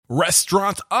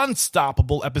Restaurant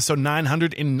Unstoppable, episode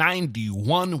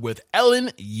 991 with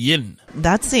Ellen Yin.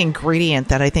 That's the ingredient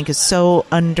that I think is so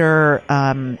under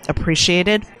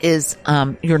appreciated is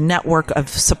your network of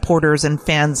supporters and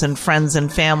fans and friends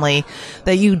and family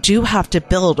that you do have to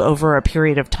build over a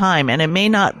period of time. And it may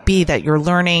not be that you're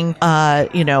learning,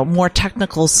 more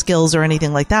technical skills or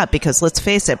anything like that, because let's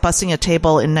face it, bussing a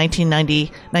table in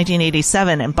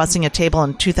 1987 and bussing a table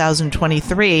in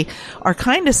 2023 are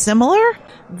kind of similar.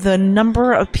 The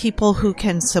number of people who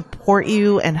can support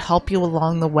you and help you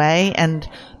along the way, and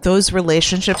those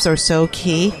relationships are so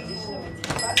key.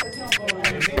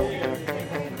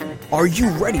 Are you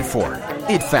ready for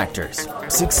it factors,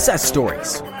 success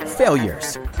stories,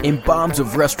 failures, and bombs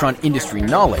of restaurant industry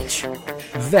knowledge?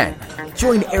 Then,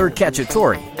 join Eric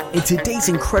Cacciatore and today's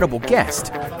incredible guest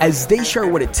as they share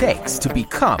what it takes to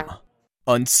become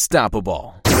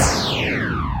unstoppable.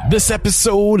 This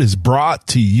episode is brought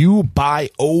to you by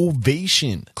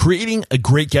Ovation. Creating a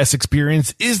great guest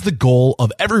experience is the goal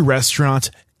of every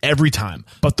restaurant every time,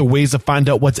 but the ways to find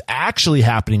out what's actually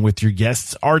happening with your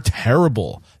guests are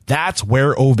terrible. That's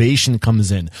where Ovation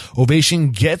comes in.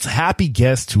 Ovation gets happy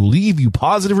guests to leave you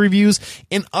positive reviews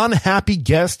and unhappy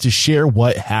guests to share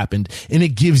what happened, and it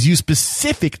gives you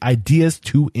specific ideas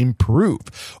to improve.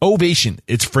 Ovation,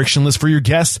 it's frictionless for your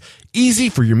guests, easy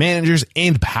for your managers,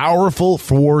 and powerful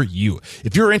for you.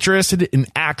 If you're interested in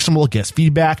actionable guest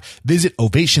feedback, visit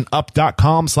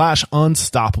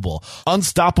ovationup.com/unstoppable.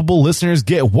 Unstoppable listeners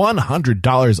get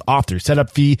 $100 off their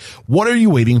setup fee. What are you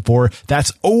waiting for?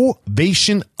 That's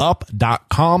ovationup.com/unstoppable.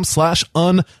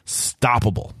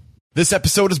 This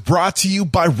episode is brought to you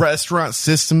by Restaurant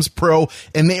Systems Pro,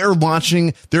 and they are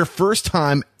launching their first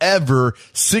time ever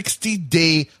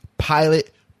 60-day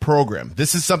pilot program.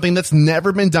 This is something that's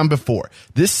never been done before.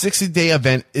 This 60-day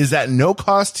event is at no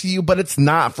cost to you, but it's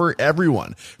not for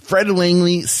everyone. Fred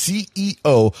Langley,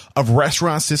 CEO of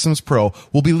Restaurant Systems Pro,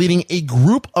 will be leading a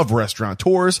group of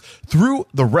restaurateurs through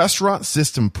the Restaurant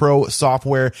System Pro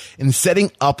software and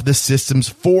setting up the systems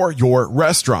for your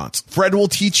restaurants. Fred will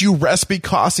teach you recipe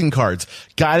costing cards,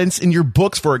 guidance in your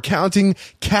books for accounting,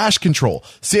 cash control,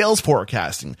 sales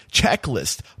forecasting,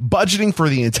 checklist, budgeting for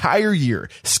the entire year,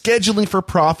 scheduling for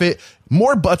profit,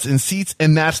 more butts and seats,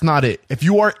 and that's not it. If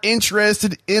you are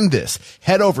interested in this,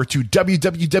 head over to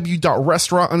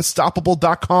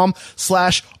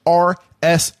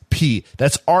www.restaurantunstoppable.com/RSP.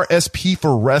 That's RSP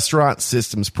for Restaurant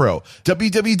Systems Pro.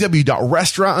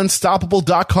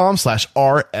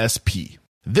 www.restaurantunstoppable.com/RSP.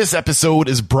 This episode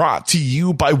is brought to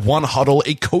you by One Huddle,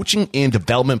 a coaching and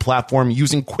development platform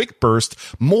using quick burst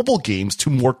mobile games to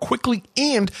more quickly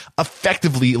and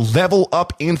effectively level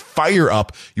up and fire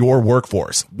up your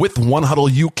workforce. With One Huddle,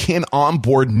 you can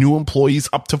onboard new employees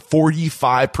up to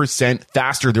 45%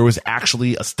 faster. There was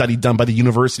actually a study done by the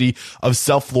University of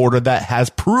South Florida that has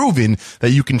proven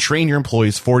that you can train your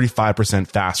employees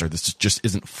 45% faster. This just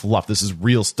isn't fluff. This is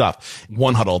real stuff.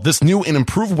 One Huddle, this new and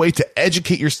improved way to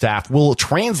educate your staff, will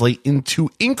translate into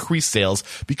increased sales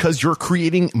because you're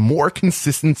creating more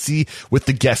consistency with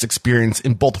the guest experience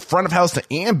in both front of house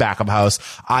and back of house,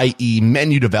 i.e.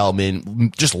 menu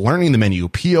development, just learning the menu,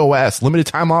 POS, limited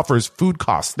time offers, food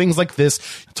costs, things like this.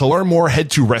 To learn more, head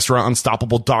to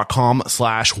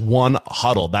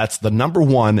restaurantunstoppable.com/1huddle. That's the number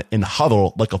one in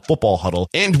huddle, like a football huddle.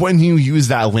 And when you use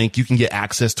that link, you can get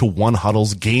access to One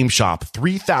Huddle's game shop,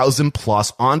 3,000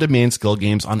 plus on-demand skill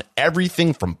games on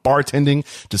everything from bartending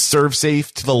to serve safe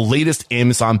to the latest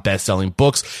Amazon best-selling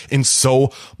books and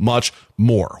so much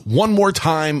more. One more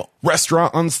time,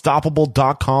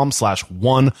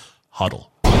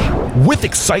 restaurantunstoppable.com/1huddle. With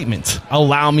excitement,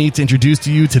 allow me to introduce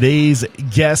to you today's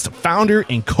guest, founder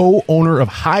and co-owner of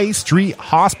High Street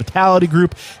Hospitality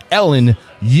Group, Ellen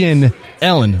Yin.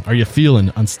 Ellen, are you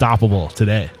feeling unstoppable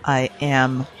today? I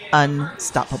am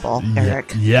unstoppable,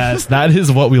 Eric. Yes, that is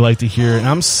what we like to hear. And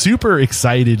I'm super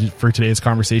excited for today's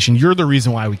conversation. You're the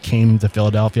reason why we came to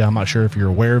Philadelphia. I'm not sure if you're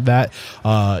aware of that.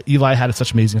 Eli had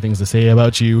such amazing things to say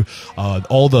about you.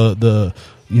 All the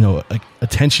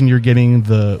attention you're getting,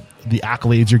 the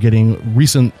accolades you're getting.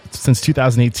 Recent, since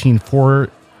 2018, 4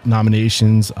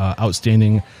 nominations,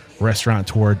 Outstanding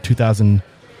Restaurateur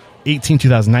 2018,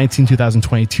 2019,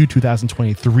 2022,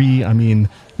 2023. I mean,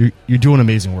 you're doing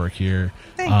amazing work here.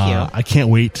 Thank you. I can't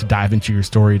wait to dive into your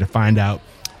story to find out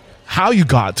how you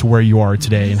got to where you are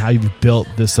today and how you've built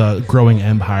this growing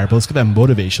empire. But let's get that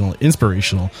motivational,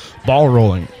 inspirational, ball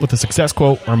rolling with a success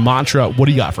quote or mantra. What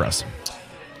do you got for us?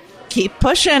 Keep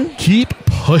pushing. Keep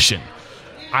pushing.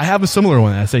 I have a similar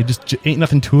one. I say just ain't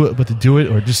nothing to it but to do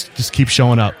it, or just keep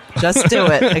showing up. Just do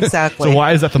it. Exactly. So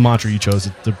why is that the mantra you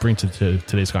chose to bring to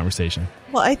today's conversation?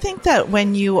 Well, I think that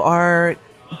when you are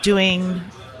doing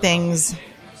things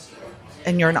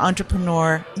and you're an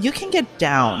entrepreneur, you can get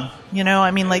down. You know,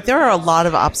 I mean, like there are a lot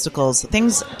of obstacles.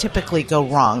 Things typically go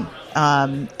wrong.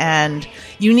 And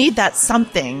you need that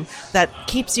something that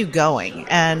keeps you going.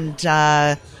 And,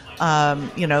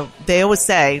 you know, they always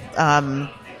say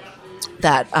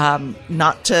that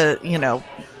not to, you know,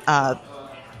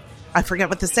 I forget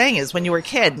what the saying is when you were a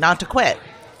kid, not to quit.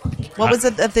 What was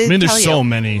it that they tell you? There's so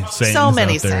many sayings. So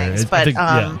many out there. sayings.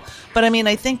 But I mean,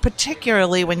 I think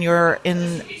particularly when you're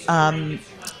in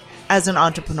as an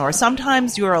entrepreneur,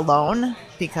 sometimes you're alone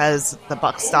because the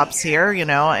buck stops here, you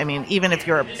know. I mean, even if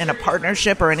you're in a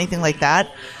partnership or anything like that,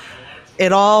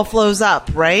 it all flows up,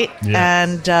 right? Yeah.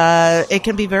 And it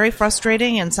can be very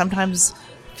frustrating and sometimes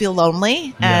feel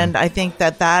lonely. Yeah. And I think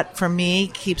that for me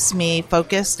keeps me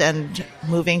focused and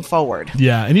moving forward.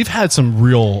 Yeah. And you've had some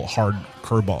real hard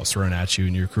curveballs thrown at you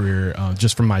in your career,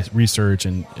 just from my research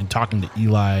and talking to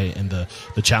Eli and the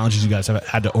challenges you guys have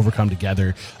had to overcome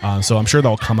together. So I'm sure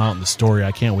that'll come out in the story.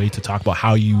 I can't wait to talk about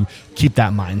how you keep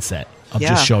that mindset of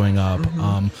just showing up.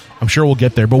 Mm-hmm. I'm sure we'll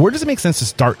get there, but where does it make sense to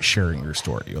start sharing your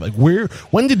story? Like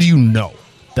when did you know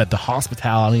that the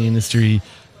hospitality industry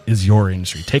is your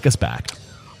industry? Take us back.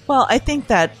 Well, I think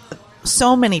that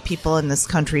so many people in this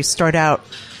country start out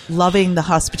loving the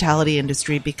hospitality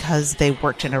industry because they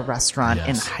worked in a restaurant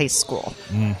in high school.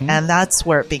 Mm-hmm. And that's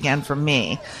where it began for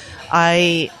me.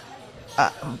 I'm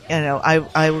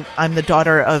the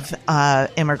daughter of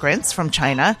immigrants from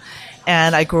China,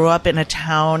 and I grew up in a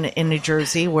town in New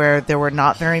Jersey where there were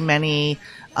not very many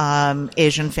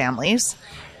Asian families.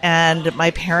 And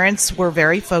my parents were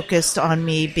very focused on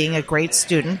me being a great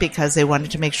student because they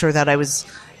wanted to make sure that I was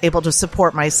able to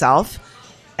support myself.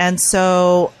 And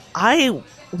so I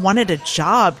wanted a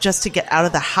job just to get out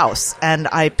of the house. And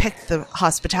I picked the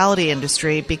hospitality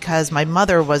industry because my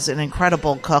mother was an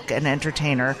incredible cook and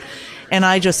entertainer. And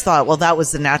I just thought, well, that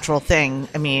was the natural thing.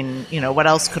 I mean, you know, what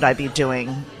else could I be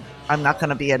doing? I'm not going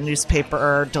to be a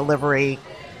newspaper delivery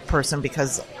person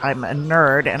because I'm a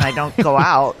nerd and I don't go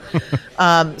out.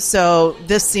 So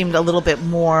this seemed a little bit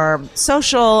more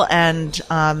social and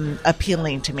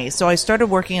appealing to me. So I started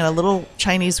working at a little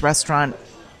Chinese restaurant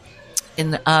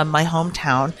in my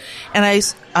hometown, and I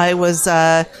was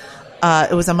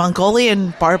it was a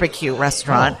Mongolian barbecue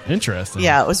restaurant. Oh, interesting.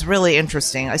 Yeah, it was really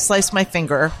interesting. I sliced my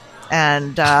finger,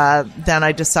 and then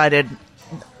I decided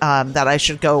that I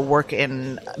should go work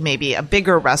in maybe a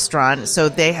bigger restaurant. So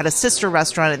they had a sister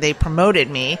restaurant, and they promoted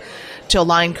me to a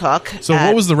line cook. So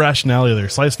what was the rationale there?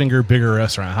 Slice finger, bigger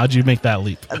restaurant. How'd you make that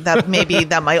leap? That maybe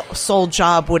that my sole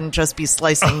job wouldn't just be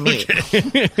slicing meat.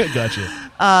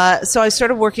 Gotcha. So I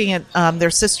started working at their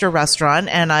sister restaurant,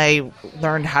 and I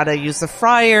learned how to use the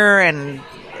fryer, and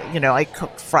you know, I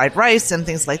cooked fried rice and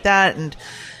things like that. And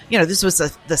you know, this was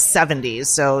the 70s,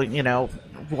 so you know,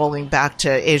 rolling back to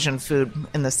Asian food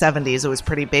in the 70s, it was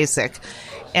pretty basic.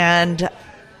 And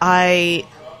I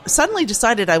suddenly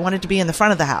decided I wanted to be in the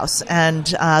front of the house. And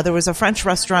there was a French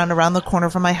restaurant around the corner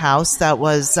from my house that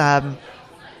was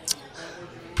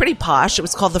pretty posh. It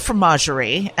was called the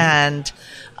Fromagerie. And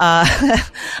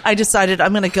I decided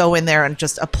I'm going to go in there and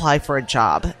just apply for a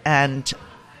job. And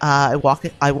I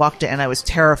walked in. I was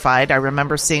terrified. I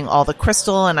remember seeing all the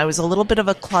crystal, and I was a little bit of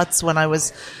a klutz when I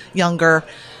was younger.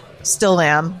 Still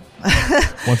am.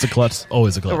 Once a klutz,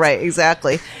 always a klutz. Right,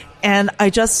 exactly. And I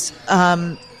just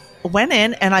went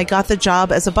in, and I got the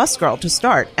job as a busgirl to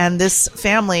start. And this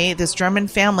family, this German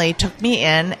family, took me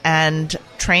in and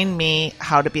trained me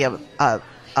how to be a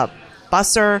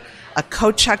busser, a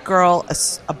coat check girl,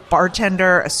 a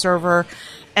bartender, a server.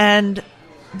 And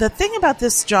the thing about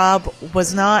this job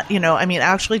was not, you know, I mean,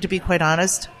 actually, to be quite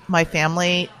honest, my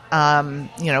family,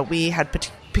 you know, we had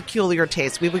peculiar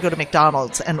tastes. We would go to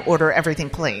McDonald's and order everything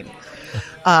plain.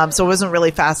 So it wasn't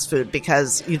really fast food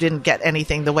because you didn't get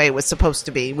anything the way it was supposed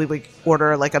to be. We would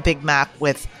order like a Big Mac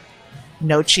with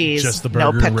no cheese,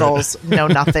 no pickles, no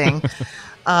nothing.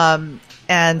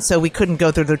 And so we couldn't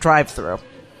go through the drive-thru.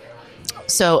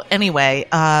 So anyway,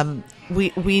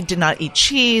 we did not eat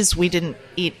cheese. We didn't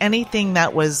eat anything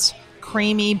that was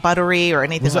creamy, buttery, or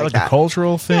anything like that. Was that like a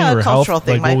cultural thing? Yeah, or a cultural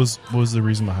thing. Like, what was the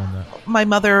reason behind that? My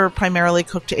mother primarily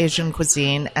cooked Asian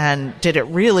cuisine and did it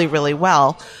really, really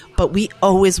well. But we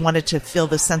always wanted to feel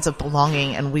the sense of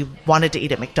belonging, and we wanted to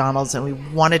eat at McDonald's, and we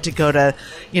wanted to go to,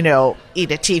 you know,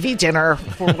 eat a TV dinner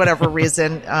for whatever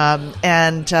reason.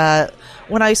 And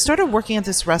when I started working at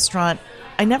this restaurant,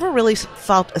 I never really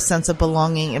felt a sense of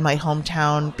belonging in my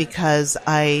hometown because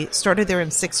I started there in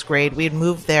 6th grade. We had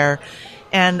moved there,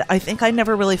 and I think I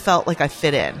never really felt like I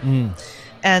fit in.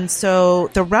 And so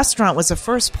the restaurant was the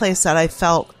first place that I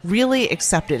felt really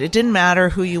accepted. It didn't matter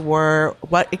who you were,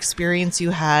 what experience you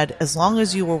had, as long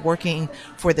as you were working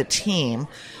for the team,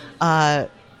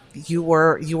 you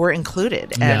were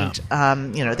included. Yeah.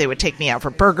 And, they would take me out for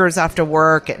burgers after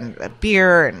work and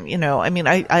beer. And,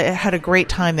 I had a great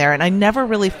time there. And I never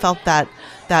really felt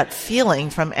that feeling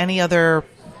from any other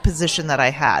position that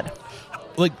I had.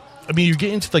 You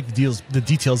get into the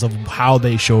details of how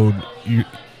they showed you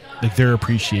their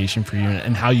appreciation for you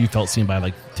and how you felt seen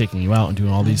by taking you out and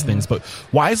doing all these things. But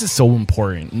why is it so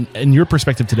important? In your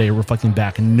perspective today, reflecting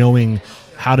back and knowing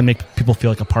how to make people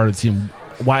feel like a part of the team,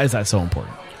 why is that so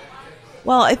important?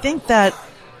 Well, I think that,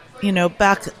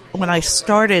 back when I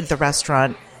started the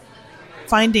restaurant,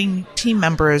 finding team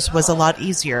members was a lot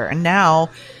easier. And now,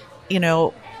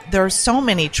 there are so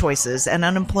many choices and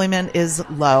unemployment is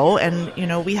low and,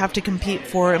 we have to compete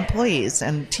for employees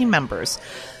and team members.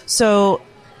 So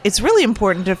it's really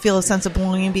important to feel a sense of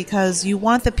belonging because you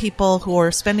want the people who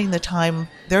are spending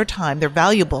their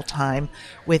valuable time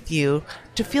with you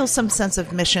to feel some sense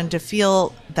of mission, to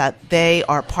feel that they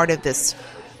are part of this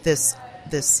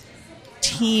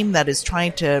team that is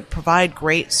trying to provide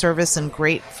great service and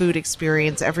great food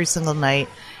experience every single night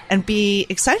and be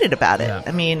excited about it.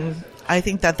 Yeah. I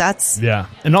think that's... Yeah.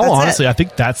 In all honesty, I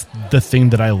think that's the thing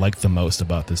that I like the most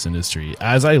about this industry.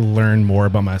 As I learn more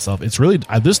about myself, it's really...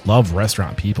 I just love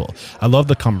restaurant people. I love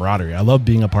the camaraderie. I love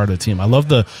being a part of the team. I love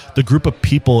the group of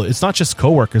people. It's not just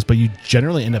coworkers, but you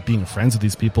generally end up being friends with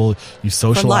these people. You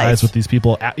socialize with these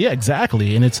people. Yeah,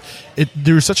 exactly. And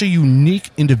there's such a unique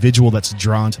individual that's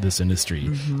drawn to this industry.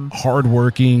 Mm-hmm.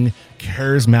 Hardworking,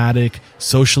 charismatic,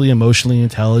 socially, emotionally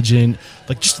intelligent.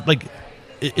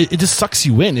 It just sucks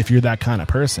you in if you're that kind of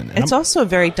person. And it's also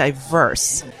very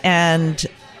diverse. And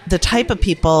the type of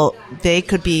people, they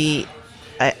could be...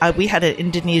 we had an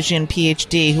Indonesian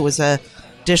PhD who was a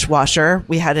dishwasher.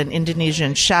 We had an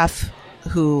Indonesian chef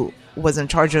who was in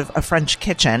charge of a French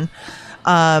kitchen.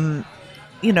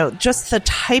 Just the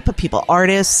type of people,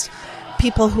 artists,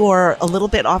 people who are a little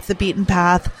bit off the beaten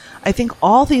path. I think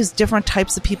all these different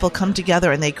types of people come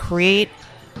together and they create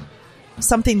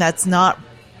something that's not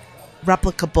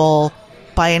replicable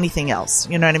by anything else.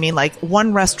 You know what I mean?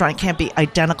 One restaurant can't be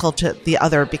identical to the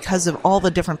other because of all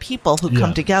the different people who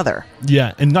come together.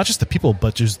 Yeah, and not just the people,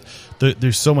 but just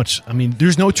there's so much.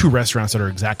 There's no two restaurants that are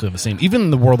exactly the same. Even in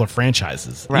the world of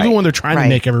franchises, even when they're trying to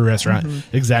make every restaurant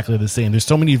exactly the same, there's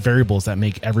so many variables that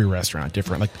make every restaurant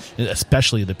different.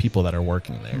 Especially the people that are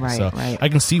working there. I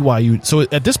can see why you. So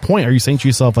at this point, are you saying to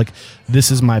yourself "This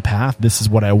is my path. This is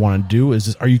what I want to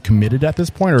do"? Are you committed at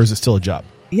this point, or is it still a job?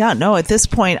 Yeah, no, at this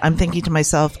point, I'm thinking to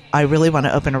myself, I really want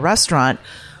to open a restaurant.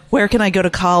 Where can I go to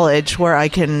college where I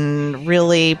can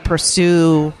really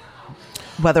pursue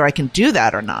whether I can do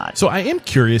that or not? So I am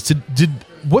curious,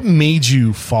 what made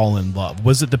you fall in love?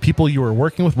 Was it the people you were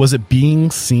working with? Was it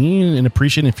being seen and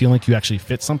appreciated and feeling like you actually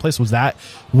fit someplace? Was that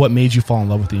what made you fall in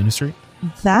love with the industry?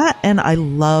 That, and I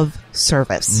love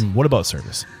service. What about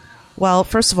service? Well,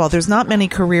 first of all, there's not many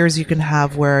careers you can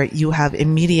have where you have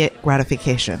immediate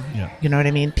gratification. Yeah. You know what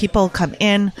I mean? People come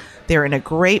in, they're in a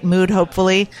great mood,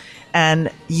 hopefully, and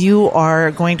you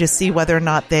are going to see whether or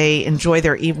not they enjoy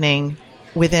their evening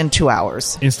within 2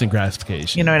 hours. Instant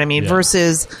gratification. You know what I mean? Yeah.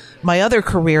 Versus my other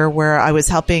career where I was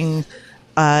helping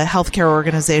a healthcare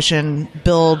organization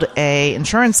build a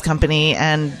insurance company,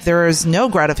 and there is no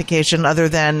gratification other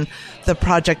than the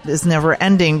project is never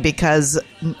ending because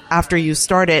after you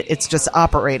start it, it's just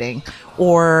operating.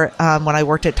 Or when I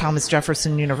worked at Thomas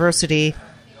Jefferson University,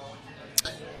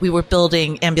 we were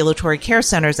building ambulatory care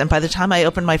centers, and by the time I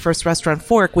opened my first restaurant,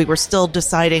 Fork, we were still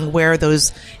deciding where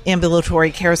those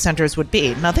ambulatory care centers would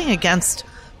be. Nothing against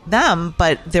them,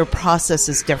 but their process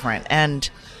is different. And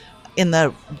in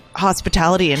the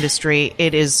hospitality industry,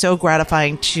 it is so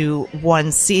gratifying to,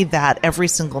 one, see that every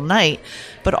single night,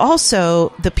 but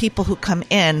also the people who come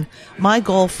in. My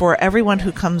goal for everyone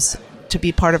who comes to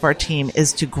be part of our team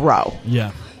is to grow.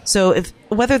 Yeah. So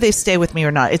whether they stay with me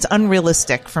or not, it's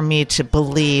unrealistic for me to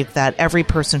believe that every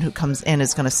person who comes in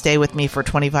is going to stay with me for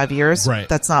 25 years. Right.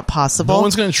 That's not possible. No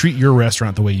one's going to treat your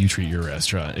restaurant the way you treat your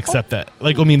restaurant, except that,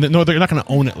 they're not going to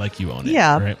own it like you own it.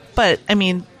 Yeah. Right? But,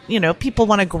 people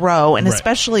want to grow. And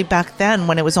especially back then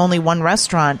when it was only one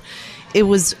restaurant, it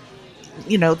was,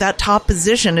 that top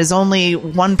position is only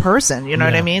one person. You know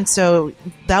what I mean? So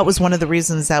that was one of the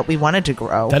reasons that we wanted to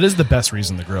grow. That is the best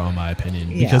reason to grow, in my opinion,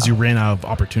 because you ran out of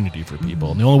opportunity for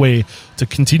people. And the only way to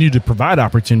continue to provide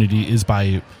opportunity is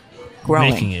by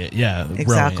growing. making it. Yeah.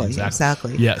 Exactly. Growing,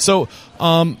 exactly. Yeah. So,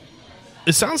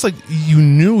 it sounds like you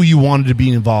knew you wanted to be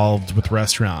involved with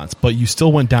restaurants, but you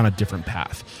still went down a different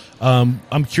path.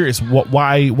 I'm curious,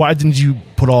 why didn't you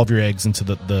put all of your eggs into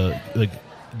the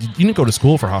you didn't go to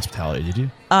school for hospitality, did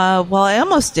you? Well, I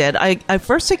almost did. I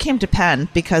first came to Penn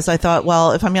because I thought,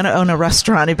 well, if I'm going to own a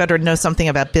restaurant, I better know something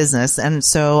about business. And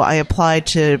so I applied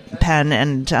to Penn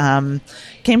and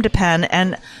came to Penn,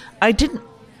 and I didn't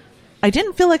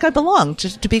feel like I belonged,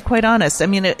 to be quite honest. I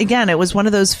mean, it was one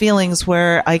of those feelings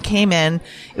where I came in,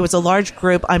 it was a large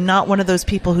group. I'm not one of those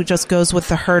people who just goes with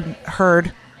the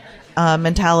herd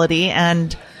mentality.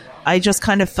 And I just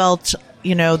kind of felt,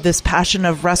 this passion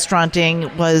of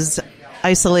restauranting was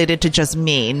isolated to just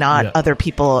me, not other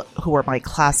people who were my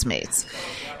classmates.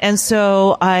 And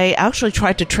so I actually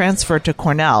tried to transfer to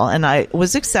Cornell, and I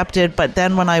was accepted. But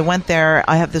then when I went there,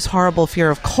 I have this horrible fear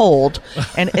of cold,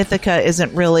 and Ithaca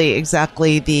isn't really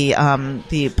exactly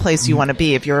the place you want to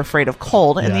be if you're afraid of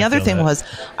cold. And the other thing was,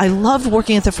 I loved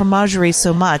working at the Fromagerie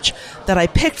so much that I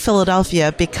picked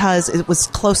Philadelphia because it was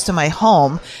close to my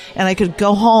home, and I could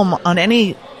go home on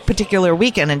any particular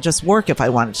weekend and just work if I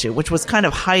wanted to, which was kind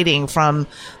of hiding from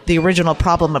the original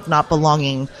problem of not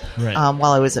belonging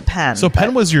while I was at Penn. So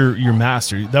Penn was your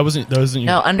master. That wasn't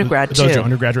your undergrad too. That was your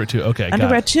undergraduate too. Okay,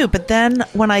 undergrad too. But then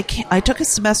when I took a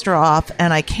semester off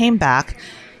and I came back,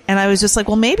 and I was just like,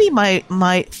 well, maybe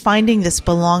my finding this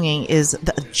belonging is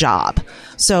the job.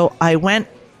 So I went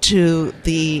to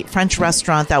the French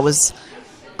restaurant that was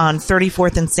on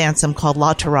 34th and Sansom called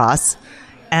La Terrasse.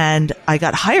 And I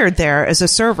got hired there as a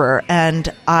server,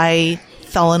 and I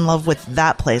fell in love with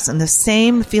that place. And the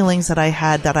same feelings that I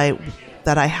had that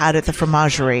I had at the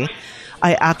Fromagerie,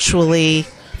 I actually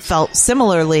felt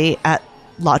similarly at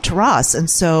La Terrasse. And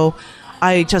so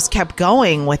I just kept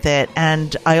going with it.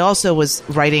 And I also was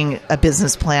writing a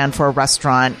business plan for a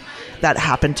restaurant that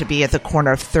happened to be at the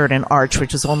corner of 3rd and Arch,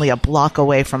 which is only a block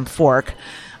away from Fork.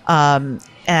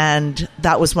 And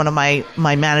that was one of my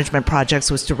management projects,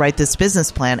 was to write this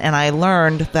business plan. And I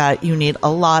learned that you need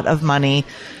a lot of money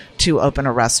to open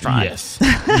a restaurant.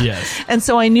 Yes. And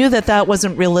so I knew that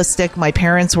wasn't realistic. My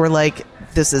parents were like,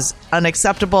 this is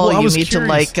unacceptable. Well, you need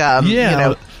curious.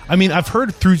 to I mean, I've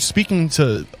heard through speaking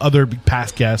to other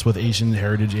past guests with Asian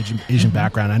heritage, Asian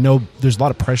background, I know there's a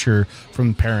lot of pressure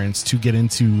from parents to get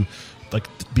into like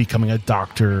becoming a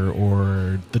doctor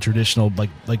or the traditional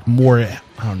like more,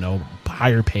 I don't know,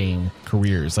 higher paying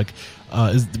careers. Like,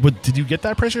 did you get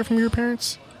that pressure from your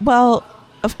parents? Well,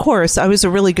 of course, I was a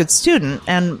really good student,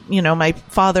 and my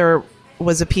father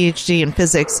was a PhD in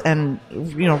physics, and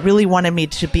really wanted me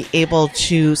to be able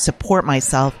to support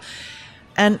myself.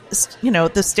 And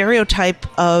the stereotype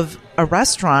of a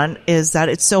restaurant is that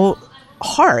it's so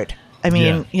hard. I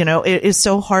mean, it is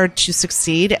so hard to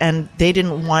succeed, and they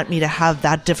didn't want me to have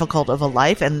that difficult of a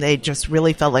life, and they just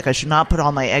really felt like I should not put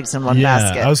all my eggs in one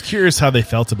basket. I was curious how they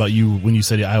felt about you when you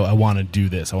said, I want to do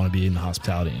this. I want to be in the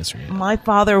hospitality industry. My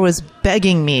father was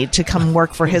begging me to come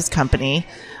work for his company,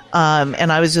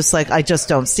 and I was just like, I just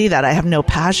don't see that. I have no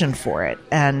passion for it.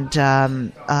 And,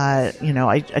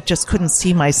 I just couldn't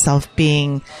see myself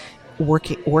being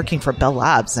working for Bell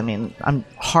Labs. I mean, I'm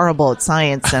horrible at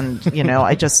science, and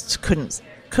I just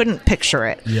couldn't picture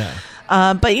it. Yeah.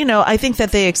 But I think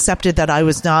that they accepted that I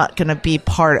was not going to be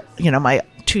part. My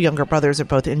two younger brothers are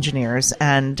both engineers,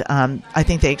 and I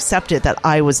think they accepted that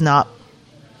I was not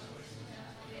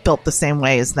built the same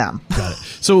way as them. Got it.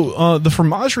 So the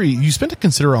Fromagerie, you spent a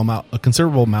considerable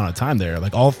amount of time there,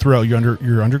 like all throughout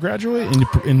your undergraduate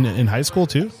in high school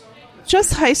too.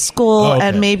 Just high school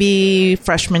and maybe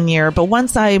freshman year. But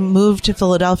once I moved to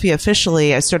Philadelphia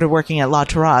officially, I started working at La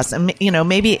Terrasse. And,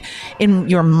 maybe in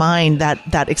your mind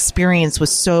that experience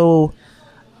was so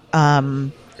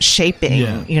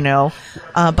shaping,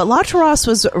 But La Terrasse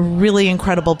was a really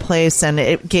incredible place, and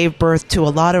it gave birth to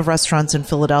a lot of restaurants in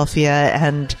Philadelphia.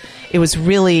 And it was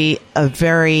really a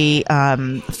very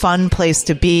fun place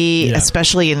to be,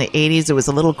 especially in the 80s. It was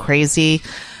a little crazy.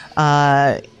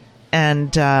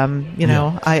 And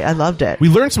I loved it. We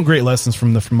learned some great lessons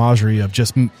from the Fromagerie of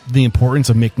just the importance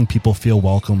of making people feel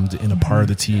welcomed in a part of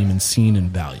the team and seen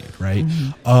and valued, right?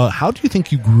 How do you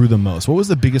think you grew the most? What was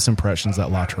the biggest impressions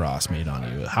that La Terrasse made on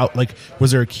you?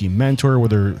 Was there a key mentor? Were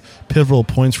there pivotal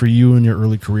points for you in your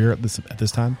early career at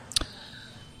this time?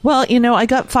 Well, I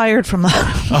got fired from La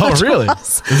Oh, really?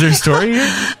 Is there a story here?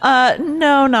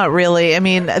 No, not really. I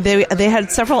mean, they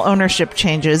had several ownership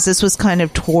changes. This was kind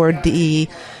of toward the...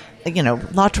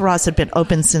 La Terrasse had been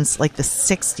open since like the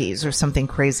 60s or something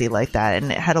crazy like that.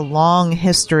 And it had a long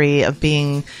history of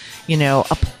being, a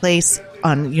place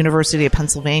on University of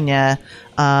Pennsylvania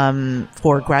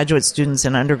for graduate students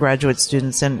and undergraduate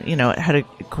students. And, it had a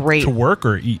great... To work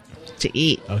or eat? To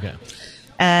eat. Okay.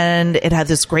 and it had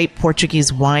this great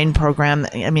Portuguese wine program.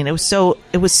 I mean, it was so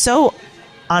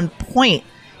on point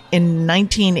in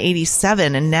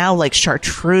 1987, and now like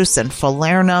chartreuse and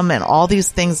falernum and all these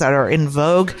things that are in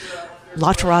vogue,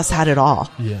 La Terrasse had it all,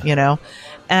 you know,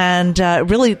 and it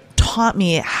really taught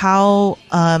me how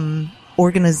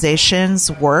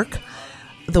organizations work.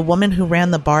 The woman who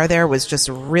ran the bar there was just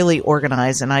really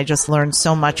organized, and I just learned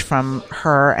so much from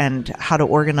her and how to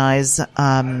organize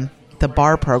the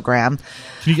bar program.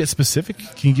 Can you get specific?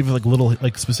 Can you give like little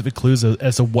like specific clues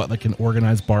as to what like an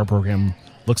organized bar program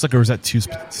looks like, or is that too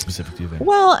specific, do you think?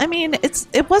 Well, I mean,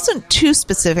 it wasn't too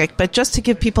specific, but just to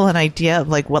give people an idea of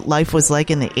like what life was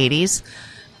like in the 80s.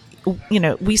 You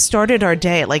know, we started our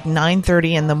day at like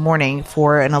 9:30 in the morning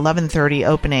for an 11:30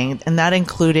 opening, and that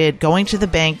included going to the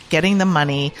bank, getting the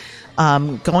money,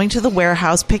 going to the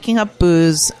warehouse, picking up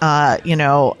booze, you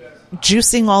know,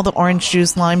 juicing all the orange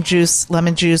juice, lime juice,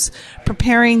 lemon juice,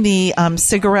 preparing the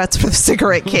cigarettes for the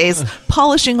cigarette case,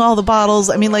 polishing all the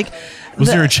bottles. I mean, like, was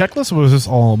there a checklist, or was this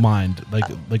all mind, like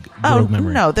road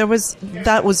memory? No,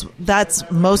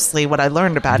 that's mostly what I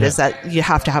learned about is that you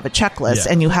have to have a checklist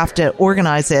and you have to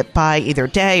organize it by either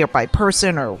day or by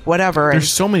person or whatever. There's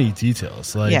so many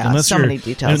details, like many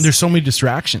details, and there's so many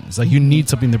distractions. Like you need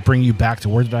something to bring you back to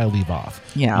where did I leave off?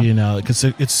 Yeah, you know, because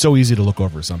it's so easy to look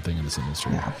over something in this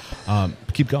industry.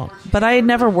 Keep going. But I had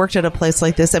never worked at a place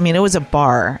like this. I mean, it was a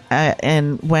bar,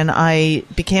 and when I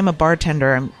became a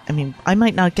bartender, I mean, I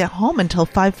might not get home until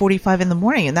 5:45 in the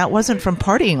morning, and that wasn't from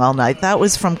partying all night. That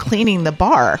was from cleaning the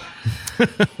bar.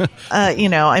 You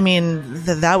know, I mean,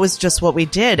 that was just what we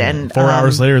did. And 4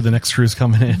 hours later, the next crew's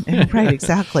coming in. Right,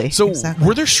 exactly. So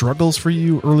were there struggles for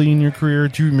you early in your career?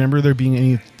 Do you remember there being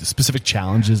any specific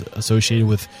challenges associated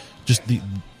with just the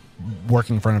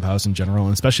working front of house in general,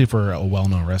 and especially for a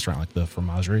well-known restaurant like the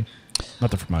Fromagerie? Not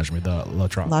the Fromagerie, the La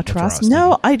Terrasse.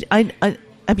 No,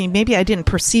 I mean, maybe I didn't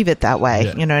perceive it that way.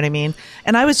 Yeah. You know what I mean?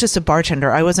 And I was just a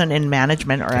bartender. I wasn't in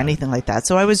management or anything like that.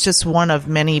 So I was just one of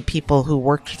many people who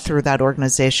worked through that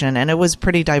organization, and it was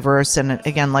pretty diverse. And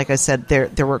again, like I said,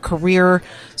 there were career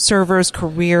servers,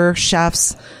 career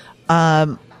chefs,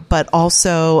 but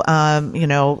also, you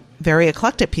know, very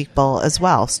eclectic people as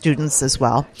well, students as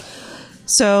well.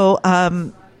 So,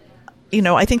 you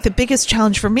know, I think the biggest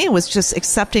challenge for me was just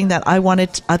accepting that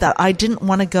that I didn't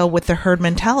want to go with the herd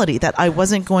mentality, that I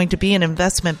wasn't going to be an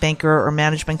investment banker or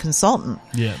management consultant.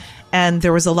 Yeah. And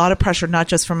there was a lot of pressure, not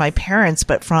just from my parents,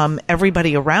 but from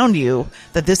everybody around you,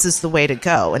 that this is the way to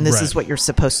go and this is what you're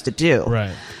supposed to do.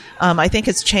 Right. I think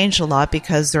it's changed a lot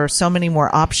because there are so many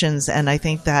more options. And I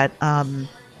think that,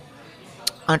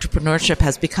 entrepreneurship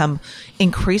has become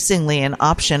increasingly an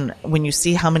option when you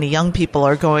see how many young people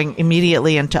are going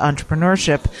immediately into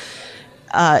entrepreneurship.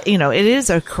 You know, it is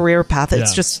a career path.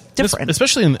 It's just different.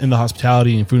 Especially in the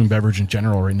hospitality and food and beverage in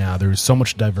general right now. There's so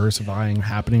much diversifying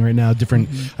happening right now. Different,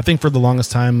 I think for the longest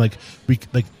time,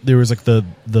 there was like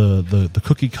the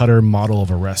cookie cutter model of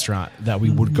a restaurant that we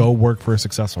would go work for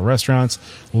successful restaurants,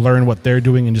 learn what they're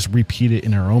doing and just repeat it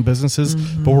in our own businesses.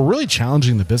 But we're really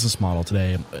challenging the business model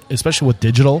today, especially with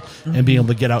digital and being able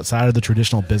to get outside of the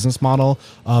traditional business model.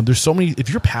 There's so many, if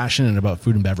you're passionate about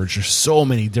food and beverage, there's so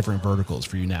many different verticals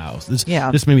for you now.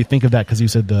 This made me think of that because you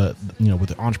said with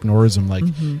the entrepreneurism, like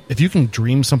if you can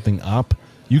dream something up,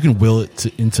 you can will it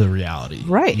into reality.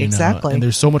 Right, exactly. And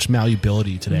there's so much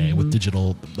malleability today with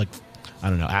digital,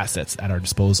 assets at our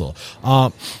disposal.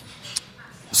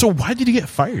 So why did you get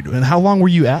fired? And how long were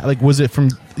you at? Like, was it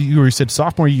from, you said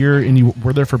sophomore year and you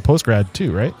were there for post-grad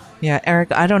too, right? Yeah,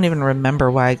 Eric, I don't even remember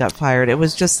why I got fired. It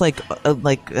was just a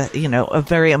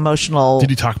very emotional. Did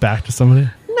you talk back to somebody?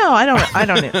 No,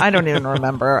 I don't even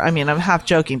remember. I mean, I'm half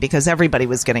joking because everybody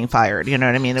was getting fired. You know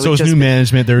what I mean? It was new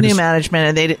management. Management,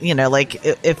 and they,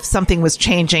 if something was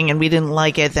changing and we didn't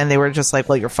like it, then they were just like,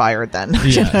 "Well, you're fired." Then, yeah.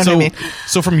 You know what I mean?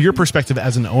 So from your perspective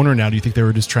as an owner now, do you think they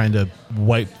were just trying to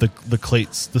wipe the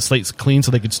slates clean so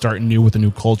they could start new with a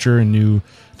new culture and new?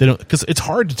 They don't, because it's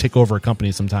hard to take over a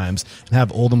company sometimes and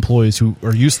have old employees who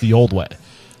are used to the old way.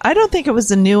 I don't think it was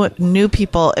the new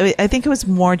people. I think it was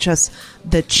more just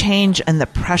the change and the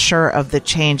pressure of the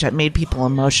change that made people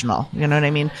emotional. You know what I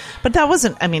mean? But that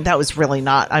wasn't, that was really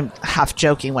not, I'm half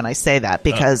joking when I say that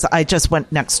because I just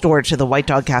went next door to the White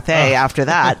Dog Cafe after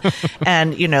that.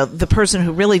 And, the person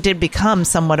who really did become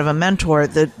somewhat of a mentor,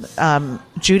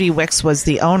 Judy Wicks was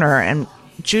the owner, and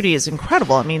Judy is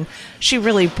incredible. I mean, she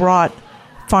really brought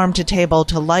Farm to Table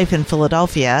to life in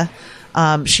Philadelphia.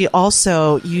 She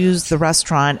also used the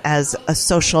restaurant as a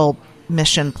social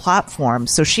mission platform.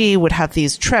 So she would have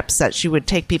these trips that she would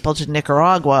take people to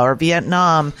Nicaragua or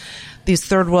Vietnam these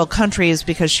third world countries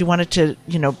because she wanted to,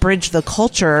 bridge the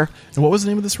culture. And what was the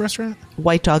name of this restaurant?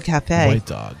 White Dog Cafe. White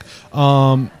Dog.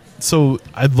 So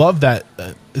I love that.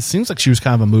 It seems like she was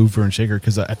kind of a mover and shaker,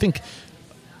 because I think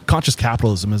conscious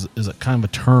capitalism is a kind of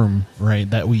a term, right,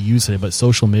 that we use today, but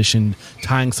social mission,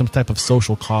 tying some type of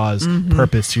social cause,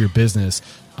 purpose to your business.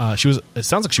 It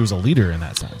sounds like she was a leader in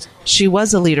that sense. She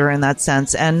was a leader in that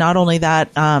sense. And not only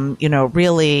that,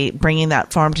 really bringing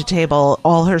that farm to table,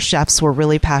 all her chefs were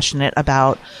really passionate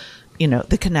about,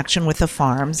 the connection with the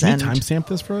farms. Can and you timestamp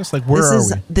this for us? Like, where are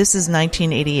we? This is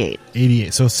 1988.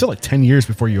 88. So it's still like 10 years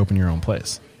before you open your own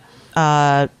place.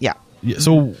 Yeah.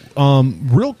 So,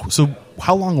 so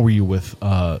how long were you with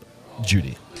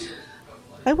Judy?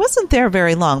 I wasn't there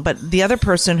very long, but the other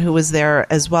person who was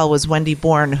there as well was Wendy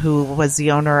Bourne, who was the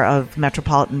owner of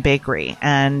Metropolitan Bakery.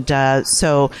 And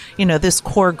this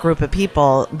core group of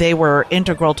people, they were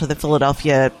integral to the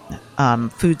Philadelphia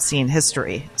food scene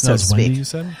history, so to speak. Wendy, you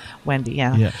said? Wendy,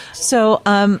 yeah. So,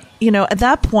 at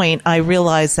that point, I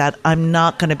realized that I'm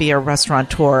not going to be a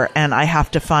restaurateur, and I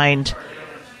have to find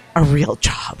a real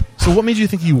job. So what made you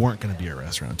think you weren't going to be a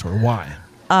restaurateur? Why?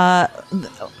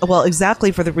 Well,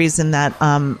 exactly for the reason that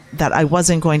that I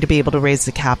wasn't going to be able to raise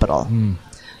the capital, and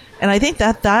I think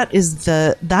that is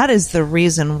the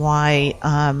reason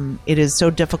why it is so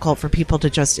difficult for people to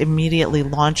just immediately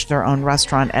launch their own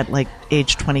restaurant at like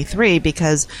age 23,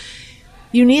 because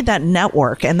you need that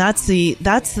network, and that's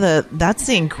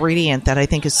the ingredient that I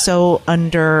think is so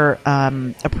under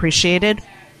appreciated.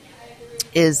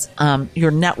 Is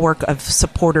your network of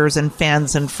supporters and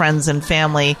fans and friends and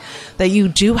family that you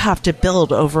do have to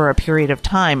build over a period of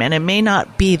time. And it may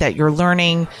not be that you're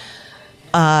learning,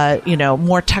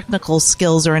 more technical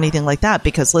skills or anything like that,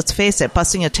 because let's face it,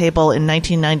 bussing a table in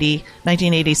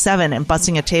 1987 and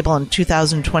bussing a table in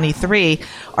 2023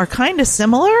 are kind of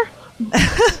similar.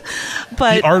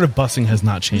 But the art of bussing has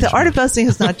not changed. The art of bussing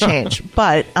has not changed,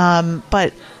 but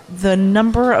the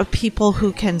number of people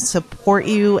who can support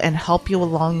you and help you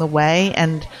along the way,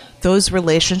 and those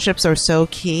relationships are so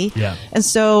key. Yeah. And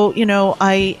so,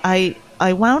 I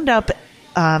wound up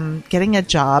getting a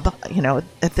job.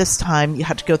 At this time, you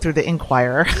had to go through the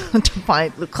Inquirer to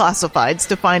find the classifieds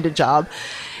to find a job,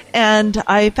 and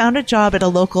I found a job at a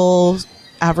local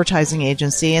advertising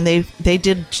agency, and they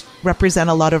did represent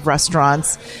a lot of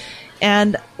restaurants.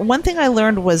 And one thing I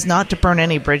learned was not to burn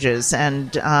any bridges.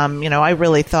 And, I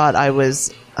really thought I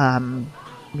was, I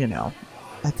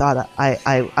thought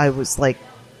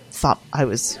I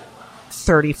was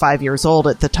 35 years old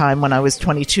at the time when I was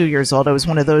 22 years old. I was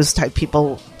one of those type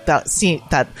people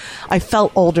that I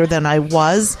felt older than I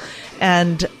was.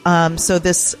 And, so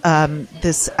this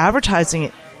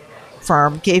advertising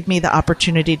firm gave me the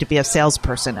opportunity to be a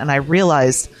salesperson. And I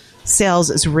realized sales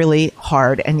is really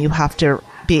hard, and you have to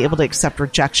be able to accept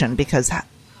rejection, because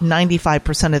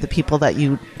 95% of the people that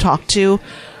you talk to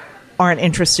aren't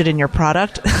interested in your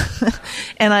product.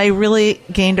 And I really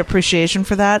gained appreciation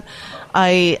for that.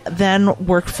 I then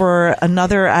worked for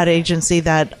another ad agency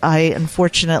that I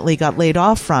unfortunately got laid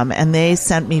off from, and they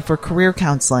sent me for career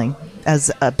counseling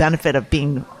as a benefit of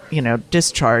being,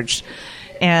 discharged.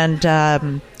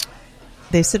 And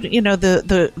they said,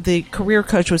 the career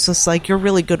coach was just like, you're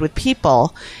really good with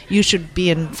people. You should be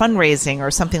in fundraising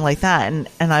or something like that. And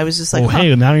I was just like,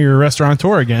 hey, now you're a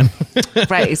restaurateur again.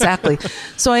 Right, exactly.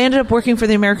 So I ended up working for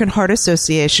the American Heart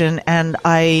Association, and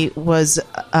I was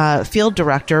a field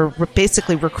director,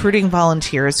 basically recruiting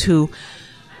volunteers who,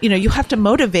 you have to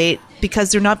motivate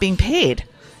because they're not being paid.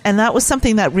 And that was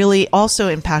something that really also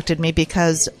impacted me,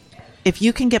 because if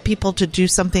you can get people to do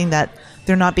something that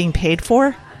they're not being paid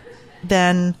for,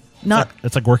 then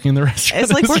it's like working in the restaurant.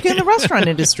 It's like working in the restaurant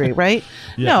industry, right?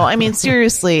 Yeah. No, I mean,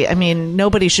 seriously,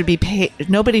 nobody should be paid.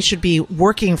 Nobody should be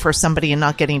working for somebody and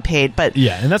not getting paid. But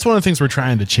yeah, and that's one of the things we're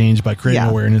trying to change by creating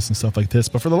awareness and stuff like this.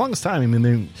 But for the longest time,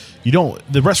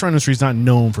 the restaurant industry is not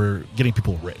known for getting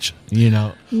people rich,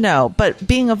 No, but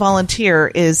being a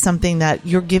volunteer is something that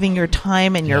you're giving your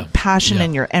time and your passion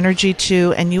and your energy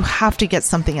to, and you have to get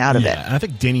something out of it. And I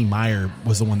think Danny Meyer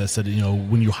was the one that said,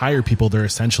 when you hire people, they're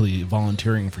essentially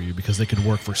volunteering for you, because they could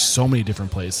work for so many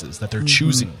different places that they're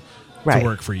choosing to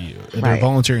work for you. They're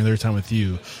volunteering their time with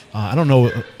you. I don't know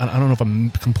if I'm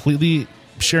completely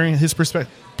sharing his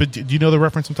perspective, but do you know the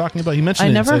reference I'm talking about? He mentioned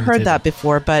I never heard that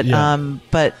before, but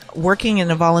working in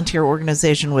a volunteer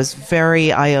organization was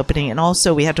very eye-opening. And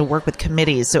also we had to work with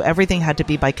committees, so everything had to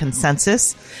be by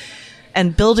consensus.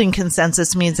 And building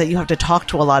consensus means that you have to talk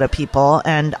to a lot of people.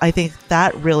 And I think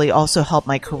that really also helped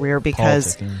my career,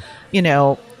 because,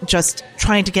 just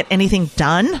trying to get anything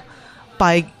done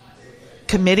by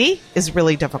committee is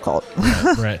really difficult.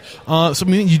 Right. So I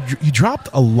mean, you dropped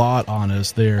a lot on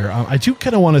us there. I do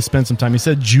kind of want to spend some time. You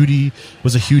said Judy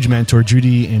was a huge mentor.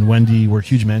 Judy and Wendy were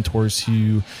huge mentors to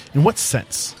you. In what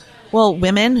sense? Well,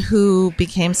 women who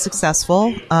became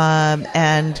successful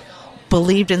and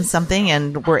believed in something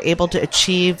and were able to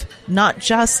achieve not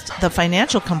just the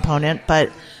financial component,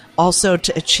 but also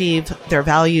to achieve their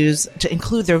values, to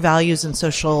include their values and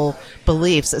social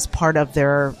beliefs as part of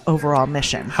their overall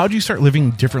mission. How did you start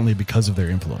living differently because of their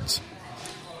influence?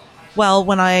 Well,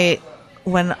 when I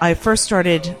first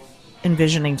started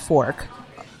envisioning Fork,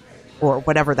 or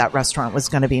whatever that restaurant was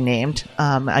going to be named,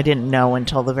 I didn't know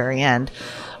until the very end.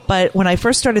 But when I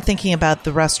first started thinking about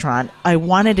the restaurant, I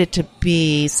wanted it to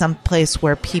be some place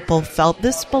where people felt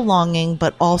this belonging,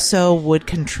 but also would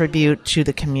contribute to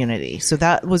the community. So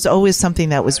that was always something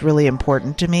that was really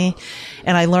important to me.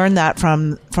 And I learned that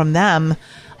from them,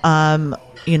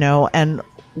 and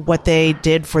what they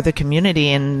did for the community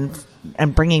and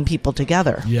bringing people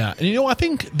together. Yeah. And I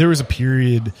think there was a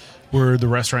period where the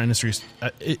restaurant industry,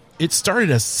 it started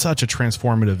as such a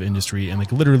transformative industry, and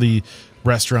like literally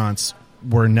restaurants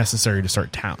were necessary to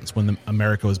start towns when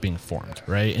America was being formed,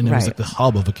 right? And it was like the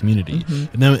hub of a community.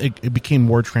 Mm-hmm. And then it became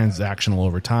more transactional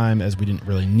over time, as we didn't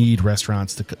really need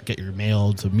restaurants to get your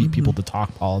mail, to meet people, to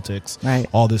talk politics,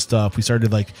 all this stuff. We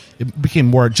started it became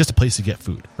more just a place to get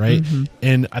food, right? Mm-hmm.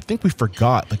 And I think we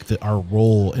forgot our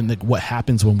role and what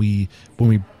happens when we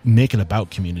make it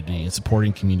about community and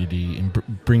supporting community and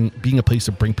being a place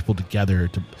to bring people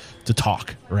together to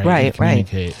talk, right? And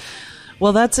communicate.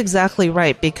 Well, that's exactly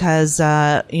right, because,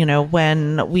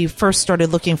 when we first started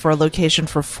looking for a location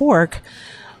for Fork,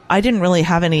 I didn't really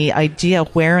have any idea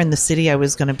where in the city I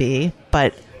was going to be,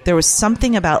 but there was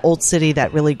something about Old City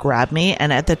that really grabbed me.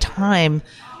 And at the time,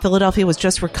 Philadelphia was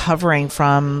just recovering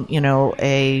from,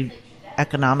 a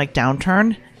economic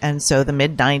downturn. And so the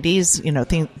mid 90s,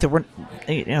 there were,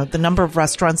 the number of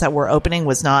restaurants that were opening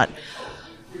was not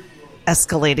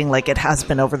escalating like it has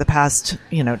been over the past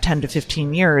 10 to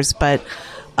 15 years, but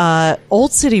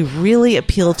Old City really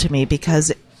appealed to me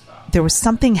because there was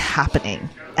something happening,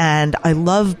 and I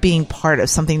love being part of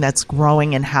something that's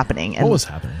growing and happening. And what was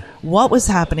happening? What was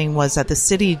happening was that the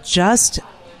city just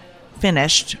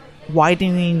finished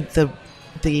widening the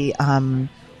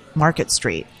Market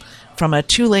Street from a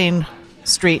 2-lane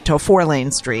street to a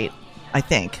 4-lane street, I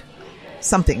think.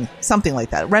 Something like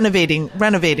that. Renovating, the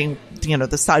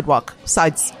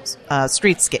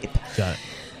streetscape. Got it.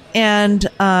 And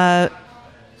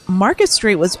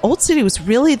Old City was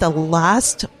really the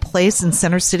last place in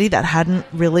Center City that hadn't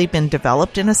really been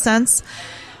developed in a sense.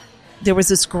 There was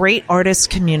this great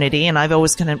artist community, and I've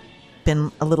always kind of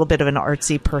been a little bit of an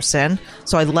artsy person,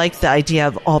 so I liked the idea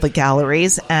of all the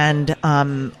galleries. And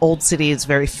Old City is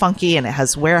very funky, and it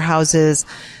has warehouses.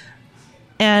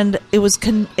 And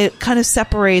it kind of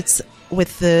separates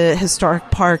with the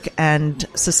historic park and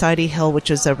Society Hill,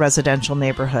 which is a residential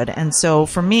neighborhood. And so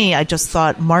for me, I just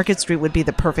thought Market Street would be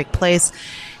the perfect place.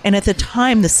 And at the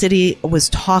time, the city was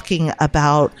talking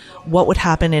about what would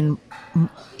happen in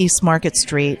East Market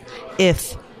Street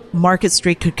if Market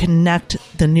Street could connect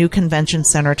the new convention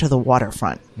center to the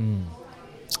waterfront.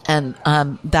 And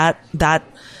that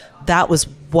was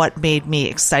what made me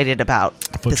excited about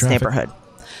this neighborhood.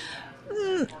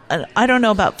 I don't know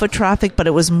about foot traffic, but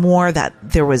it was more that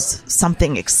there was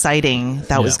something exciting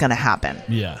that was going to happen.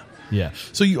 Yeah. Yeah.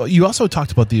 So you also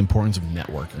talked about the importance of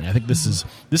networking. I think this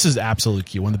is absolutely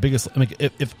key. One of the biggest,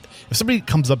 if somebody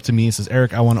comes up to me and says,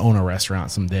 Eric, I want to own a restaurant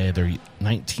someday, they're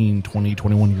 19, 20,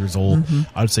 21 years old,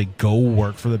 I would say go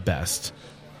work for the best,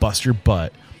 bust your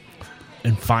butt,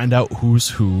 and find out who's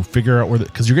who, figure out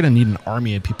because you're going to need an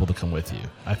army of people to come with you.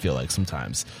 I feel like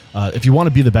sometimes, if you want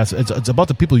to be the best, it's about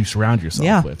the people you surround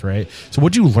yourself with, right? So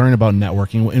what did you learn about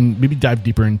networking, and maybe dive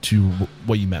deeper into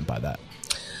what you meant by that?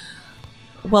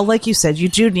 Well, like you said, you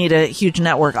do need a huge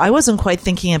network. I wasn't quite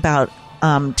thinking about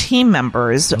team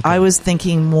members. Okay. I was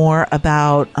thinking more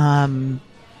about,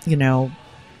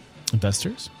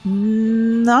 investors?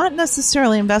 Not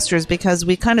necessarily investors, because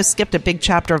we kind of skipped a big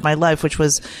chapter of my life, which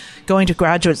was going to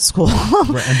graduate school.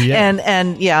 MBA.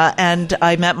 and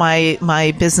I met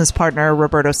my business partner,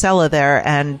 Roberto Sella, there,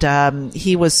 and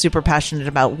he was super passionate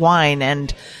about wine,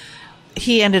 and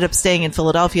he ended up staying in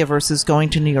Philadelphia versus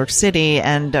going to New York City.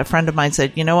 And a friend of mine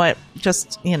said, you know what,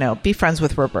 just, be friends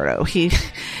with Roberto.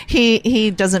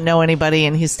 He doesn't know anybody,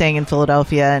 and he's staying in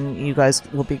Philadelphia, and you guys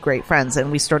will be great friends. And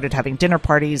we started having dinner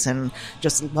parties and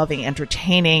just loving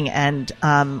entertaining, and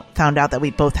found out that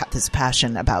we both had this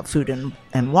passion about food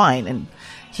and wine. And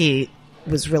he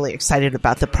was really excited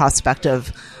about the prospect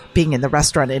of being in the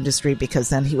restaurant industry, because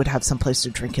then he would have some place to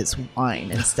drink his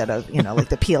wine instead of, like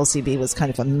the PLCB was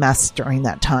kind of a mess during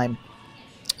that time.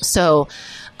 So,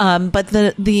 but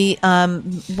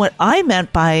what I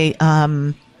meant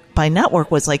by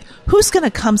network was like, who's going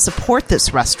to come support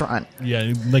this restaurant?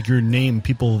 Yeah. Like your name,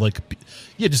 people like,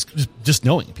 yeah, just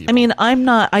knowing people. I mean,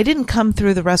 I didn't come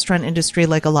through the restaurant industry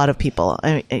like a lot of people.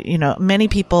 Many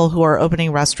people who are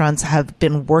opening restaurants have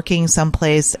been working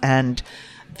someplace and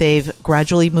they've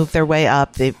gradually moved their way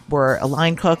up. They were a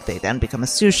line cook, they then become a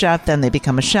sous chef, then they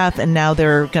become a chef, and now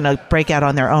they're going to break out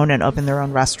on their own and open their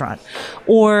own restaurant.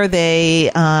 Or they're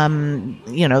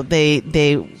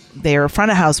a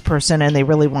front of house person and they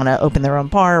really want to open their own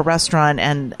bar or restaurant.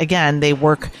 And again, they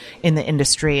work in the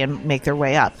industry and make their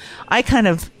way up. I kind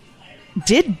of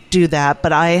did do that,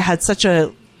 but I had such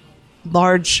a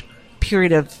large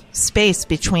period of space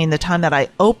between the time that I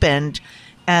opened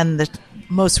and the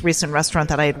most recent restaurant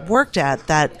that I had worked at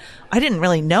that I didn't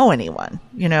really know anyone,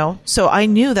 So I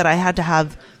knew that I had to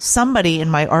have somebody in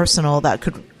my arsenal that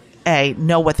could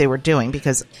know what they were doing,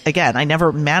 because again, I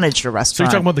never managed a So restaurant.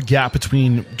 you're talking about the gap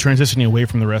between transitioning away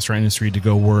from the restaurant industry to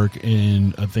go work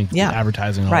in, I think,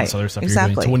 advertising and all this other stuff you're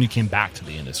doing, to when you came back to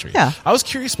the industry. Yeah. I was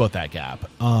curious about that gap.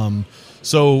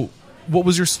 So what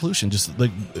was your solution? Just like,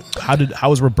 how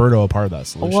was Roberto a part of that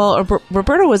solution? Well,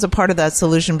 Roberto was a part of that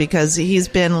solution because he's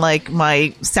been like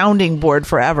my sounding board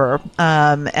forever,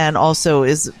 and also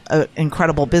is an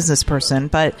incredible business person.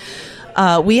 But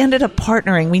we ended up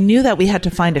partnering. We knew that we had to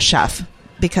find a chef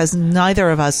because neither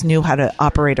of us knew how to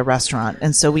operate a restaurant.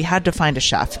 And so we had to find a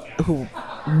chef who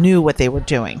knew what they were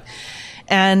doing.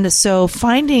 And so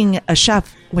finding a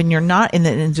chef when you're not in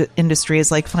the industry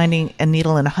is like finding a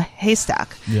needle in a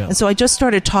haystack. Yeah. And so I just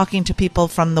started talking to people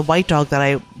from the White Dog that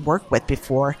I worked with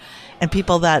before, and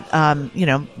people that,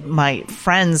 my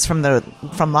friends from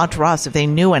La Terrasse, if they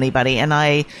knew anybody. And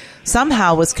I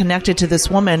somehow was connected to this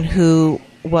woman who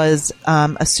was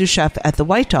a sous chef at the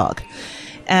White Dog.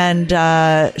 And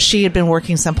she had been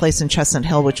working someplace in Chestnut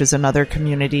Hill, which is another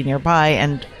community nearby,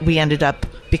 and we ended up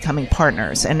becoming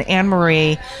partners. And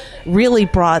Anne-Marie really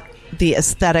brought the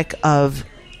aesthetic of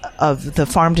the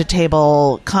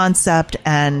farm-to-table concept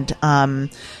and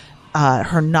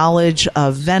her knowledge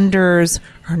of vendors,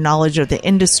 her knowledge of the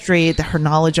industry, her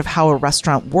knowledge of how a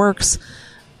restaurant works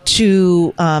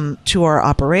to our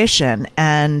operation.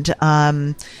 And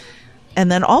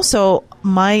then also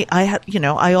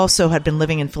I also had been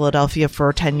living in Philadelphia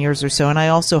for 10 years or so, and I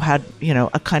also had,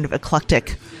 a kind of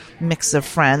eclectic mix of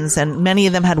friends, and many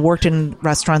of them had worked in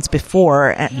restaurants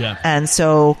before. And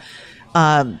so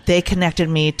they connected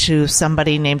me to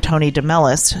somebody named Tony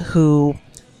DeMellis, who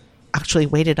actually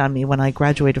waited on me when I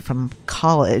graduated from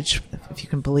college, if you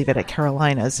can believe it, at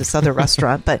Carolina's, this other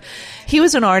restaurant. But he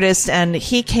was an artist, and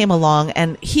he came along,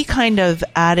 and he kind of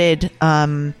added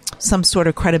some sort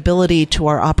of credibility to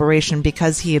our operation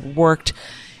because he had worked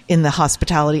in the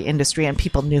hospitality industry and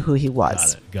people knew who he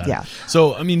was. Got it.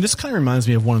 So, I mean, this kind of reminds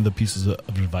me of one of the pieces of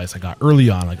advice I got early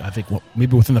on. Like, I think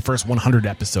maybe within the first 100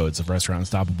 episodes of Restaurant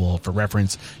Unstoppable, for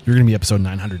reference, you're going to be episode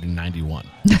 991.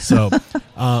 So,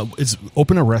 it's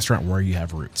open a restaurant where you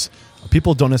have roots.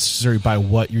 People don't necessarily buy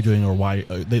what you're doing or why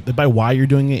they buy why you're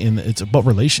doing it, and it's about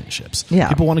relationships. Yeah.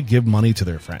 People want to give money to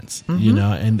their friends,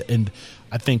 and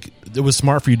I think it was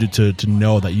smart for you to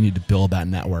know that you need to build that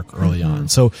network early on.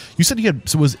 So you said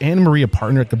was Anne-Marie a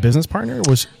partner, like a business partner? Or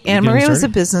was Anne-Marie was a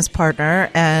business partner,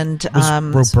 and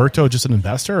was Roberto just an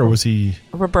investor, or was he?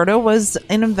 Roberto was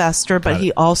an investor, but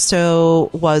he also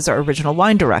was our original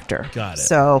wine director. Got it.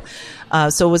 So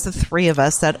it was the three of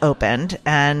us that opened,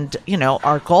 and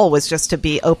our goal was just to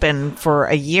be open for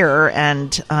a year.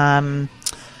 And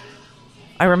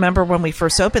I remember when we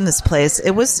first opened this place,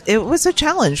 it was a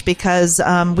challenge because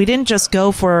we didn't just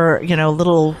go for a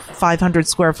little 500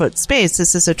 square foot space.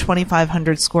 This is a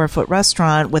 2,500 square foot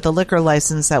restaurant with a liquor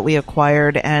license that we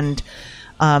acquired, and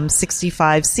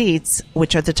 65 seats,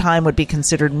 which at the time would be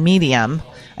considered medium.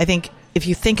 I think if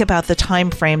you think about the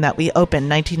time frame that we opened,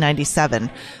 1997,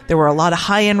 there were a lot of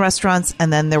high-end restaurants,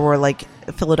 and then there were, like,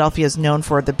 Philadelphia is known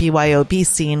for the BYOB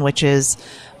scene, which is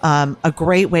a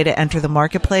great way to enter the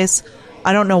marketplace.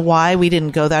 I don't know why we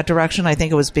didn't go that direction. I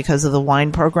think it was because of the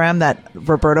wine program that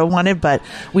Roberto wanted, but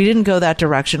we didn't go that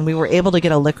direction. We were able to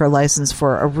get a liquor license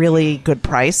for a really good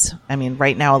price. I mean,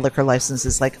 right now a liquor license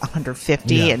is like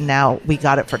 $150, and now we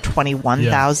got it for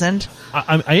 $21,000.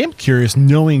 I am curious,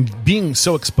 being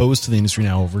so exposed to the industry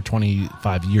now over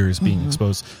 25 years, being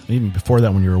exposed, even before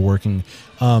that when you were working,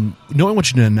 knowing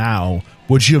what you know now,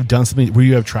 would you have done something? Would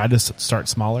you have tried to start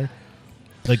smaller?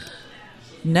 Like,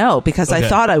 No, because I Okay.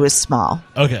 thought I was small.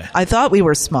 Okay. I thought we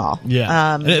were small.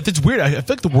 Yeah. And if it's weird, I feel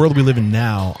like the world we live in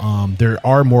now, there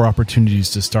are more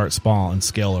opportunities to start small and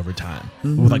scale over time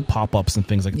with like pop-ups and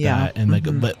things like Yeah. that. And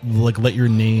let your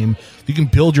name, you can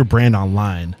build your brand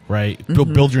online, right?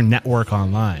 Build your network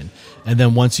online. And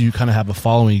then once you kind of have a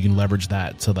following, you can leverage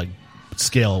that to like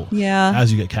scale Yeah.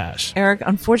 as you get cash. Eric,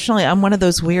 unfortunately, I'm one of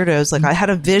those weirdos. Like, I had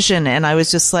a vision, and I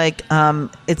was just like,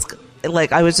 it's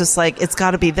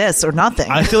got to be this or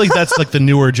nothing. I feel like that's like the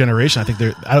newer generation.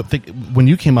 I don't think when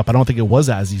you came up, I don't think it was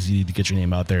as easy to get your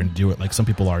name out there and do it like some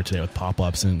people are today with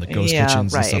pop-ups and like ghost Yeah,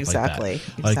 kitchens right, and stuff exactly, like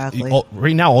that. Like exactly.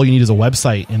 right now, all you need is a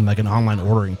website and like an online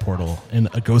ordering portal and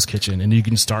a ghost kitchen, and you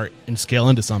can start and scale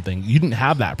into something. You didn't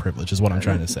have that privilege, is what I'm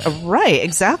trying to say. Right,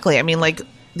 exactly. I mean, like,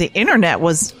 the internet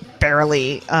was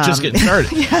barely Just getting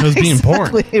started. yeah, It was being born.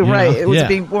 exactly, you know? right. It was Yeah.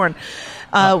 being born.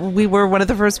 We were one of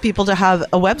the first people to have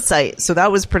a website, so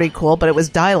that was pretty cool. But it was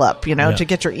dial-up. Yeah. To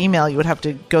get your email, you would have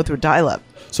to go through dial-up.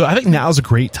 So I think now is a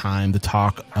great time to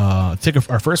talk, take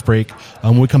our first break.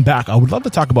 When we come back, I would love to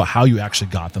talk about how you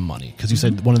actually got the money. Because you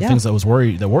said one of the Yeah. things that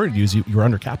worried you is you were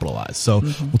undercapitalized. So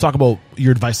we'll talk about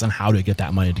your advice on how to get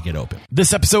that money to get open.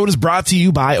 This episode is brought to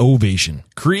you by Ovation.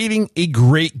 Creating a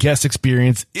great guest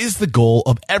experience is the goal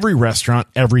of every restaurant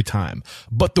every time.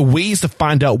 But the ways to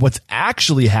find out what's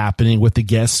actually happening with the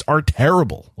guests are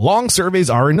terrible. Long surveys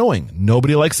are annoying.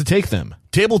 Nobody likes to take them.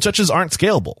 Table judges aren't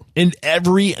scalable. And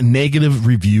every negative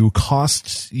review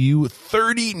costs you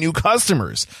 30 new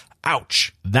customers.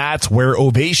 Ouch. That's where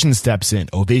Ovation steps in.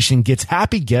 Ovation gets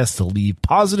happy guests to leave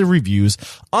positive reviews,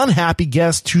 unhappy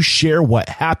guests to share what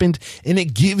happened, and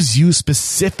it gives you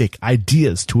specific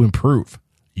ideas to improve.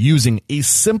 Using a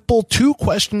simple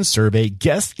 2-question survey,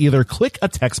 guests either click a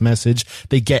text message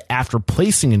they get after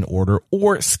placing an order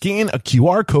or scan a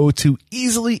QR code to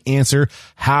easily answer,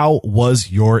 how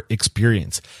was your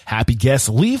experience? Happy guests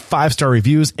leave 5-star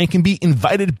reviews and can be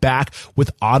invited back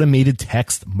with automated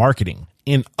text marketing.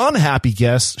 And unhappy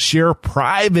guests share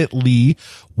privately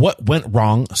what went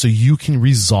wrong so you can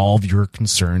resolve your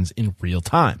concerns in real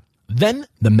time. Then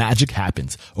the magic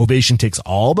happens. Ovation takes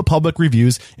all the public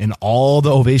reviews and all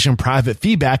the Ovation private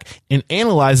feedback and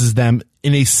analyzes them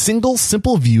in a single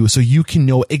simple view so you can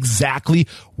know exactly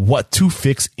what to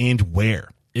fix and where.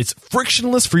 It's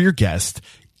frictionless for your guests,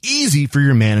 easy for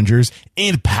your managers,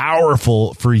 and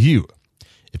powerful for you.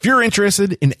 If you're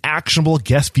interested in actionable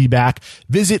guest feedback,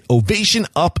 visit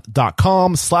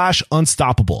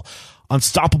ovationup.com/unstoppable.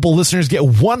 Unstoppable listeners get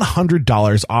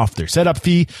 $100 off their setup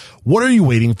fee. What are you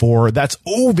waiting for? That's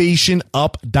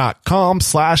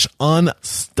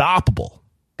ovationup.com/unstoppable.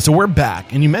 So we're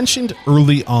back, and you mentioned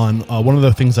early on one of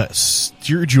the things that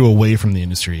steered you away from the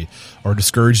industry or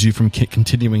discouraged you from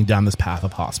continuing down this path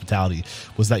of hospitality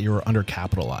was that you were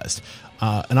undercapitalized.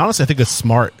 And honestly, I think that's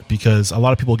smart because a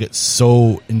lot of people get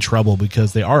so in trouble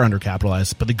because they are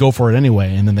undercapitalized, but they go for it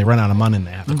anyway, and then they run out of money and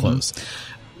they have to close.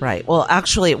 Right. Well,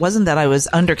 actually, it wasn't that I was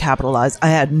undercapitalized. I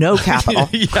had no capital.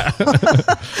 Less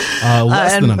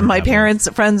than and my undercapitalized. parents,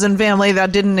 friends, and family,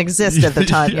 that didn't exist at the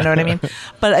time. You know what I mean?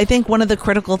 But I think one of the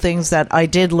critical things that I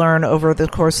did learn over the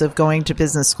course of going to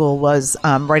business school was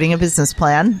writing a business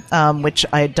plan, which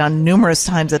I had done numerous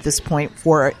times at this point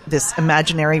for this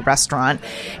imaginary restaurant.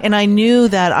 And I knew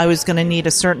that I was going to need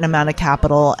a certain amount of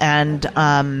capital and,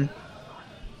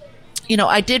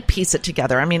 I did piece it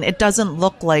together. I mean, it doesn't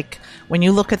look like, when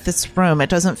you look at this room, it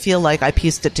doesn't feel like I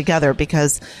pieced it together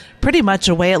because pretty much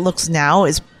the way it looks now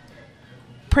is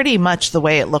pretty much the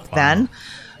way it looked then.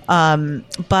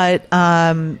 But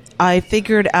I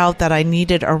figured out that I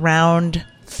needed around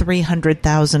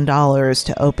 $300,000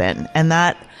 to open. And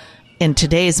that, in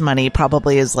today's money,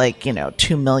 probably is like,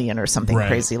 $2 million or something Right.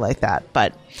 crazy like that.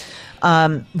 But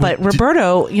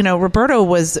Roberto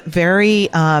was very,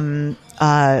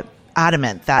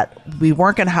 adamant that we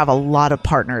weren't going to have a lot of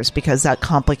partners because that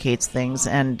complicates things,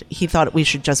 and he thought we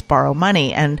should just borrow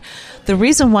money. And the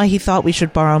reason why he thought we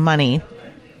should borrow money,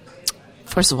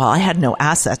 first of all, I had no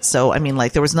assets, so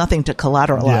there was nothing to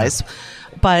collateralize. Yeah.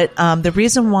 But the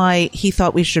reason why he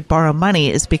thought we should borrow money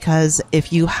is because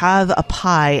if you have a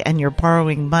pie and you're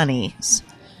borrowing money,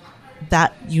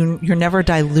 that you're never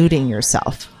diluting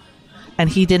yourself, and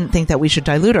he didn't think that we should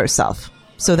dilute ourselves.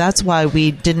 So that's why we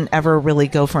didn't ever really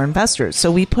go for investors.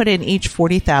 So we put in each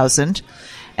 $40,000,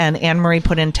 and Anne-Marie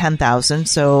put in $10,000.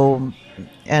 So,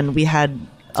 and we had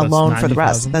a loan for the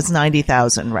rest. That's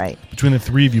 $90,000, right? Between the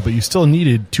three of you, but you still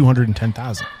needed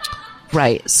 $210,000.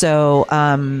 Right. So,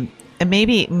 and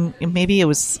maybe it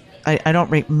was, I don't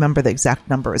remember the exact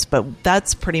numbers, but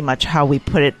that's pretty much how we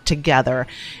put it together.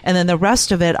 And then the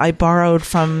rest of it, I borrowed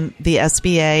from the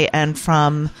SBA and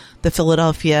from the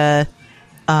Philadelphia,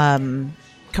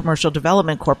 Commercial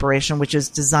Development Corporation, which is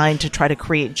designed to try to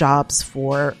create jobs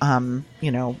for,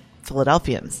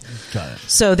 Philadelphians. Got it.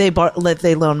 So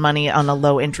they loan money on a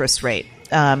low interest rate.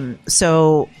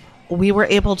 So we were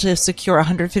able to secure a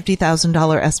 $150,000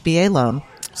 SBA loan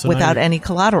So without any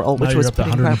collateral, which Now was you're up to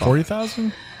pretty incredible.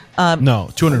 $140,000? No,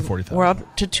 $240,000. We're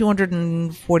up to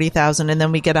 $240,000, and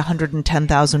then we get a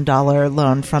 $110,000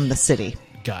 loan from the city.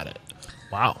 Got it.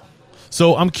 Wow.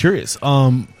 So I'm curious.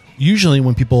 Usually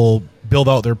when people build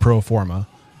out their pro forma,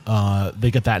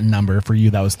 they get that number. For you,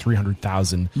 that was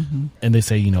 300,000, and they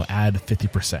say, add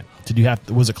 50%.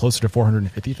 Was it closer to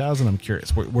 450,000? I'm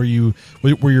curious. Were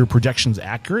your projections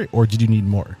accurate, or did you need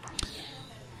more?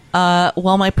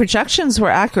 Well, my projections were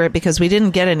accurate because we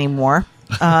didn't get any more.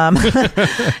 And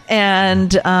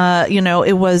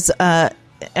it was.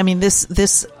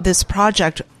 This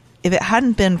project, if it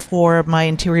hadn't been for my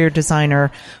interior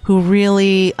designer who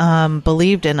really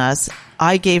believed in us,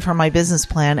 I gave her my business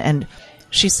plan, and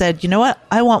she said, "You know what?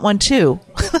 I want one too.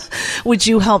 Would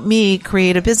you help me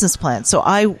create a business plan?" So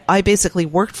I basically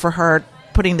worked for her,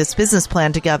 putting this business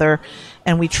plan together,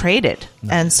 and we traded.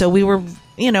 Nice. And so we were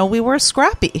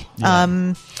scrappy.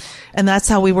 Yeah. And that's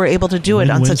how we were able to do it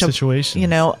on such a situation,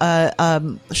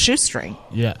 shoestring.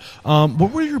 Yeah.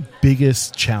 What were your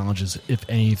biggest challenges, if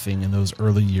anything, in those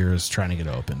early years trying to get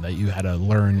open that you had to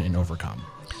learn and overcome?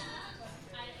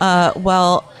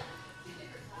 Well,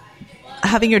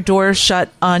 having your doors shut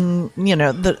on,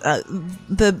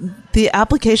 the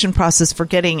application process for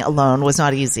getting a loan was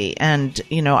not easy. And,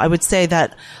 I would say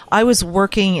that I was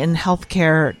working in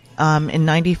healthcare in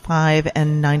 95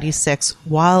 and 96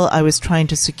 while I was trying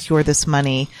to secure this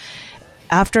money.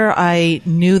 After I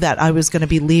knew that I was going to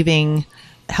be leaving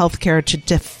healthcare to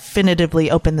definitively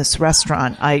open this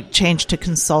restaurant, I changed to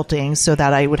consulting so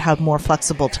that I would have more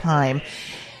flexible time.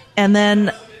 And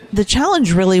then the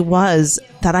challenge really was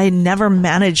that I never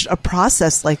managed a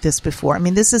process like this before. I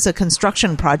mean, this is a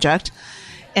construction project,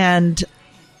 and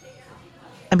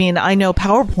I know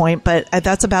PowerPoint, but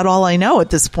that's about all I know at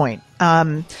this point.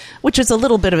 Which is a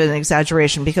little bit of an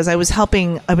exaggeration because I was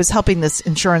helping this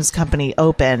insurance company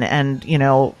open, and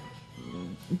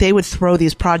they would throw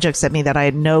these projects at me that I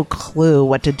had no clue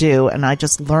what to do, and I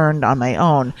just learned on my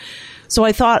own. So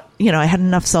I thought, I had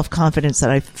enough self-confidence that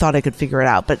I thought I could figure it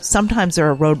out. But sometimes there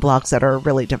are roadblocks that are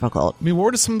really difficult. I mean,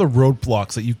 what are some of the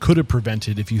roadblocks that you could have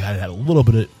prevented if you had a little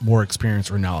bit more experience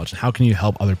or knowledge? And how can you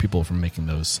help other people from making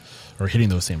those or hitting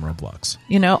those same roadblocks?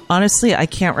 Honestly, I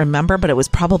can't remember, but it was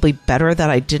probably better that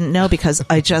I didn't know because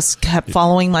I just kept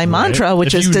following my mantra,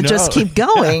 which is to just keep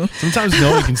going. Yeah. Sometimes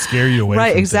knowing can scare you away.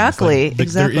 Right, from exactly. Like,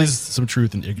 exactly. There is some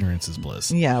truth in ignorance is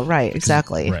bliss. Yeah, right,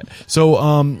 exactly. Right.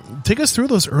 So take us through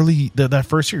those early, that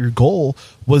first year. Your goal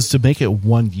was to make it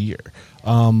 1 year.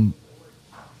 How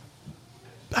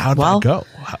did it go?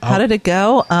 How did it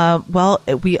go?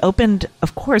 We opened,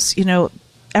 of course,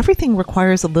 everything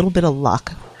requires a little bit of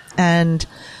luck. And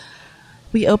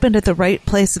we opened at the right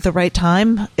place at the right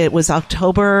time. It was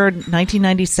October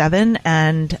 1997,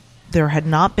 and there had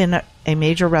not been a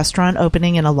major restaurant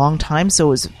opening in a long time, so it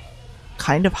was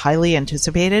kind of highly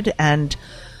anticipated. And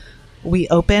we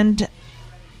opened,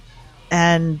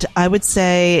 and I would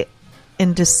say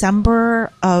in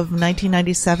December of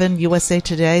 1997, USA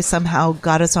Today somehow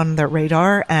got us on their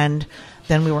radar, and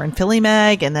then we were in Philly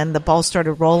Mag, and then the ball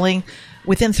started rolling.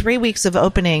 Within 3 weeks of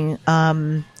opening,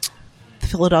 the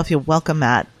Philadelphia Welcome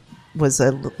Mat was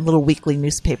a little weekly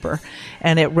newspaper,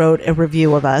 and it wrote a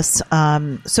review of us.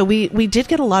 So we did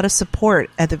get a lot of support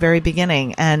at the very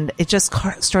beginning, and it just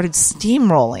started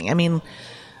steamrolling. I mean,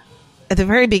 at the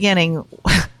very beginning,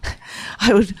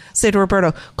 I would say to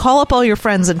Roberto, call up all your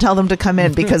friends and tell them to come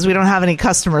in because we don't have any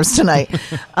customers tonight.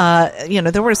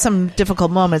 There were some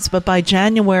difficult moments, but by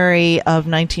January of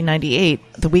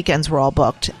 1998, the weekends were all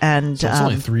booked. And so it's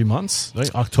only 3 months,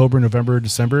 right? October, November,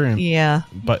 December. And, yeah.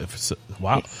 But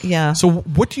wow. Yeah. So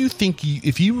what do you think,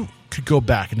 if you could go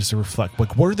back and just reflect,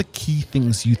 like what are the key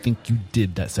things you think you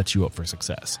did that set you up for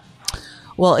success?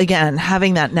 Well, again,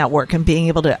 having that network and being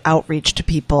able to outreach to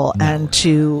people and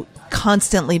to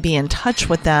constantly be in touch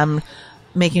with them,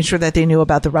 making sure that they knew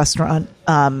about the restaurant,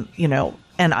 and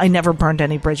I never burned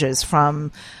any bridges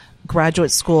from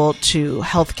graduate school to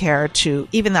healthcare to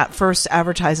even that first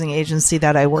advertising agency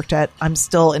that I worked at. I'm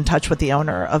still in touch with the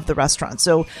owner of the restaurant.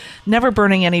 So never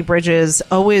burning any bridges,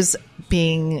 always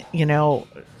being,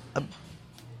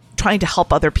 trying to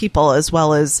help other people as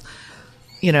well as,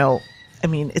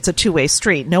 it's a two-way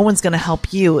street. No one's going to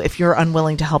help you if you're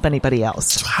unwilling to help anybody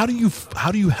else. So how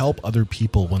do you help other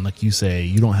people when, like you say,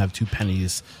 you don't have two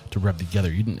pennies to rub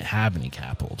together? You didn't have any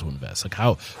capital to invest. Like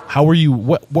how were you?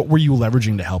 What were you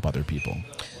leveraging to help other people?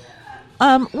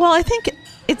 Well, I think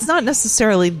it's not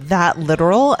necessarily that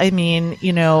literal. I mean,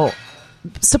 you know,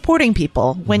 supporting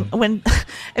people when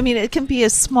I mean, it can be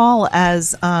as small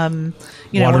as watering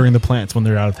the plants when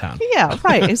they're out of town. Yeah,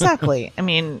 right, exactly. I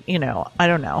mean, you know, I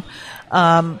don't know.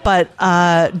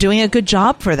 But doing a good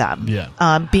job for them.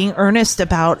 Yeah. Being earnest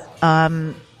about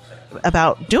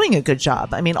doing a good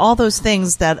job. I mean, all those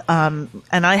things that, and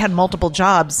I had multiple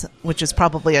jobs, which is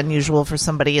probably unusual for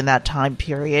somebody in that time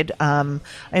period. I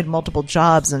had multiple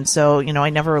jobs. And so, you know, I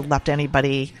never left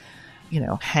anybody, you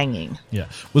know, hanging. Yeah.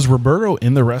 Was Roberto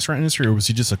in the restaurant industry, or was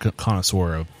he just a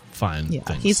connoisseur of fine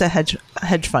things? He's a hedge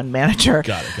fund manager.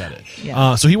 Got it.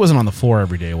 Yeah. So he wasn't on the floor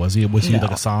every day, was he? Was he No.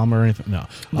 like a somm or anything?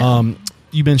 No.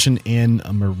 You mentioned Anne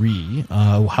Marie.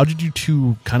 How did you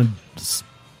two kind of,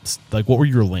 like, what were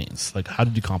your lanes? Like, how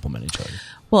did you complement each other?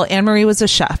 Well, Anne Marie was a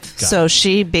chef. Got So it.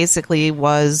 she basically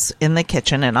was in the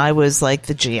kitchen and I was like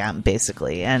the GM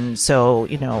basically. And so,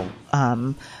 you know,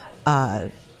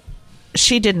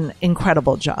 she did an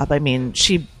incredible job. I mean,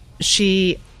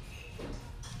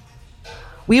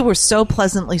 we were so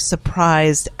pleasantly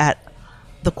surprised at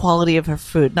the quality of her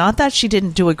food. Not that she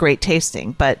didn't do a great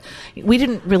tasting, but we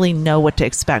didn't really know what to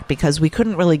expect because we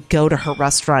couldn't really go to her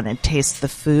restaurant and taste the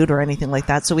food or anything like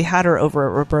that. So we had her over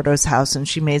at Roberto's house and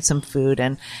she made some food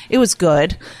and it was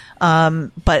good.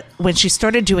 But when she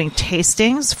started doing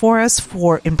tastings for us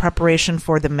in preparation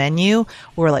for the menu,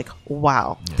 we were like,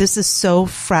 wow, this is so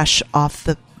fresh off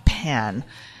the pan.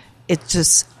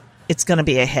 It's going to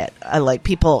be a hit.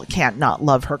 People can't not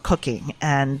love her cooking.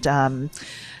 And,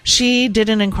 she did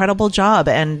an incredible job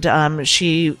and,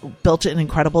 she built an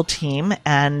incredible team.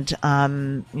 And,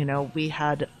 you know, we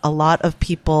had a lot of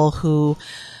people who,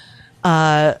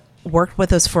 worked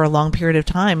with us for a long period of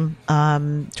time,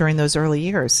 during those early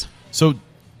years. So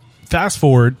fast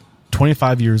forward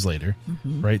 25 years later,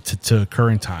 right, to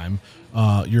current time,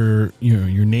 your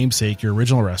namesake, your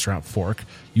original restaurant, Fork,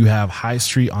 you have High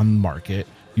Street on the Market.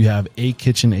 You have A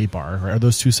Kitchen, A Bar. Are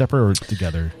those two separate or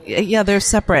together? Yeah, they're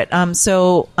separate.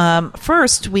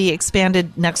 First we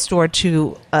expanded next door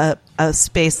to a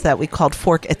space that we called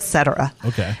Fork Etc.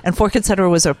 Okay. And Fork Etc.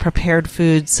 was a prepared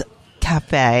foods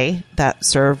cafe that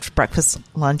served breakfast,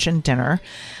 lunch, and dinner.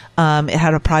 It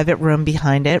had a private room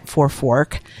behind it for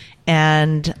Fork,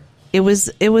 and it was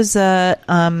a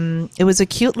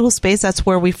cute little space. That's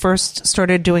where we first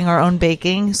started doing our own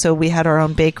baking. So we had our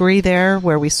own bakery there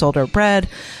where we sold our bread,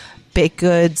 baked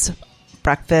goods,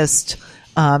 breakfast,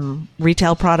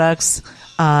 retail products,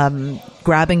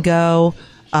 grab and go.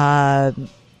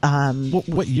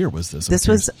 What year was this? This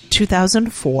was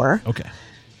 2004. Okay.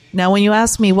 Now, when you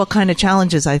ask me what kind of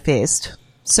challenges I faced,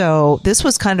 so this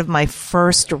was kind of my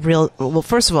first real, well,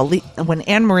 first of all, when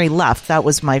Anne Marie left, that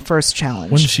was my first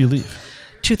challenge. When did she leave?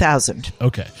 2000.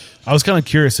 Okay. I was kind of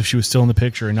curious if she was still in the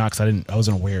picture or not because I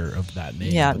wasn't aware of that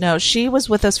name. Yeah, no, she was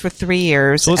with us for 3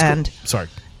 years. So sorry.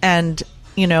 And,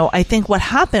 you know, I think what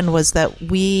happened was that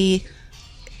we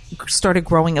started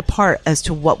growing apart as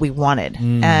to what we wanted.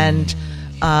 And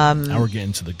now we're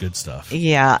getting to the good stuff.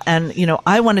 yeah, and, you know,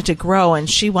 I wanted to grow and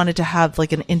she wanted to have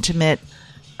like an intimate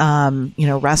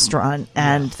restaurant,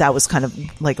 and that was kind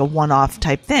of like a one-off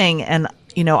type thing. And,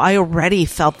 you know, I already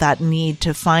felt that need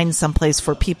to find some place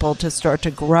for people to start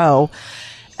to grow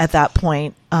at that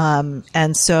point.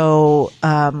 And so,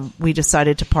 we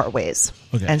decided to part ways.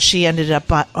 Okay. And she ended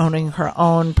up owning her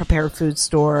own prepared food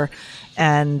store.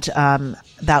 And,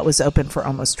 that was open for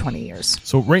almost 20 years.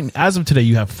 So right as of today,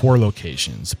 you have 4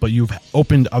 locations, but you've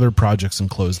opened other projects and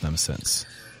closed them since.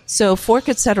 So Fork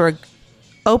Etc.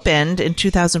 opened in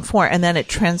 2004, and then it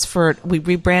transferred. We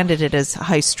rebranded it as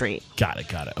High Street. Got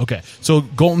it. Okay. So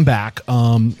going back,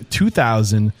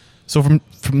 2000. So from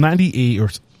 98 or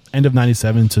end of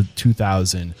 97 to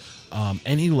 2000,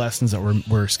 any lessons that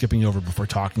we're skipping over before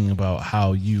talking about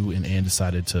how you and Anne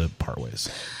decided to part ways?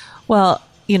 Well,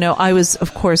 you know, I was,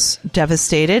 of course,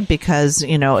 devastated because,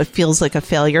 you know, it feels like a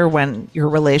failure when your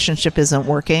relationship isn't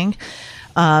working.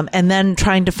 And then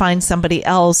trying to find somebody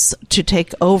else to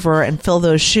take over and fill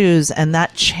those shoes. And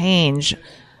that change,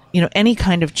 you know, any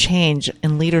kind of change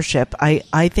in leadership,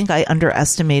 I think I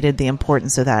underestimated the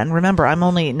importance of that. And remember,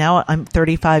 I'm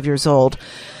 35 years old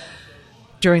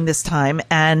during this time,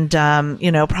 and,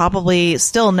 you know, probably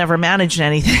still never managed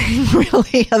anything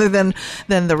really other than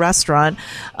the restaurant.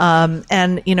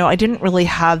 And, you know, I didn't really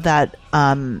have that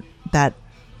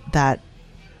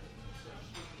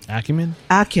Acumen,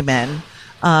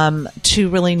 to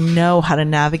really know how to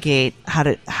navigate, how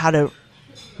to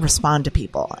respond to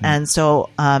people. And so,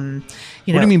 you know,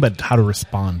 what do you mean by how to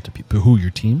respond to people? Who,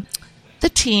 your team? The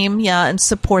team, yeah, and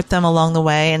support them along the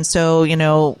way. And so,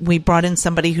 we brought in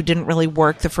somebody who didn't really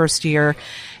work the first year.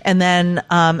 And then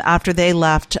after they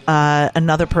left,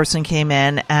 another person came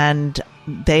in and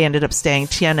they ended up staying.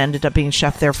 Tien ended up being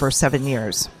chef there for 7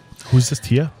 years. Who's this,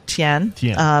 Tia? Tien.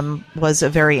 Was a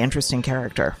very interesting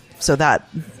character. So that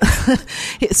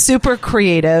super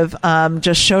creative,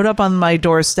 just showed up on my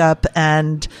doorstep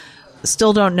and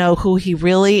still don't know who he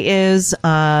really is,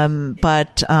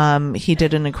 but he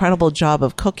did an incredible job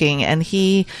of cooking, and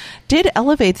he did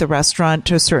elevate the restaurant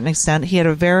to a certain extent. He had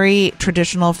a very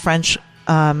traditional French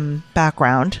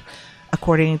background.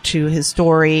 According to his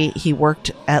story, he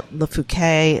worked at Le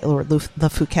Fouquet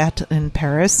in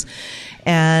Paris,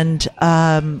 and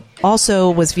also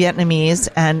was Vietnamese.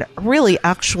 And really,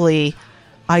 actually,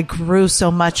 I grew so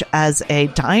much as a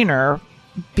diner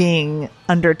being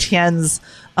under Tien's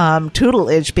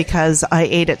tutelage, because I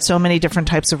ate at so many different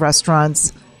types of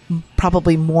restaurants,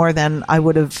 probably more than I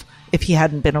would have if he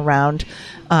hadn't been around.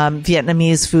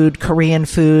 Vietnamese food, Korean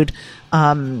food,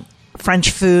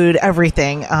 French food,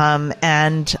 everything.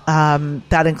 And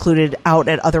that included out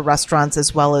at other restaurants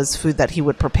as well as food that he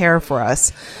would prepare for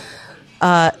us.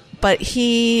 But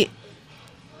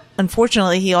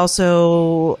unfortunately, he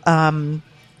also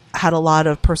had a lot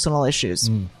of personal issues.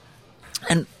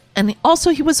 And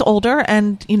also he was older,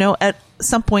 and, at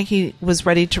some point he was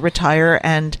ready to retire.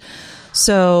 And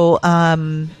so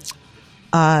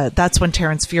that's when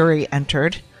Terrence Fury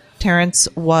entered. Terrence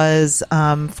was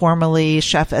formerly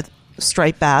chef at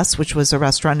Striped Bass, which was a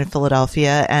restaurant in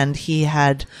Philadelphia, and he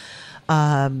had...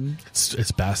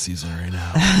 It's bass season right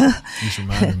now. He's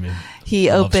reminding me. He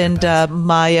opened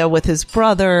Maya with his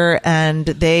brother, and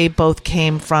they both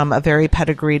came from a very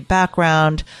pedigreed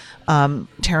background.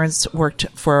 Terrence worked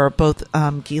for both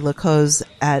Guy Lacause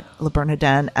at Le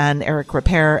Bernardin and Eric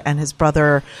Ripert, and his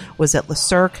brother was at Le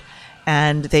Cirque.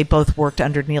 And they both worked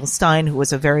under Neil Stein, who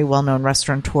was a very well-known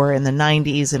restaurateur in the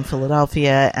 90s in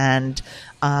Philadelphia. And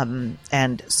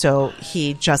so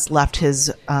he just left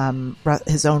his own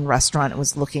restaurant and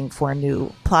was looking for a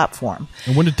new platform.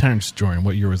 And when did Terrence join?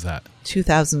 What year was that?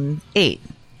 2008.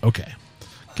 Okay.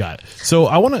 Got it. So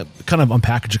I want to kind of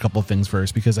unpackage a couple of things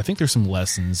first, because I think there's some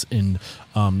lessons in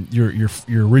your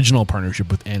original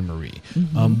partnership with Anne Marie.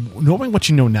 Knowing what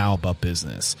you know now about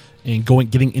business and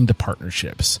getting into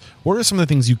partnerships, what are some of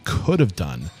the things you could have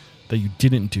done that you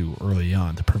didn't do early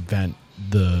on to prevent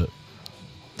the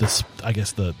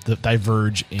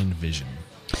diverge in vision?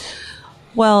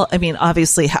 Well, I mean,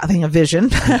 obviously having a vision.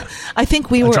 Yeah. I think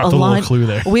we were aligned.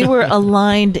 We were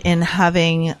aligned in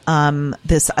having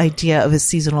this idea of a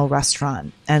seasonal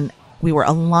restaurant, and we were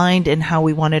aligned in how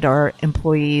we wanted our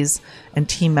employees and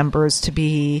team members to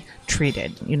be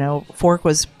treated. Fork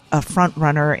was a front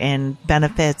runner in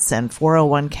benefits and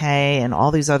 401k and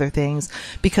all these other things,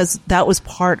 because that was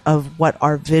part of what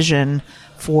our vision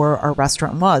for our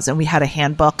restaurant was. And we had a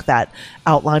handbook that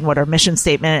outlined what our mission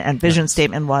statement and vision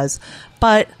statement was.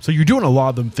 But so you're doing a lot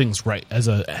of them things right. As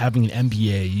having an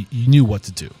MBA, you knew what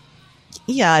to do.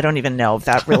 Yeah, I don't even know if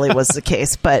that really was the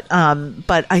case, but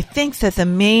I think that the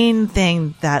main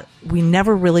thing that we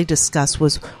never really discussed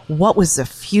was what was the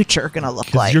future going to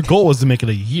look like. Your goal was to make it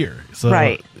a year,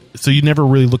 right? So you never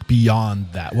really look beyond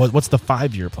that. What's the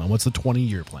 5-year plan? What's the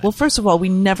 20-year plan? Well, first of all, we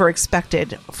never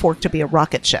expected Fork to be a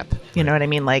rocket ship. You know what I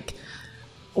mean? Like,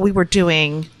 we were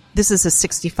doing. This is a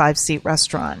 65-seat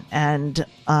restaurant, and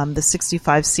the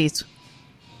 65 seats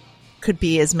could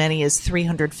be as many as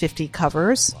 350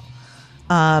 covers.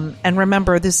 And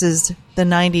remember, this is the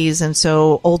 90s, and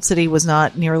so Old City was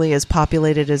not nearly as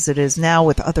populated as it is now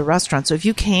with other restaurants. So if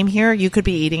you came here, you could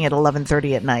be eating at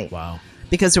 11:30 at night. Wow.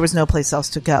 Because there was no place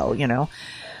else to go,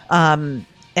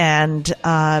 and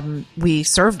we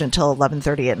served until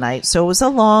 11:30 at night. So it was a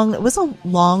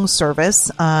long service.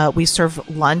 We served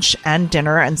lunch and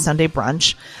dinner and Sunday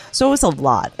brunch. So it was a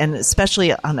lot. And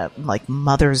especially on a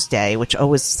Mother's Day, which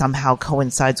always somehow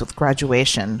coincides with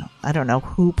graduation. I don't know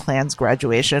who plans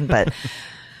graduation, but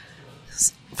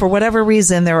for whatever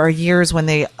reason, there are years when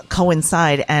they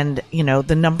coincide, and,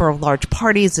 the number of large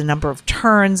parties, the number of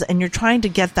turns, and you're trying to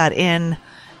get that in.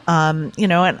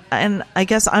 And I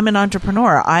guess I'm an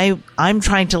entrepreneur. I'm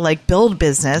trying to build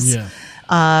business. Yeah.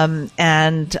 I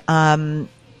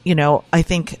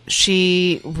think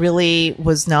she really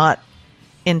was not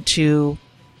into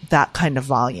that kind of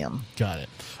volume. Got it.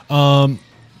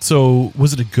 So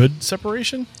was it a good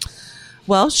separation?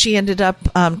 Well, she ended up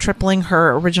tripling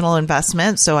her original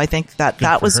investment, so I think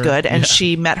that was good. And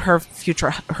she met her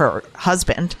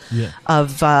husband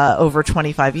of over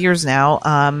 25 years now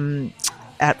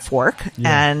at Fork,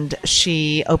 and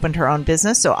she opened her own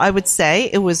business. So I would say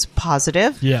it was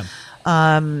positive. Yeah.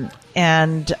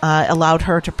 and allowed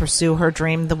her to pursue her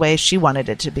dream the way she wanted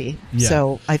it to be. Yeah.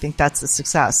 So I think that's a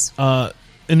success.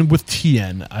 And with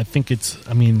Tien, I think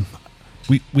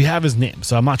we have his name,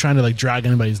 so I'm not trying to like drag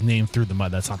anybody's name through the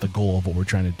mud. That's not the goal of what we're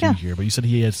trying to do here. But you said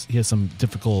he has some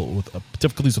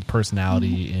difficulties with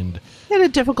personality, and He had a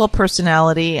difficult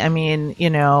personality. I mean, you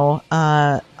know,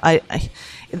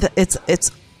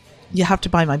 it's you have to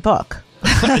buy my book.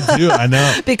 I do, I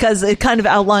know. Because it kind of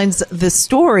outlines the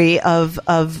story of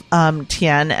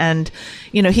Tien, and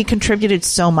you know, he contributed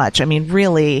so much. I mean,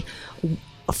 really,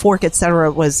 Fork,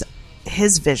 etc. was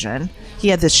his vision. He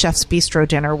had this Chef's Bistro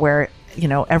dinner where, you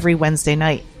know, every Wednesday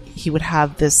night he would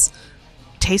have this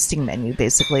tasting menu,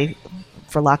 basically,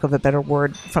 for lack of a better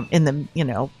word, from in the, you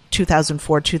know,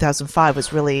 2004, 2005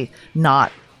 was really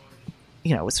not,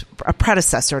 you know, it was a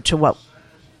predecessor to what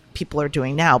people are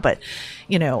doing now. But,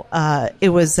 you know, it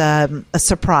was a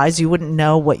surprise. You wouldn't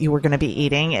know what you were going to be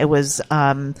eating. It was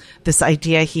this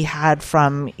idea he had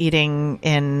from eating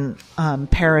in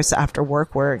Paris after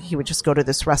work, where he would just go to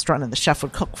this restaurant and the chef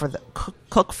would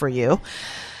cook for you.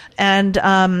 And,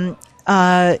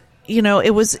 you know,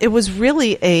 it was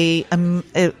really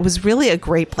a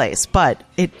great place, but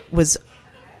it was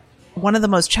one of the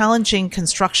most challenging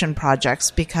construction projects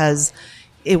because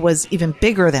it was even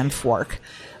bigger than Fork.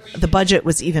 The budget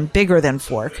was even bigger than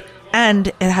Fork, and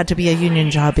it had to be a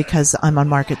union job because I'm on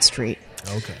Market Street.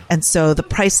 Okay. And so the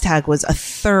price tag was a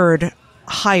third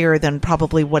higher than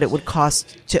probably what it would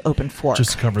cost to open Fork.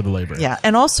 Just to cover the labor. Yeah.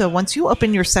 And also, once you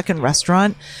open your second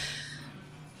restaurant,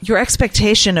 your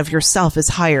expectation of yourself is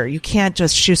higher. You can't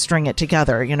just shoestring it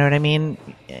together. You know what I mean?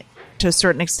 To a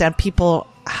certain extent, people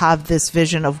have this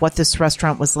vision of what this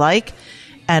restaurant was like.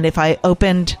 And if I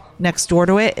opened next door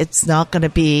to it, it's not going to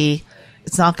be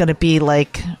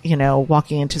like, you know,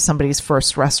 walking into somebody's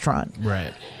first restaurant.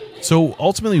 Right. So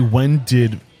ultimately, when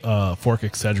did Fork,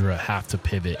 etc. have to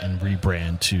pivot and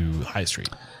rebrand to High Street?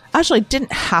 Actually,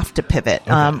 didn't have to pivot.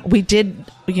 Okay. We did,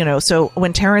 you know, so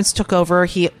when Terrence took over,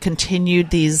 he continued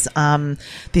these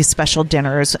special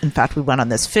dinners. In fact, we went on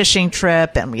this fishing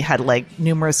trip and we had like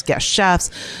numerous guest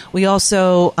chefs. We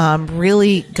also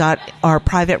really got our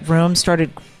private room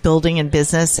started building in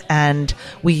business, and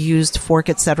we used Fork,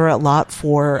 etc. a lot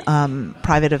for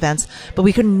private events, but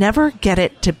we could never get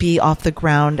it to be off the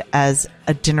ground as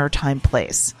a dinner time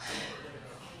place.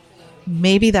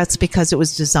 Maybe that's because it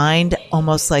was designed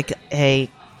almost like a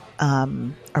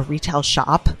retail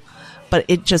shop, but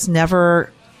it just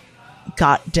never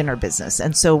got dinner business.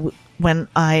 And so when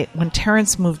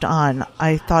Terrence moved on,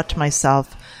 I thought to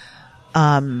myself,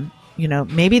 you know,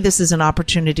 maybe this is an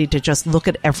opportunity to just look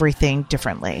at everything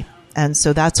differently. And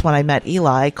so that's when I met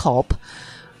Eli Culp,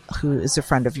 who is a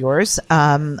friend of yours.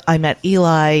 I met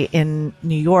Eli in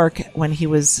New York when he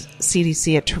was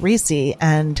CDC at Teresi.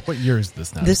 And what year is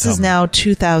this now? This is now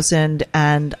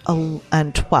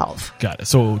 2012. Got it.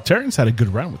 So Terrence had a good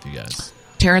run with you guys.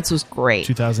 Terrence was great.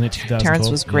 2008, 2012. Terrence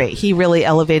was great. He really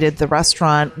elevated the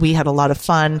restaurant. We had a lot of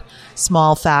fun.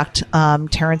 Small fact,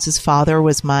 Terrence's father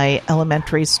was my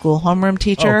elementary school homeroom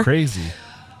teacher. Oh, crazy.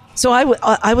 So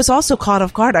I was also caught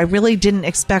off guard. I really didn't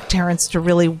expect Terrence to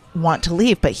really want to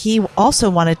leave, but he also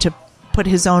wanted to put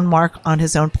his own mark on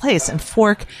his own place. And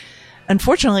Fork,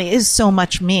 unfortunately, is so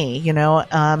much me, you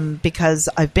know, because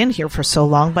I've been here for so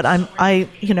long. But I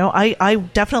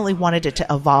definitely wanted it to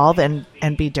evolve and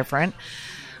be different.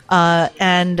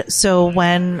 And so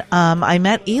when I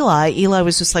met Eli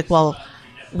was just like, well,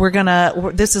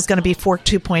 this is gonna be Fork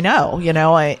 2.0, you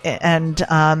know, and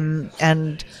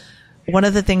one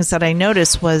of the things that I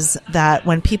noticed was that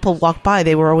when people walked by,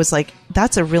 they were always like,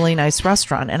 that's a really nice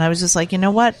restaurant. And I was just like, you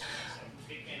know what?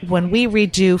 When we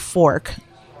redo Fork,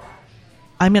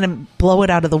 I'm going to blow it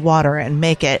out of the water and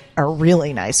make it a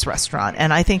really nice restaurant.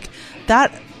 And I think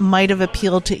that might have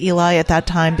appealed to Eli at that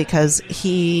time because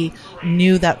he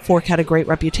knew that Fork had a great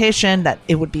reputation, that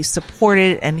it would be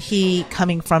supported. And he,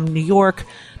 coming from New York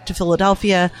to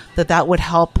Philadelphia, that would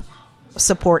help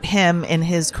support him in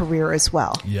his career as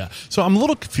well. Yeah. So I'm a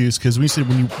little confused because we said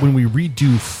when we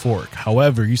redo Fork,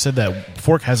 however, you said that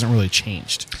Fork hasn't really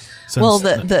changed. Well,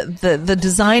 the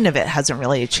design of it hasn't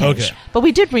really changed. Okay. But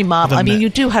we did remodel. I mean, you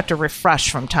do have to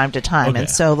refresh from time to time. Okay. And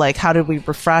so, like, how did we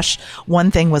refresh?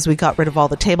 One thing was we got rid of all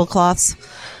the tablecloths.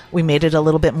 We made it a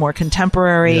little bit more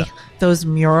contemporary. Yeah. Those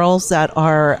murals that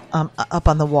are up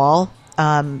on the wall,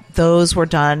 those were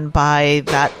done by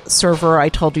that server I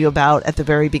told you about at the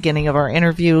very beginning of our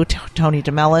interview, Tony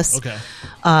DeMellis. Okay.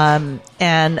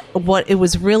 And what it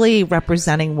was really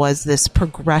representing was this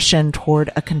progression toward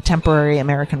a contemporary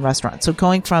American restaurant. So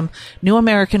going from New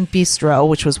American Bistro,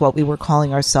 which was what we were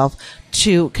calling ourselves,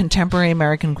 to contemporary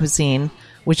American cuisine,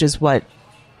 which is what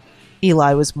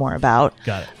Eli was more about.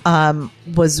 Got it.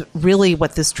 Was really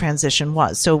what this transition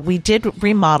was. So we did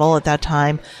remodel at that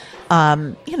time.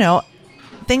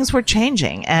 Things were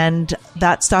changing, and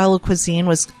that style of cuisine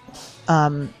was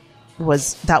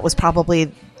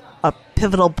probably a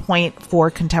pivotal point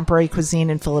for contemporary cuisine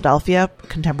in Philadelphia,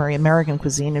 contemporary American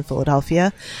cuisine in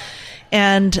Philadelphia.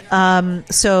 And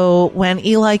so when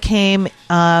Eli came,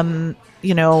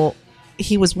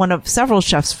 he was one of several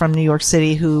chefs from New York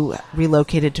City who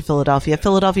relocated to Philadelphia.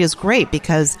 Philadelphia is great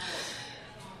because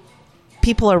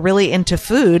people are really into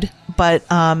food, but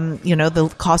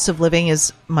the cost of living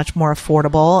is much more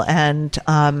affordable, and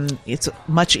it's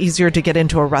much easier to get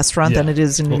into a restaurant than it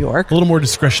is in New York. A little more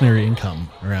discretionary income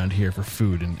around here for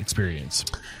food and experience.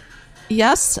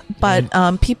 Yes,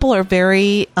 but people are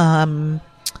very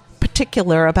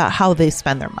particular about how they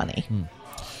spend their money.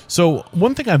 So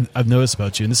one thing I've noticed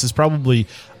about you, and this is probably,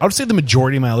 I would say the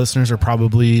majority of my listeners are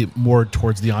probably more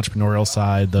towards the entrepreneurial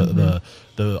side, the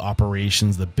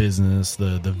operations, the business,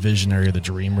 the visionary, the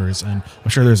dreamers, and I'm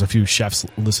sure there's a few chefs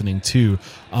listening too.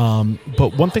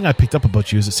 But one thing I picked up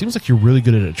about you is it seems like you're really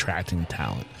good at attracting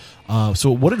talent. So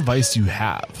what advice do you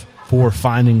have for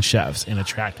finding chefs and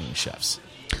attracting chefs?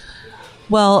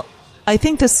 Well, I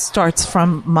think this starts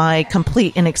from my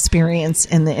complete inexperience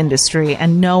in the industry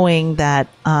and knowing that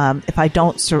if I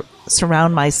don't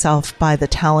surround myself by the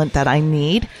talent that I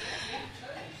need,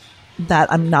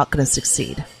 that I'm not going to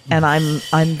succeed. And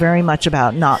I'm very much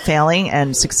about not failing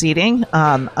and succeeding.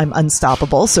 I'm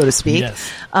unstoppable, so to speak.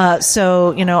 Yes.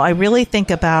 So, I really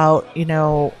think about,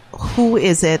 who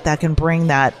is it that can bring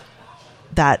that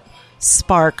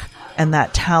spark and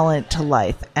that talent to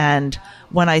life. And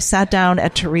when I sat down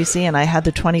at Teresi and I had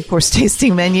the 20-course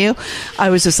tasting menu, I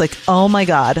was just like, oh my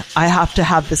God, I have to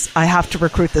have this. I have to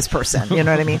recruit this person. You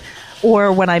know what I mean?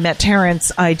 Or when I met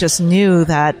Terrence, I just knew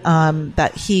that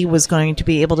that he was going to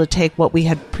be able to take what we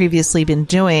had previously been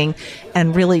doing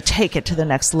and really take it to the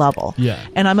next level. Yeah.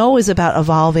 And I'm always about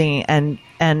evolving, and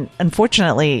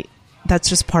unfortunately, that's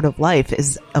just part of life,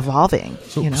 is evolving.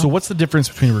 So what's the difference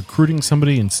between recruiting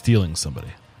somebody and stealing somebody?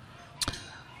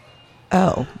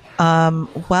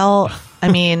 Well,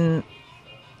 I mean,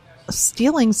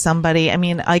 stealing somebody,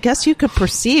 I guess you could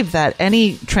perceive that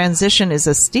any transition is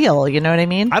a steal. You know what I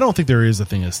mean? I don't think there is a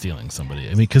thing as stealing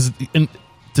somebody. Because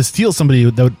to steal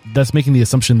somebody, that's making the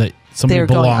assumption that somebody They're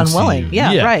belongs going unwilling. to you.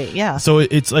 Yeah, right. Yeah. So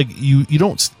it's like you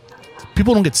don't,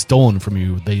 people don't get stolen from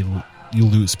you. You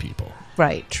lose people.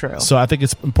 Right, true. So I think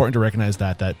it's important to recognize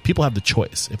that people have the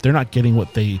choice. If they're not getting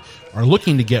what they are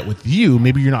looking to get with you,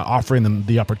 maybe you're not offering them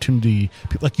the opportunity.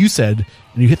 Like you said,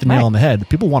 and you hit the nail on the head,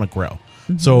 people want to grow.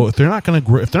 Mm-hmm. So if they're not going to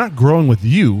grow, if they're not growing with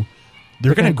you,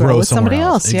 they're going to grow with somewhere somebody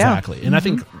else. Exactly. Yeah. And I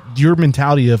think your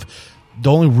mentality of the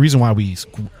only reason why we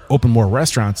open more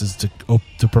restaurants is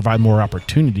to provide more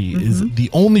opportunity is the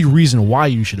only reason why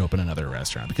you should open another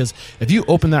restaurant. Because if you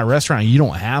open that restaurant and you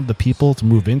don't have the people to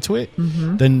move into it,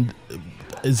 then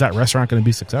is that restaurant going to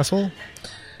be successful?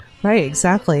 Right,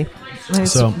 exactly.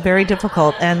 It's very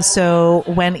difficult. And so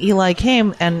when Eli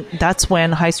came, and that's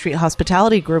when High Street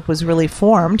Hospitality Group was really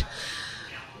formed,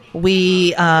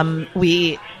 we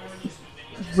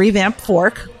revamped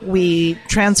Fork. We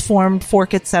transformed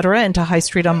Fork, etc., into High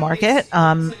Street on Market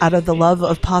out of the love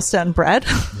of pasta and bread.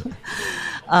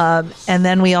 And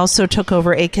then we also took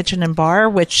over A Kitchen and Bar,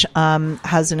 which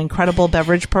has an incredible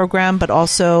beverage program, but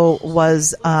also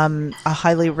was a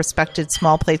highly respected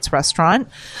small plates restaurant.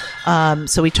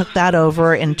 So we took that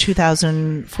over in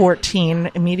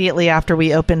 2014, immediately after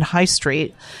we opened High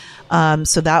Street.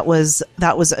 So that was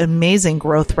amazing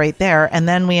growth right there. And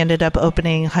then we ended up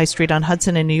opening High Street on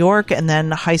Hudson in New York, and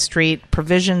then High Street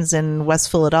Provisions in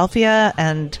West Philadelphia,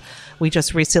 and we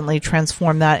just recently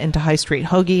transformed that into High Street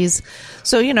Hoagies.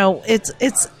 So,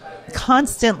 it's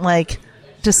constant,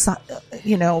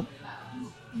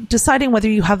 deciding whether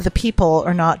you have the people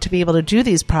or not to be able to do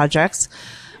these projects,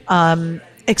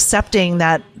 accepting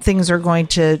that things are going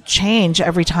to change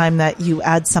every time that you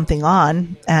add something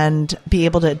on, and be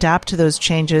able to adapt to those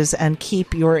changes and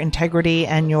keep your integrity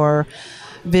and your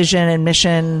vision and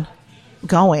mission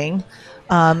going.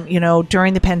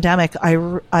 During the pandemic,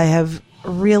 I have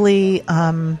really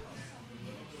been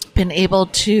able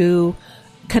to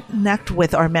connect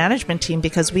with our management team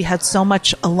because we had so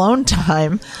much alone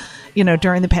time,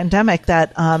 during the pandemic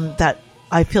that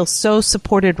I feel so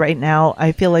supported right now.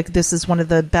 I feel like this is one of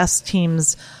the best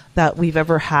teams that we've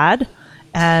ever had,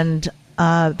 and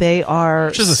they are...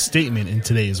 Which is a statement in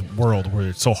today's world where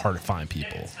it's so hard to find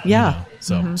people. Yeah.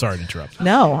 So, sorry to interrupt.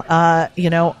 No,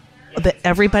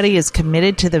 everybody is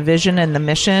committed to the vision and the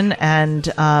mission, and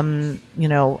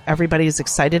everybody is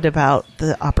excited about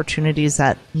the opportunities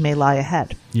that may lie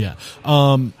ahead. Yeah.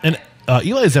 And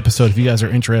Eli's episode, if you guys are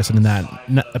interested in that,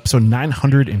 episode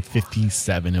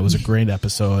 957. It was a great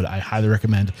episode. I highly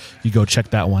recommend you go check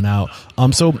that one out.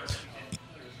 So,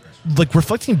 like,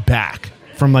 reflecting back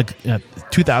from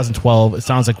 2012, it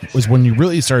sounds like was when you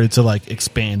really started to like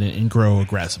expand and grow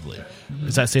aggressively.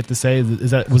 Is that safe to say?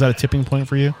 Was that a tipping point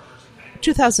for you?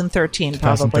 2013,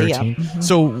 probably. Yeah. Mm-hmm.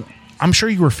 So I'm sure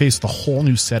you were faced with a whole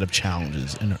new set of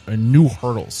challenges and new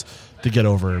hurdles to get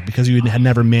over because you had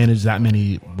never managed that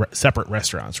many separate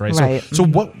restaurants, right? Right. So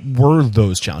what were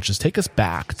those challenges? Take us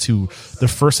back to the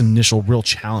first initial real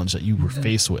challenge that you were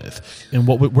faced with, and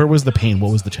where was the pain?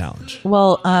 What was the challenge?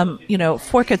 Well,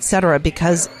 Fork Etc.,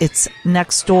 because it's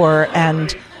next door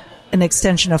and an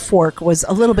extension of Fork, was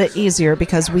a little bit easier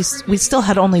because we still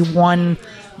had only one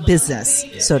business,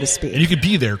 so to speak. And you could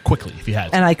be there quickly if you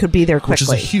had to. And I could be there quickly. Which is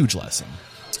a huge lesson.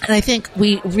 And I think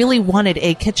we really wanted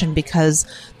a kitchen because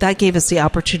that gave us the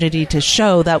opportunity to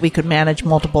show that we could manage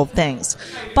multiple things.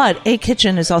 But a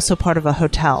kitchen is also part of a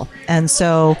hotel. And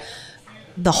so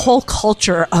the whole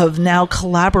culture of now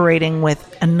collaborating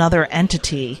with another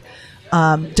entity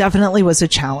definitely was a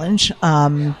challenge.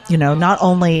 Not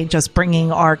only just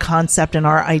bringing our concept and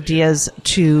our ideas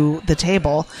to the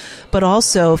table, but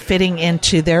also fitting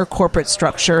into their corporate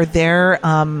structure, their,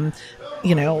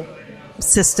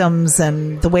 systems,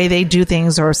 and the way they do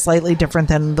things are slightly different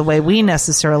than the way we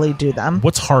necessarily do them.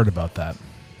 What's hard about that?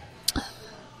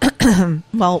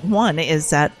 Well, one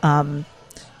is that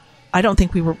I don't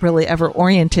think we were really ever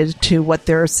oriented to what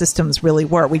their systems really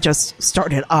were. We just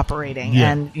started operating,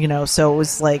 and so it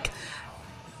was like,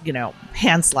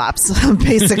 hand slaps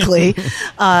basically.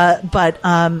 But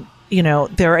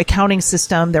their accounting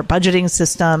system, their budgeting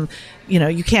system,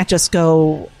 you can't just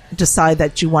go decide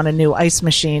that you want a new ice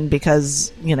machine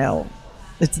because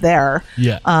it's there.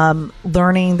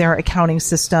 Learning their accounting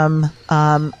system.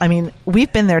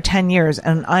 We've been there 10 years,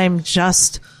 and I'm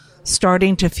just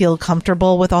starting to feel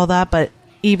comfortable with all that. But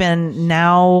even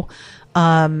now,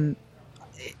 they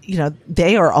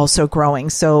are also growing,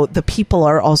 so the people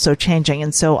are also changing,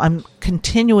 and so I'm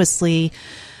continuously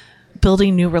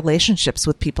building new relationships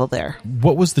with people there.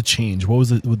 What was the change? What was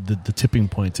the tipping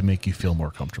point to make you feel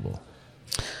more comfortable?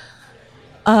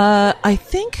 I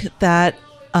think that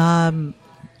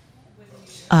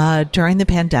during the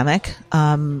pandemic,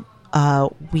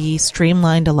 we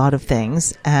streamlined a lot of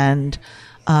things, and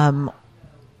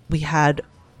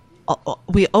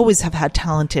we always have had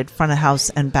talented front of house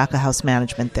and back of house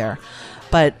management there.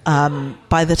 But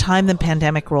by the time the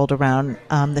pandemic rolled around,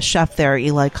 the chef there,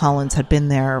 Eli Collins, had been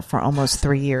there for almost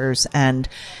 3 years, and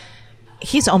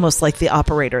he's almost like the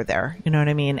operator there, you know what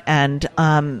I mean? And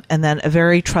then a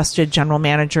very trusted general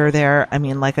manager there. I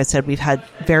mean, like I said, we've had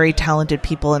very talented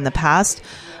people in the past.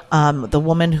 The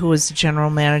woman who was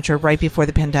general manager right before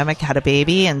the pandemic had a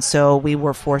baby, and so we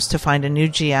were forced to find a new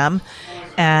GM.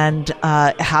 And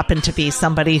it happened to be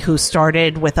somebody who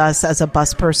started with us as a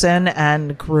bus person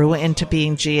and grew into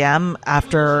being GM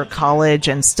after college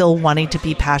and still wanting to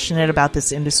be passionate about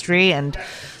this industry. And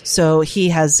so he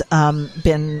has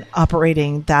been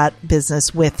operating that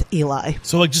business with Eli.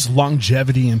 So like just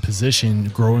longevity in position,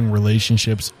 growing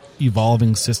relationships,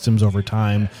 evolving systems over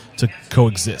time to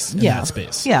coexist in that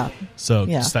space. Yeah. So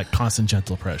just that constant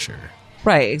gentle pressure.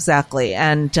 Right, exactly.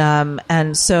 And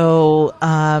so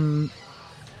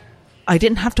I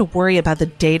didn't have to worry about the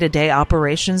day-to-day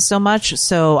operations so much,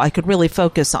 so I could really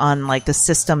focus on like the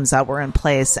systems that were in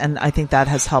place, and I think that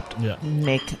has helped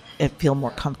make it feel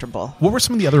more comfortable. What were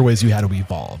some of the other ways you had to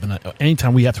evolve? And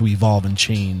anytime we have to evolve and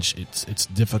change, it's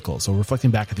difficult. So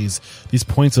reflecting back at these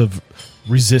points of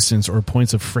resistance or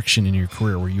points of friction in your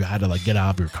career where you had to like get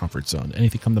out of your comfort zone,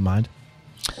 anything come to mind?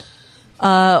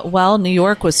 Well, New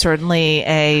York was certainly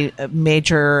a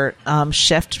major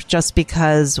shift, just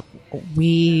because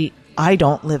I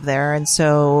don't live there. And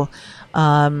so,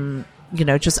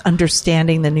 just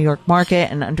understanding the New York market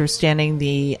and understanding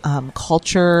the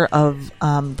culture of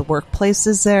the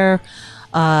workplaces there,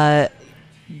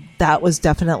 that was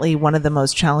definitely one of the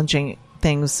most challenging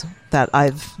things that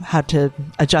I've had to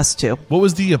adjust to. What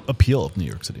was the appeal of New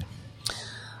York City?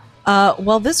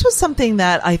 Well, this was something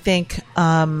that I think,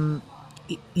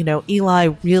 Eli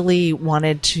really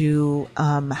wanted to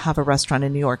have a restaurant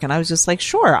in New York. And I was just like,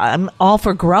 sure, I'm all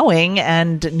for growing,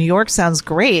 and New York sounds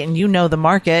great, and the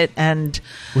market. And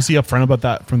was he upfront about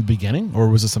that from the beginning, or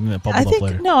was it something that bubbled up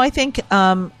later? No, I think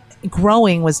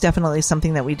growing was definitely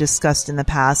something that we discussed in the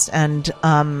past. And,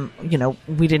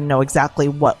 we didn't know exactly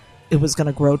what it was going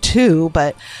to grow too,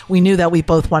 but we knew that we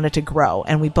both wanted to grow,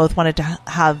 and we both wanted to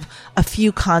have a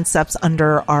few concepts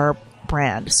under our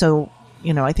brand. So,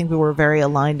 I think we were very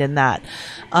aligned in that.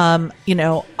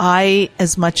 I,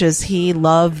 as much as he,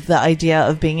 loved the idea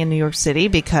of being in New York City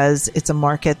because it's a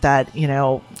market that,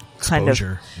 kind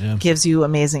Exposure, of gives you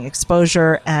amazing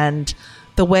exposure. And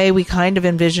the way we kind of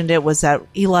envisioned it was that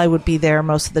Eli would be there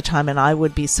most of the time and I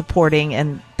would be supporting,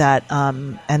 and that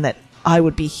I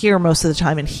would be here most of the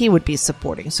time and he would be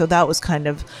supporting. So that was kind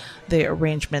of the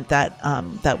arrangement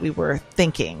that we were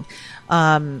thinking.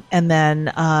 And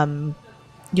then,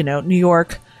 New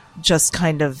York just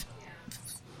kind of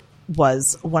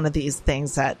was one of these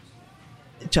things that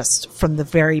just from the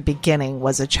very beginning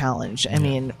was a challenge. I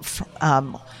mean,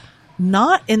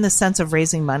 not in the sense of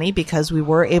raising money, because we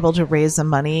were able to raise the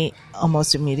money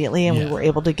almost immediately, and we were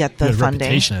able to get the funding.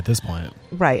 Reputation at this point.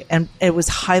 Right. And it was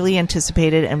highly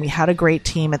anticipated, and we had a great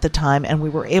team at the time, and we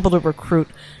were able to recruit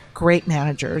great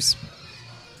managers.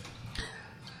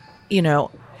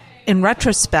 In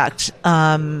retrospect,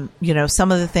 some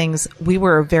of the things, we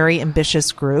were a very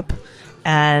ambitious group,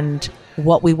 and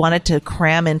what we wanted to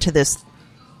cram into this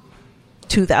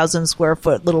 2,000 square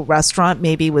foot little restaurant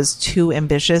maybe was too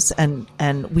ambitious, and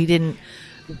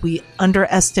we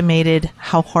underestimated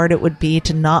how hard it would be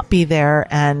to not be there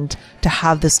and to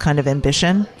have this kind of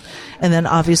ambition. And then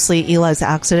obviously Eli's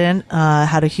accident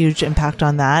had a huge impact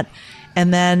on that.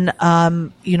 And then,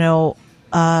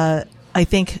 I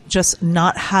think just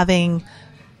not having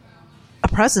a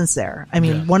presence there. I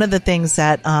mean, one of the things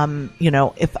that,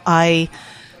 if I,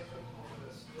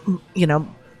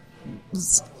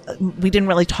 we didn't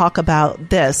really talk about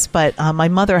this, but my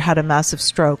mother had a massive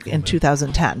stroke in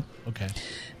 2010. Okay.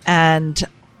 And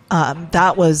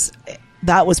that was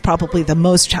probably the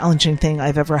most challenging thing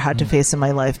I've ever had to face in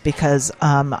my life, because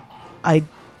I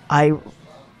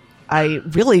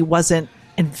really wasn't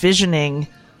envisioning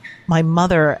my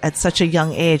mother at such a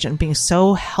young age and being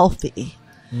so healthy,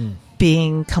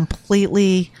 being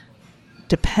completely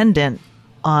dependent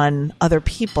on other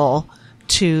people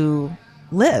to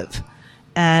live.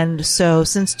 And so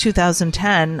since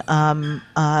 2010,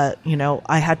 I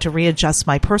had to readjust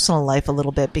my personal life a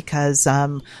little bit, because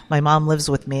my mom lives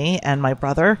with me and my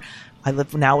brother. I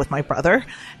live now with my brother,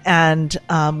 and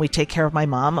we take care of my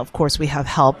mom. Of course, we have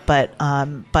help, but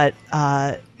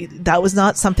that was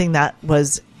not something that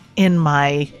was in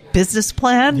my business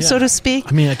plan, so to speak.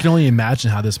 I mean, I can only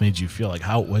imagine how this made you feel.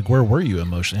 Where were you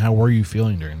emotionally? How were you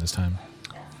feeling during this time?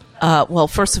 Well,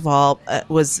 first of all, it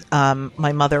was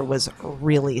my mother was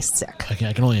really sick. I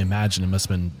can only imagine. It must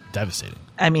have been devastating.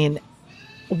 I mean,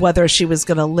 whether she was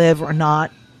going to live or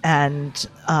not, and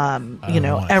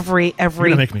every You're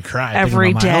gonna make me cry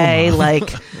every day,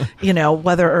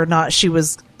 whether or not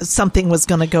something was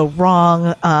going to go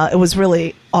wrong, it was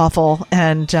really awful.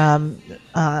 And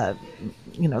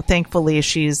thankfully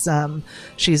she's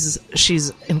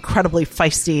incredibly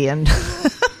feisty, and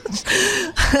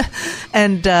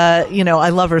and I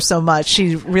love her so much.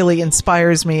 She really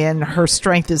inspires me, and her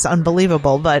strength is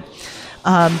unbelievable. But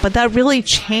that really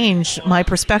changed my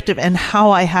perspective and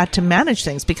how I had to manage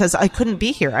things, because I couldn't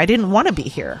be here. I didn't want to be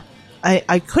here.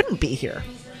 I couldn't be here.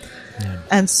 Yeah.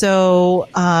 And so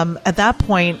at that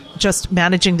point, just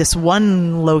managing this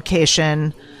one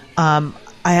location, I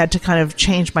had to kind of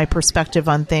change my perspective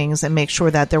on things and make sure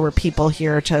that there were people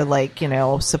here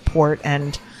to support.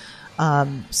 And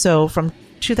so from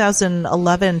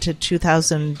 2011 to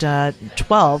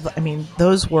 2012, I mean,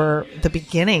 those were the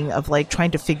beginning of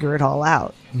trying to figure it all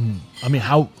out. I mean,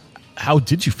 how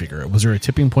did you figure it? Was there a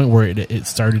tipping point where it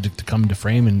started to come into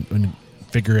frame and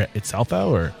figure itself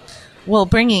out, or? Well,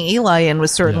 bringing Eli in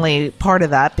was certainly part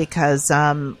of that, because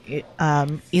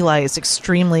Eli is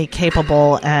extremely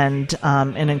capable and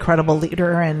an incredible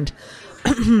leader, and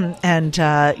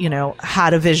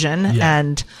had a vision,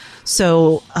 and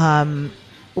so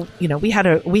we had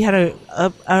a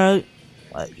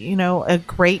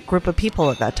great group of people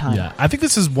at that time. Yeah, I think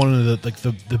this is one of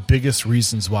the biggest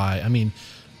reasons why. I mean,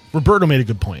 Roberto made a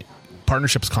good point.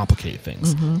 Partnerships complicate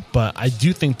things, but I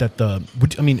do think that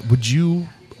would you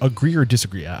agree or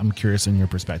disagree? I'm curious in your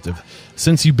perspective.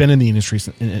 Since you've been in the industry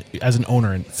as an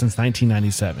owner since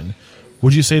 1997,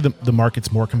 would you say the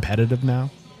market's more competitive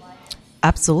now?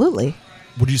 Absolutely.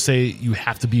 Would you say you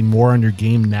have to be more on your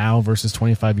game now versus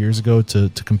 25 years ago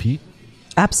to compete?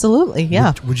 Absolutely,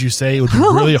 yeah. Would you say it would be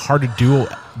really hard to do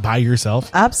by yourself?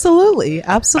 Absolutely.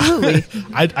 Absolutely.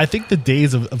 I think the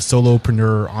days of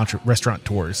solopreneur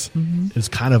restaurateurs is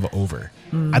kind of over.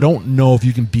 I don't know if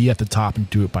you can be at the top and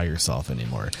do it by yourself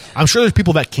anymore. I'm sure there's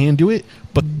people that can do it,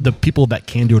 but the people that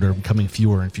can do it are becoming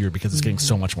fewer and fewer because it's getting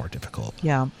so much more difficult.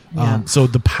 Yeah. So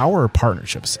the power of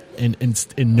partnerships and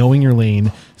knowing your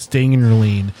lane, staying in your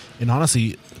lane, and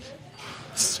honestly,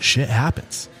 shit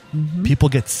happens. People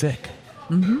get sick.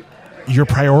 Your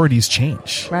priorities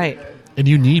change. Right. And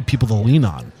you need people to lean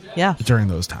on during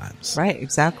those times. Right,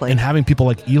 exactly. And having people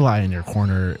like Eli in your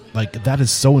corner, like that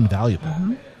is so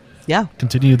invaluable. Yeah.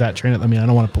 Continue that train. I mean, I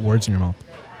don't want to put words in your mouth.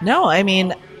 No, I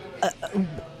mean,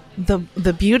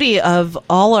 the beauty of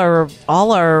all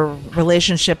our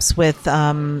relationships with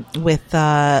not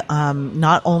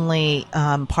only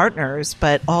partners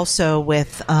but also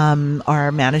with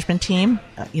our management team.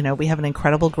 We have an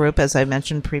incredible group, as I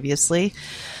mentioned previously.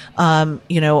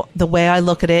 The way I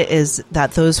look at it is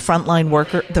that those the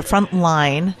front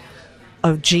line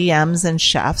of GMs and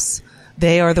chefs,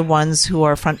 they are the ones who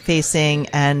are front facing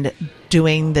and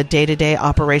doing the day-to-day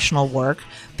operational work.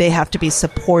 They have to be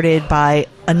supported by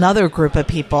another group of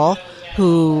people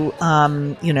who,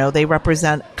 they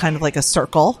represent kind of like a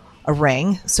circle, a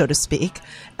ring, so to speak,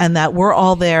 and that we're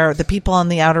all there. The people on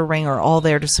the outer ring are all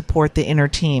there to support the inner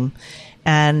team.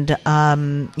 And,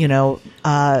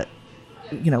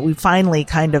 we finally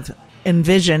kind of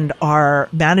envisioned our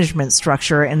management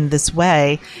structure in this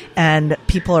way, and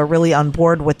people are really on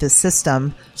board with this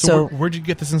system. So where'd you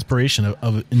get this inspiration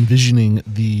of envisioning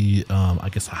the,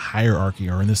 a hierarchy,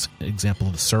 or in this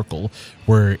example, the circle,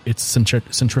 where it's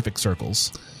centrifugal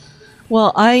circles?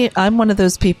 Well, I'm one of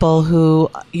those people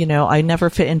who, I never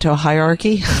fit into a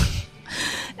hierarchy.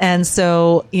 And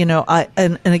so,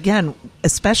 and again,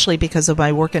 especially because of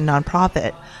my work in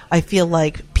nonprofit, I feel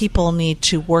like people need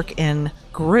to work in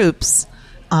groups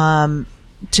to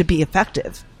be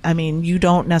effective. I mean, you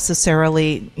don't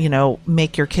necessarily,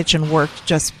 make your kitchen work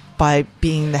just by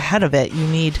being the head of it. You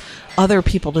need other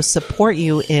people to support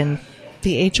you in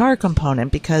the HR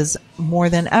component, because more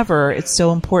than ever, it's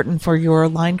so important for your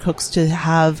line cooks to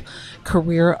have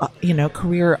career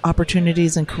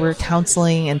opportunities and career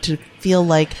counseling, and to feel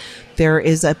like there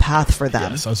is a path for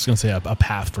them. Yes, I was going to say a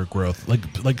path for growth,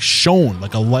 like shown,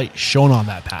 like a light shown on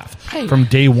that path from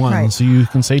day one. Right. So you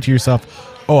can say to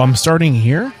yourself, oh, I'm starting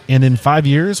here, and in 5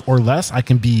 years or less, I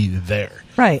can be there.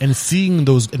 Right. And seeing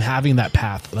those and having that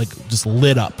path like just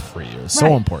lit up for you is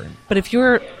so important. But if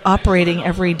you're operating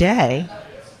every day,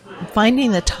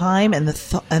 finding the time and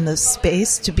the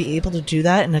space to be able to do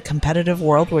that in a competitive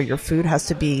world where your food has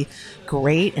to be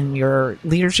great and your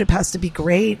leadership has to be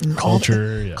great and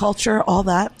culture, all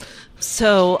that.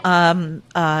 So,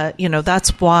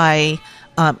 that's why,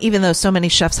 even though so many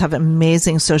chefs have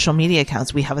amazing social media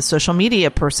accounts, we have a social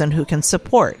media person who can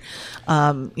support.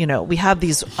 We have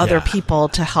these other people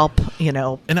to help,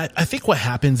 And I think what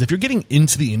happens if you're getting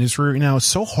into the industry right now, it's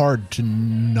so hard to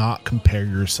not compare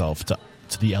yourself to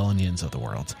the Ellenians of the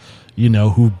world,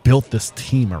 who built this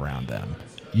team around them.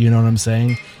 You know what I'm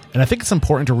saying? And I think it's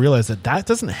important to realize that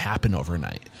doesn't happen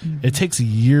overnight. It takes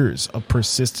years of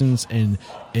persistence and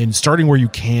starting where you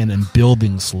can and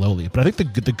building slowly. But I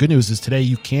think the good news is today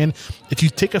you can, if you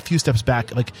take a few steps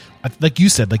back, like you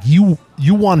said, like you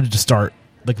wanted to start,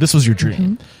 like this was your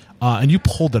dream, and you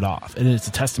pulled it off, and it's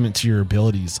a testament to your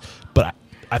abilities. But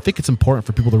I think it's important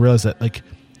for people to realize that like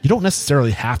you don't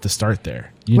necessarily have to start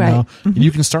there. You know,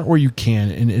 you can start where you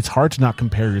can, and it's hard to not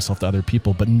compare yourself to other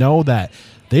people, but know that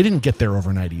they didn't get there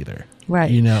overnight either.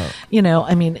 Right.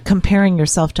 I mean, comparing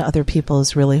yourself to other people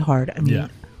is really hard. I mean,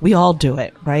 we all do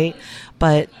it, right?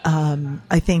 But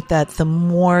I think that the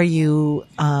more you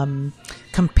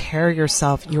compare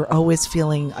yourself, you're always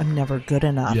feeling, I'm never good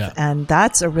enough. Yeah. And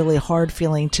that's a really hard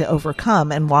feeling to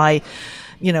overcome, and why,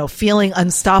 feeling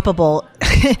unstoppable,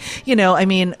 I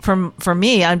mean, for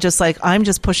me, I'm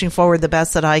just pushing forward the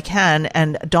best that I can,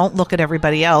 and don't look at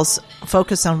everybody else.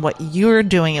 Focus on what you're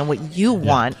doing and what you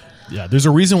want. Yeah, there's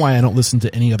a reason why I don't listen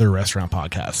to any other restaurant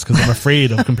podcasts, because I'm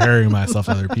afraid of comparing myself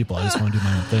to other people. I just want to do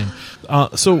my own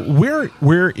thing. So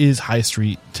where is High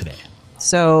Street today?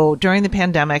 So during the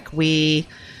pandemic, we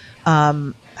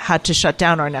had to shut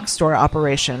down our next door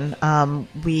operation.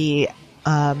 We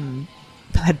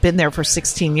had been there for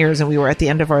 16 years, and we were at the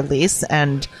end of our lease,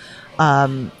 and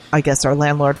I guess our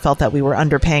landlord felt that we were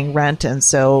underpaying rent, and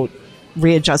so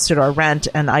readjusted our rent,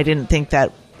 and I didn't think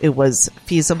that it was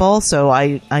feasible, so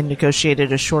I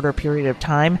negotiated a shorter period of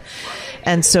time.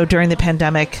 And so during the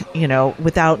pandemic,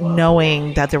 without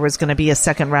knowing that there was going to be a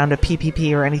second round of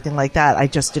PPP or anything like that, I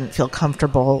just didn't feel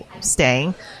comfortable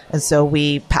staying. And so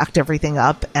we packed everything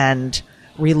up and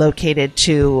relocated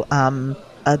to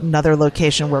another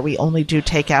location where we only do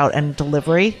takeout and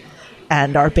delivery,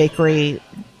 and our bakery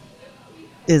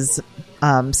is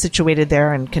situated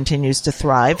there and continues to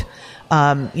thrive.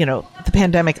 The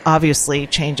pandemic obviously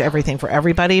changed everything for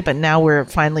everybody, but now we're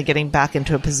finally getting back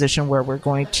into a position where we're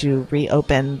going to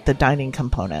reopen the dining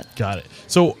component. Got it.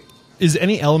 So is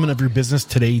any element of your business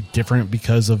today different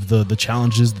because of the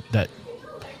challenges that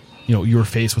you were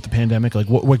faced with the pandemic? Like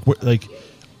what like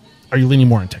are you leaning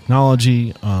more on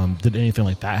technology? Did anything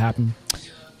like that happen?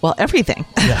 Well, everything.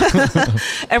 Yeah.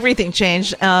 Everything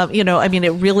changed.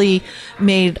 It really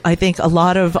made, I think, a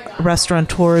lot of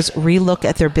restaurateurs relook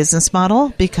at their business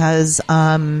model because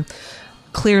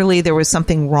clearly there was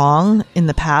something wrong in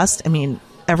the past. I mean,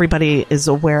 everybody is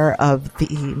aware of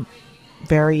the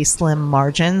very slim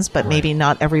margins, but maybe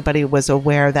not everybody was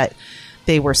aware that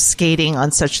they were skating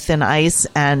on such thin ice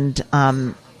and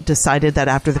decided that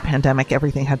after the pandemic,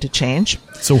 everything had to change.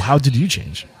 So how did you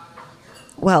change?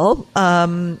 Well,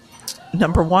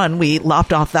 number one, we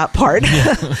lopped off that part.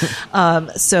 Yeah.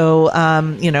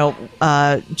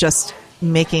 Just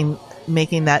making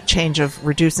that change of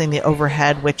reducing the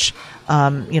overhead, which,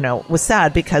 was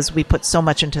sad because we put so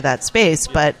much into that space,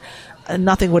 but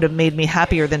nothing would have made me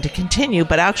happier than to continue.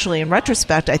 But actually, in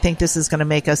retrospect, I think this is going to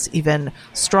make us even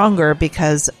stronger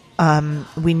because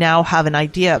we now have an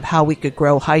idea of how we could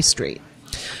grow high street.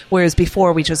 Whereas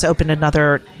before, we just opened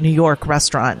another New York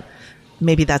restaurant.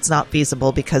 Maybe that's not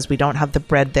feasible because we don't have the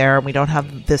bread there and we don't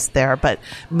have this there, but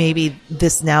maybe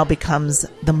this now becomes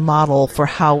the model for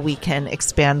how we can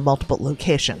expand multiple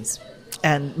locations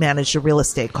and manage the real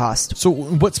estate cost. So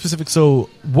what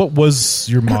was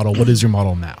your model? What is your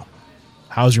model now?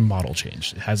 How's your model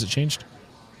changed? Has it changed?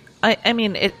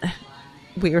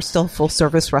 We are still a full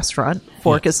service restaurant.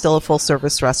 Fork is still a full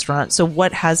service restaurant. So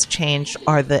what has changed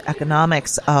are the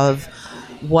economics of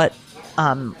what,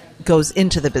 goes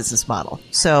into the business model.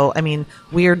 So, of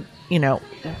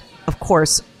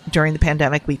course, during the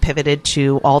pandemic, we pivoted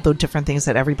to all the different things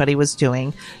that everybody was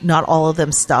doing. Not all of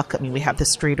them stuck. We have the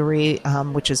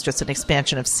Streetery, which is just an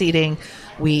expansion of seating.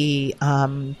 We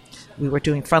were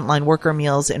doing frontline worker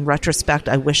meals. In retrospect,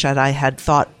 I wish that I had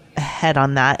thought ahead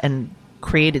on that and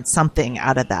created something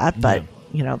out of that. But,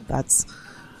 that's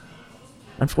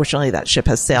unfortunately that ship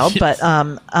has sailed. Yes. But,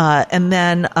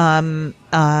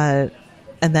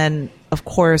 and then, of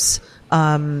course,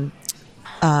 all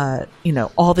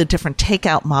the different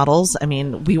takeout models.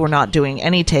 We were not doing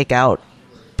any takeout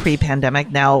pre-pandemic.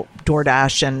 Now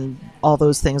DoorDash and all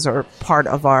those things are part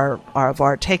of our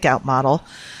takeout model.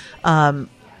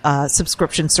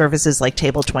 Subscription services like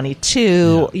Table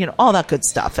 22, all that good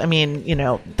stuff.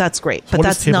 That's great, but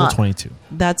that's Table not 22.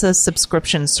 That's a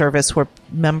subscription service where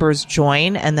members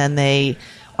join and then they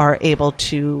are able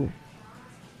to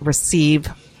receive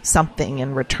something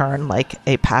in return, like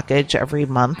a package every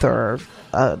month or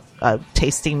a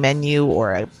tasting menu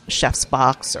or a chef's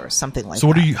box or something like that.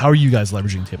 So how are you guys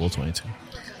leveraging Table 22?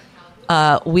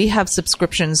 We have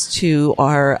subscriptions to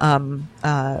our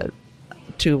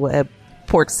to a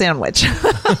pork sandwich.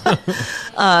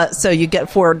 So you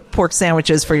get 4 pork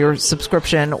sandwiches for your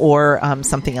subscription or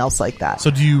something else like that.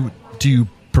 So do you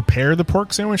prepare the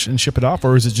pork sandwich and ship it off,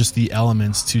 or is it just the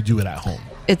elements to do it at home?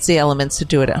 It's the elements to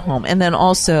do it at home. And then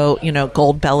also,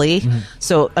 Gold Belly. Mm-hmm.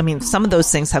 So, some of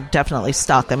those things have definitely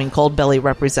stuck. Gold Belly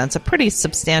represents a pretty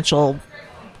substantial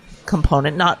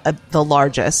component, not the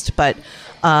largest, but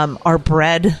our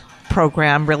bread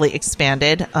program really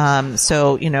expanded.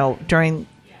 So, during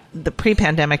the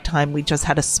pre-pandemic time, we just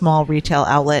had a small retail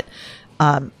outlet.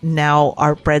 Now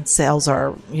our bread sales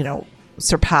are,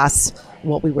 surpass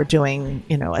what we were doing,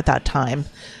 at that time.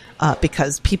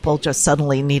 Because people just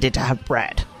suddenly needed to have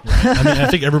bread. I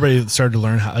think everybody started to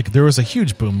learn how, there was a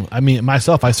huge boom.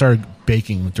 Myself, I started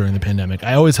baking during the pandemic.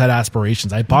 I always had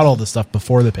aspirations. I bought all this stuff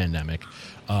before the pandemic.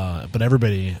 But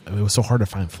it was so hard to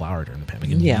find flour during the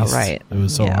pandemic. Yeah, right. It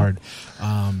was so hard.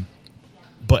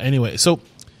 But anyway,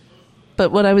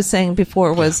 But what I was saying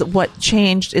before was what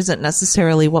changed isn't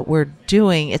necessarily what we're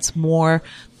doing. It's more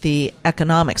the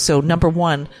economics. So number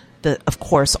one, of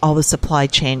course, all the supply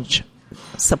chain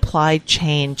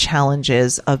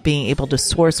challenges of being able to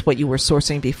source what you were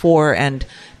sourcing before and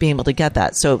being able to get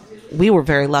that. So we were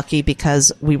very lucky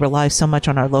because we rely so much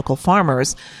on our local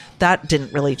farmers. That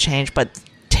didn't really change, but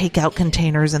takeout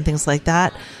containers and things like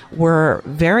that were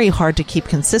very hard to keep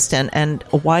consistent. And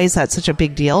why is that such a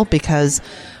big deal? Because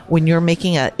when you're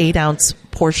making an 8-ounce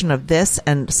portion of this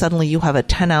and suddenly you have a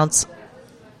 10-ounce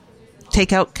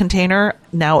takeout container,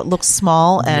 now it looks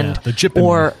small and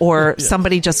or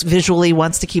somebody just visually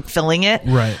wants to keep filling it.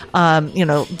 Right.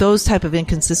 Those type of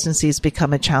inconsistencies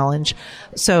become a challenge.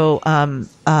 So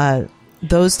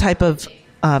those type of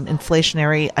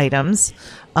inflationary items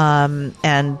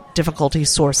and difficulty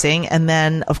sourcing. And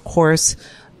then, of course,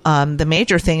 the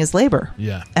major thing is labor.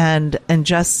 Yeah. And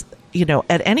just,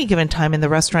 at any given time in the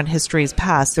restaurant history's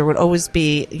past, there would always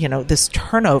be, this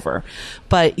turnover.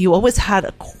 But you always had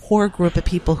a core group of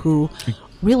people who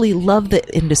really loved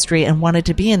the industry and wanted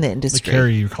to be in the industry. To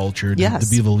carry your culture, to, Yes.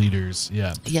 to be the leaders.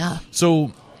 Yeah. Yeah.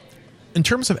 So, in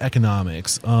terms of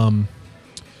economics,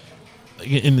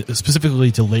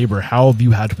 specifically to labor, how have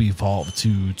you had to evolve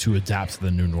to adapt to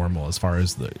the new normal? As far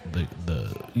as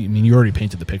you already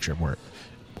painted the picture of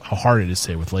how hard it is,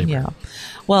 say, with labor. Yeah.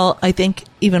 Well, I think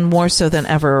even more so than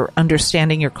ever,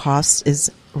 understanding your costs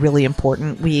is really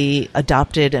important. We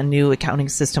adopted a new accounting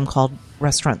system called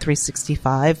Restaurant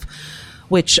 365,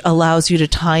 which allows you to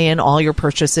tie in all your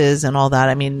purchases and all that.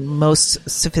 I mean, most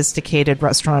sophisticated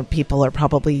restaurant people are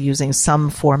probably using some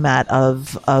format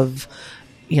of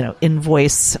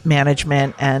invoice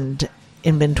management and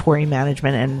inventory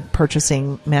management and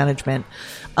purchasing management.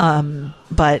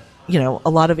 But a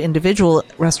lot of individual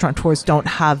restaurateurs don't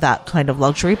have that kind of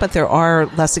luxury, but there are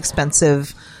less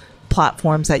expensive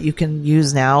platforms that you can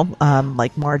use now,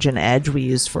 like Margin Edge we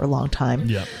used for a long time.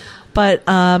 Yeah. But,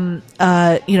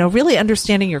 really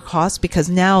understanding your costs, because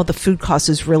now the food cost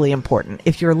is really important.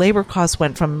 If your labor cost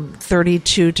went from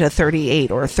 32 to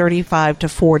 38 or 35 to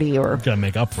 40 or Gotta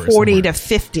make up for it 40 somewhere. to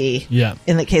 50 Yeah.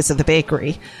 in the case of the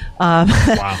bakery,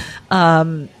 Wow.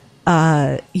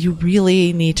 you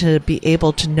really need to be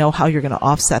able to know how you're going to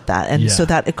offset that. And Yeah. so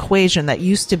that equation that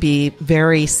used to be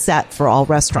very set for all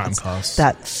restaurants, Prime costs.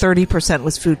 that 30%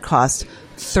 was food cost,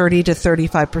 30 to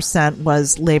 35%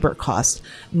 was labor cost.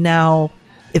 Now,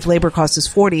 if labor cost is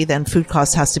 40, then food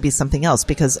cost has to be something else,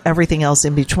 because everything else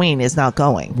in between is not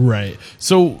going. Right.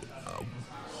 So,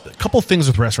 a couple of things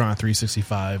with Restaurant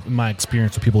 365. In my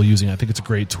experience with people using it, I think it's a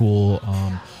great tool.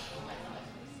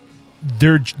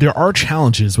 There are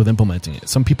challenges with implementing it.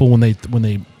 Some people, when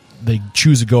they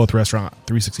choose to go with Restaurant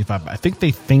 365, I think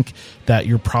they think that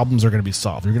your problems are going to be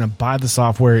solved. You're going to buy the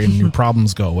software and your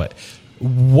problems go away.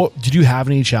 Did you have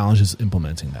any challenges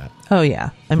implementing that? Oh,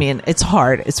 yeah. I mean, it's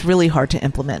hard. It's really hard to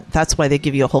implement. That's why they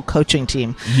give you a whole coaching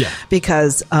team. Yeah.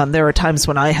 Because there are times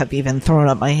when I have even thrown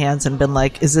up my hands and been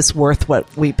like, is this worth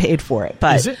what we paid for it?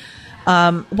 But, Is it?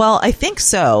 Well, I think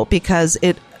so, because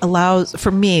it allows,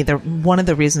 for me, one of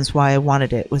the reasons why I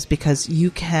wanted it was because you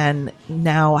can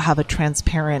now have a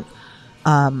transparent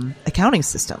accounting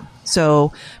system.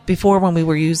 So before, when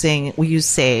we used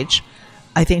Sage,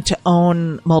 I think to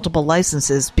own multiple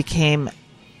licenses became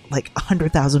like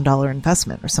 $100,000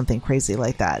 investment or something crazy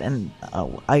like that. And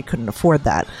I couldn't afford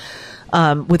that.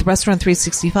 With Restaurant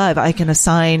 365, I can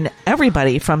assign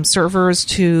everybody from servers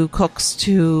to cooks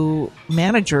to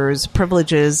managers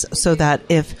privileges, so that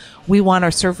if we want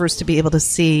our servers to be able to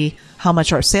see how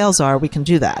much our sales are, we can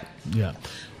do that. Yeah.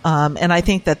 And I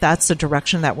think that that's the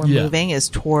direction that we're Yeah. moving, is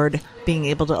toward being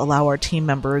able to allow our team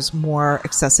members more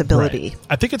accessibility. Right.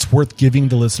 I think it's worth giving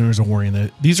the listeners a warning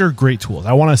that these are great tools.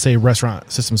 I want to say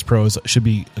Restaurant Systems Pros should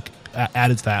be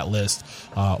added to that list.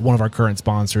 One of our current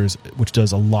sponsors, which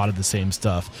does a lot of the same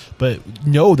stuff. But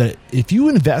know that if you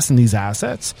invest in these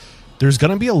assets, there's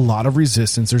going to be a lot of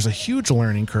resistance. There's a huge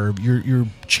learning curve. You're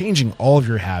changing all of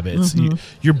your habits.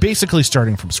 You're basically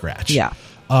starting from scratch. Yeah.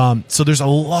 So there's a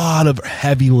lot of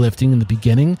heavy lifting in the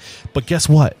beginning, but guess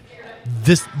what?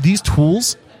 These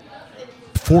tools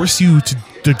force you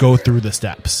to go through the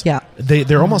steps. Yeah.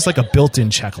 They're almost like a built-in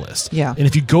checklist. Yeah. And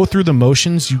if you go through the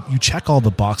motions, you check all the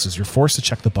boxes. You're forced to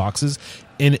check the boxes.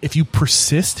 And if you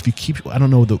persist, if you keep, I don't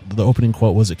know, the opening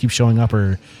quote was, it keep showing up,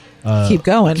 or Keep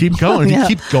going. Keep going. If Yeah. you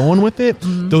keep going with it,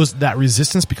 that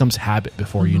resistance becomes habit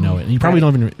before you know it, and you probably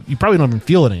don't even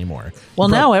feel it anymore. Well,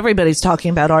 now everybody's talking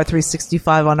about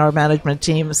R365 on our management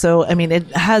team. So, I mean,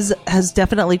 it has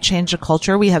definitely changed the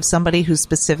culture. We have somebody who's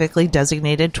specifically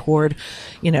designated toward,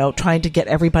 trying to get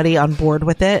everybody on board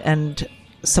with it and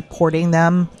supporting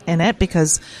them in it,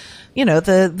 because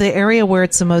the area where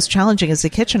it's the most challenging is the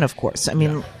kitchen, of course. I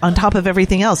mean, on top of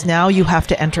everything else, now you have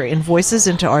to enter invoices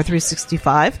into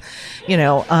R365,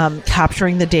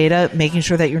 capturing the data, making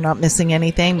sure that you're not missing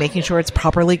anything, making sure it's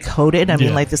properly coded. I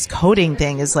mean, like, this coding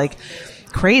thing is like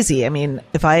crazy. I mean,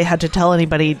 if I had to tell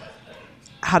anybody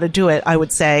how to do it, I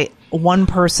would say one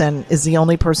person is the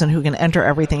only person who can enter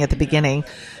everything at the beginning,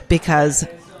 because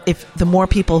if the more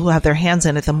people who have their hands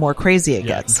in it, the more crazy it It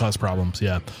gets. can cause problems.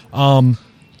 Yeah.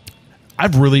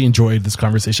 I've really enjoyed this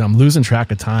conversation. I'm losing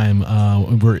track of time.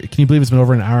 Can you believe it's been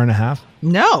over an hour and a half?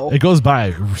 No. It goes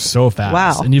by so fast.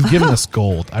 Wow. And you've given us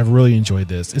gold. I've really enjoyed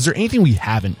this. Is there anything we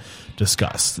haven't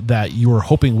discussed that you were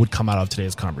hoping would come out of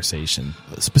today's conversation?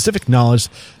 Specific knowledge,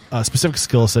 specific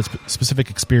skill sets,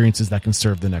 specific experiences that can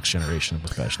serve the next generation of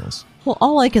professionals? Well,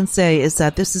 all I can say is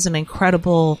that this is an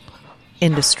incredible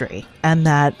industry, and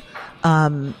that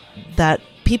that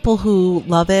people who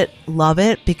love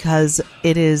it because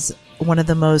it is one of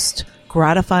the most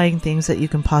gratifying things that you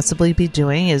can possibly be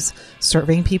doing is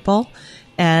serving people.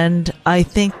 And I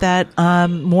think that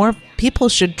more people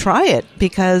should try it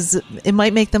because it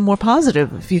might make them more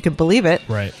positive, if you can believe it.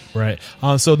 Right.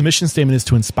 So the mission statement is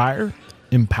to inspire,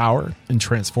 empower, and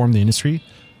transform the industry.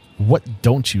 What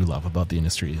don't you love about the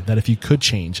industry that if you could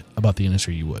change about the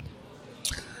industry, you would?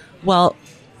 Well,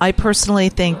 I personally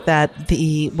think that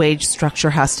the wage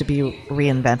structure has to be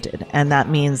reinvented, and that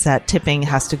means that tipping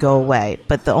has to go away.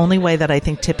 But the only way that I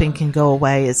think tipping can go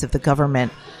away is if the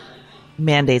government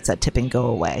mandates that tipping go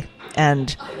away.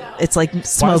 And it's like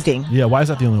smoking. Why is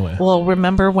that the only way? Well,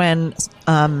 remember when,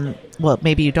 well,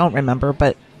 maybe you don't remember,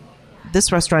 but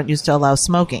this restaurant used to allow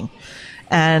smoking.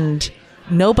 And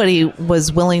nobody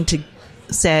was willing to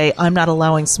say, I'm not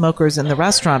allowing smokers in the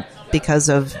restaurant because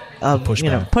of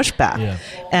pushback. Yeah.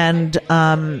 And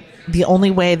the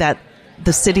only way that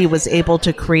the city was able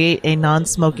to create a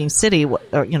non-smoking city,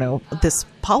 this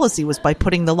policy was by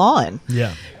putting the law in.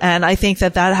 Yeah. And I think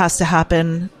that has to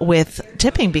happen with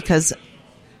tipping because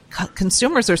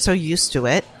consumers are so used to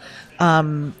it.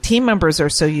 Team members are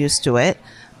so used to it.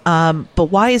 But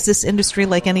why is this industry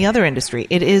like any other industry?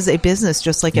 It is a business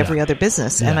just like every other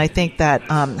business. Yeah. And I think that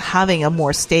having a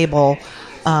more stable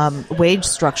wage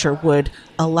structure would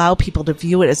allow people to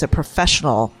view it as a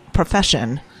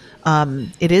profession.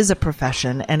 It is a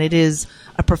profession, and it is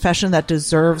a profession that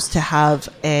deserves to have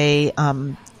a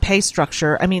pay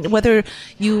structure. I mean, whether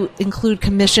you include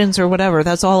commissions or whatever,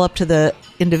 that's all up to the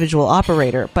individual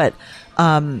operator. But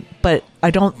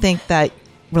I don't think that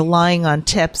relying on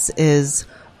tips is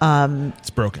it's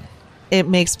broken. It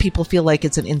makes people feel like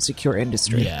it's an insecure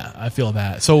industry. Yeah, I feel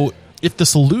that. So if the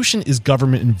solution is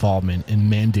government involvement in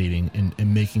mandating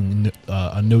and making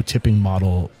a no tipping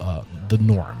model the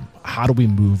norm, how do we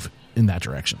move in that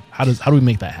direction? How do we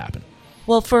make that happen?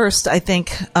 Well, first, I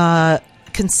think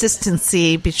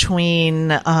consistency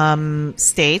between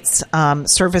states.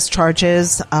 Service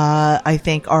charges, I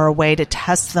think, are a way to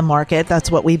test the market.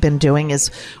 That's what we've been doing. Is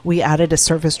we added a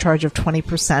service charge of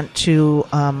 20% to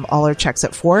all our checks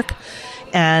at Fork,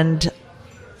 and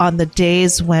on the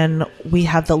days when we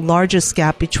have the largest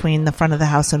gap between the front of the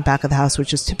house and back of the house,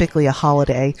 which is typically a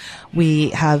holiday,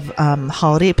 we have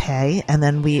holiday pay, and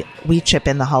then we chip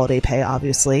in the holiday pay,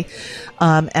 obviously.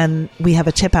 And we have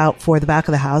a tip out for the back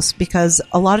of the house because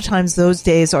a lot of times those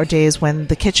days are days when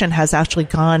the kitchen has actually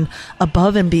gone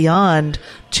above and beyond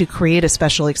to create a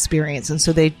special experience. And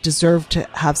so they deserve to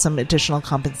have some additional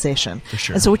compensation. For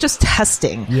sure. And so we're just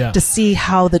testing Yeah. to see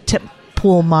how the tip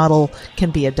pool model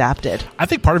can be adapted. I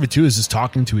think part of it too is just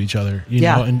talking to each other, you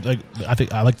know, and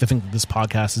I like to think that this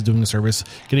podcast is doing a service,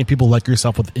 getting people like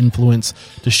yourself with influence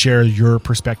to share your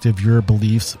perspective, your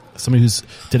beliefs, somebody who's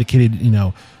dedicated,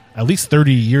 at least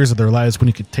 30 years of their lives when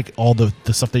you could take all the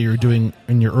stuff that you're doing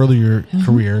in your earlier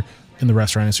career in the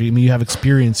restaurant industry. I mean, you have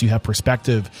experience, you have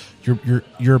perspective,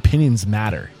 your opinions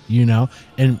matter,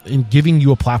 and giving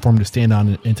you a platform to stand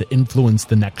on and to influence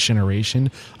the next generation.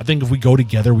 I think if we go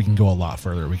together, we can go a lot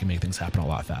further. We can make things happen a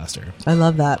lot faster. I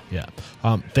love that. Yeah.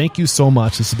 Thank you so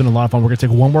much. This has been a lot of fun. We're going to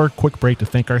take one more quick break to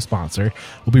thank our sponsor.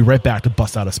 We'll be right back to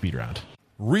bust out a speed round.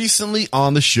 Recently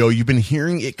on the show, you've been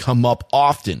hearing it come up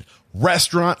often.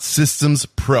 Restaurant Systems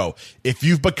Pro. If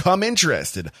you've become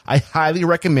interested, I highly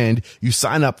recommend you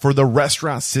sign up for the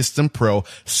Restaurant System Pro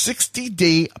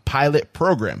 60-day pilot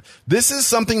program. This is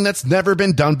something that's never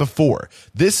been done before.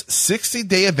 This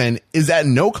 60-day event is at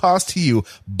no cost to you,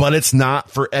 but it's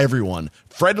not for everyone.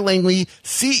 Fred Langley,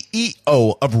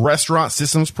 CEO of Restaurant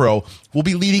Systems Pro, will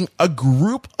be leading a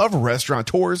group of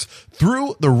restaurateurs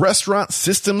through the Restaurant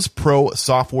Systems Pro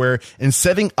software and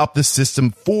setting up the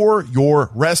system for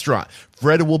your restaurant.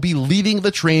 Fred will be leading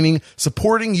the training,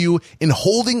 supporting you, and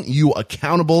holding you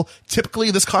accountable.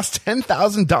 Typically, this costs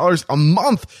 $10,000 a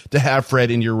month to have Fred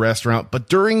in your restaurant, but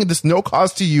during this no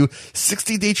cost to you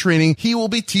 60-day training, he will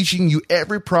be teaching you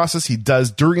every process he does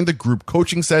during the group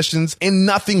coaching sessions, and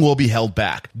nothing will be held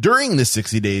back. During the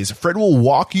 60 days, Fred will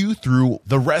walk you through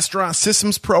the Restaurant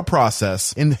Systems Pro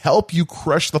process and help you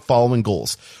crush the following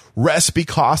goals: recipe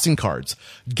costing cards,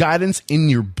 guidance in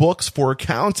your books for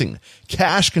accounting,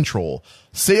 cash control,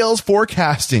 sales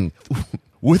forecasting,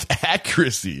 with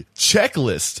accuracy.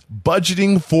 Checklist,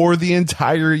 budgeting for the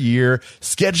entire year,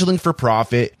 scheduling for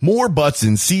profit, more butts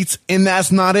in seats, and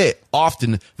that's not it.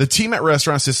 Often, the team at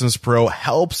Restaurant Systems Pro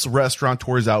helps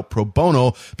restaurateurs out pro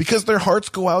bono because their hearts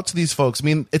go out to these folks. I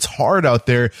mean, it's hard out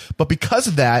there, but because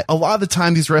of that, a lot of the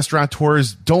time these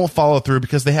restaurateurs don't follow through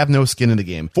because they have no skin in the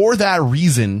game. For that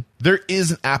reason, there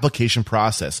is an application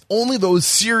process. Only those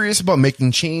serious about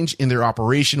making change in their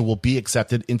operation will be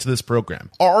accepted into this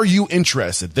program. Are you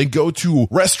interested? Then go to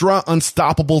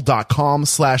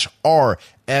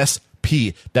restaurantunstoppable.com/RSP.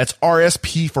 That's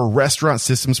RSP for Restaurant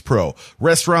Systems Pro.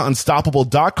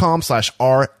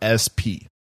 Restaurantunstoppable.com/RSP.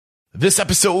 This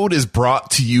episode is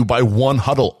brought to you by One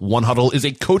Huddle. One Huddle is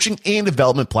a coaching and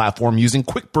development platform using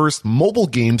quick burst mobile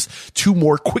games to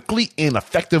more quickly and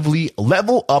effectively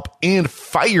level up and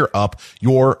fire up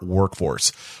your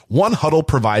workforce. One Huddle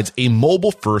provides a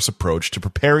mobile-first approach to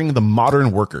preparing the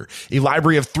modern worker, a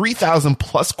library of 3,000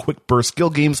 plus quick burst skill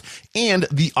games, and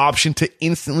the option to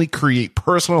instantly create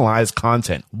personalized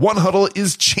content. One Huddle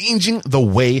is changing the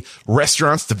way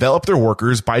restaurants develop their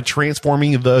workers by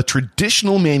transforming the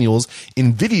traditional manuals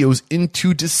in videos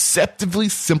into deceptively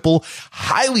simple,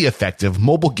 highly effective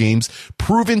mobile games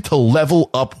proven to level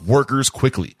up workers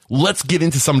quickly. Let's get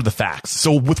into some of the facts.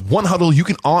 So with One Huddle, you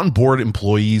can onboard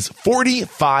employees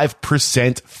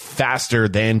 45% faster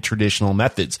than traditional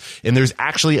methods. And there's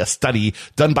actually a study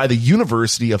done by the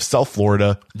University of South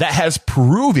Florida that has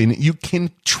proven you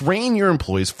can train your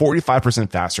employees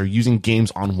 45% faster using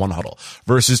games on One Huddle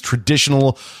versus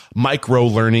traditional micro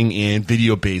learning and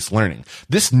video-based learning.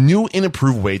 This new and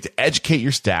improved way to educate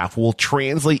your staff will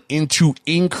translate into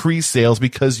increased sales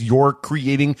because you're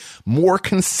creating more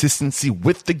consistency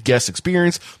with the guest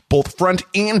experience, both front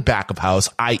and back of house,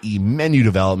 i.e. menu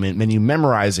development, menu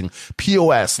memorizing,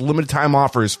 POS, limited time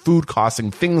offers, food costing,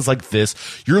 things like this.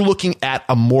 You're looking at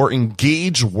a more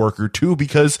engaged worker too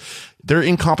because they're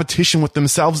in competition with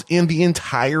themselves and the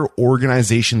entire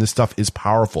organization. This stuff is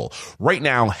powerful. Right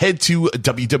now, head to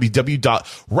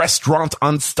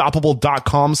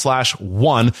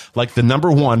www.restaurantunstoppable.com/one, like the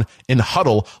number one, and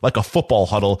huddle, like a football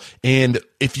huddle. And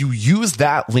if you use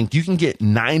that link, you can get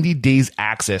 90 days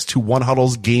access to One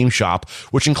Huddle's game shop,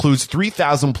 which includes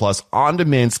 3,000 plus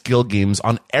on-demand skill games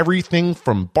on everything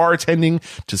from bartending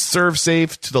to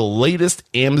ServeSafe to the latest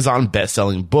Amazon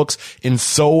best-selling books and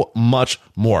so much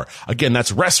more. Again,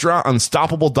 that's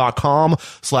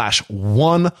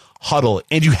restaurantunstoppable.com/one huddle.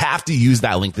 And you have to use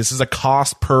that link. This is a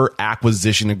cost per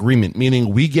acquisition agreement, meaning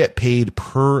we get paid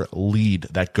per lead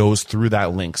that goes through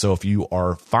that link. So if you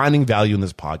are finding value in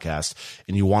this podcast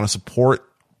and you want to support,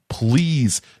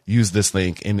 please use this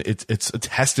link. And it's a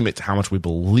testament to how much we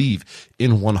believe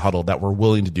in One Huddle that we're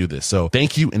willing to do this. So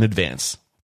thank you in advance.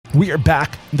 We are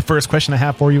back. The first question I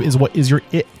have for you is, what is your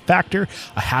it factor?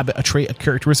 A habit, a trait, a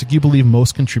characteristic you believe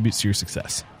most contributes to your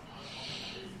success?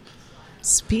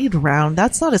 Speed round.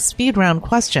 That's not a speed round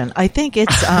question. I think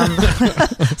it's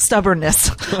stubbornness.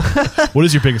 What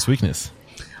is your biggest weakness?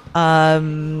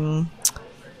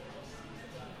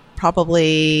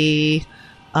 Probably,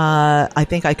 I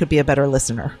think I could be a better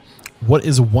listener. What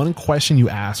is one question you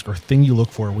ask or thing you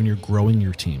look for when you're growing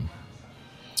your team?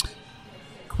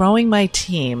 Growing my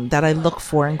team that I look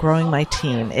for in growing my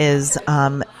team is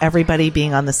everybody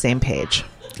being on the same page.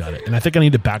 Got it. And I think I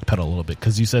need to backpedal a little bit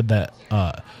because you said that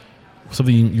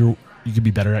something you could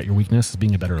be better at, your weakness is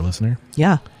being a better listener.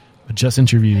 Yeah. I just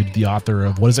interviewed the author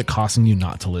of What Is It Costing You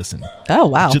Not to Listen? Oh,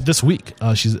 wow. This week.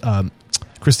 She's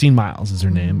Christine Miles is her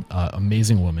name.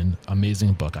 Amazing woman.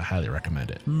 Amazing book. I highly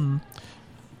recommend it.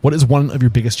 What is one of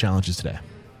your biggest challenges today?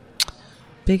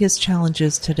 Biggest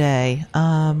challenges today?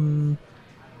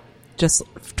 Just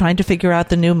trying to figure out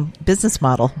the new business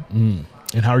model. And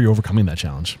how are you overcoming that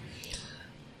challenge?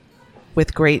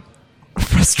 With great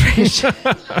frustration.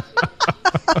 Well,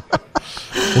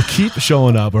 keep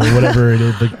showing up or whatever it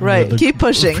is. Right. Keep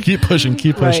pushing. Keep pushing.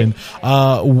 Keep pushing.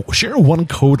 Right. Share one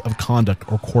code of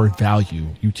conduct or core value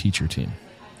you teach your team.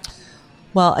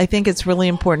 Well, I think it's really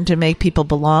important to make people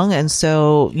belong. And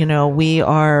so, we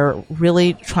are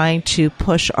really trying to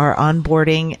push our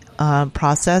onboarding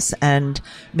process and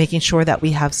making sure that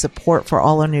we have support for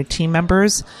all our new team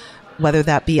members, whether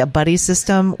that be a buddy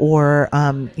system or,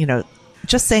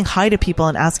 just saying hi to people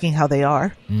and asking how they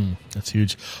are. That's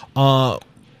huge.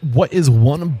 What is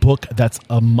one book that's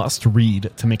a must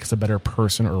read to make us a better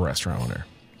person or restaurant owner?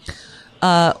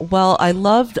 Well, I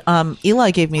loved, Eli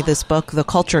gave me this book, The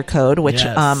Culture Code, which,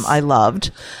 Yes. I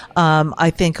loved. I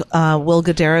think, Will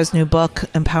Guidara's new book,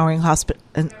 Empowering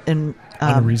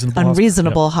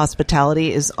Unreasonable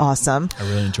Hospitality is awesome. I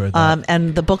really enjoyed that.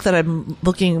 And the book that I'm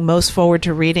looking most forward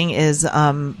to reading is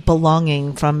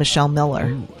Belonging from Michelle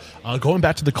Miller. Going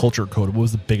back to the culture code, what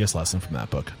was the biggest lesson from that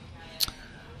book?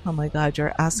 Oh my God,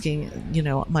 you're asking,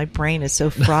 my brain is so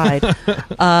fried.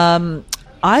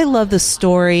 I love the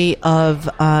story of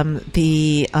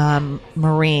the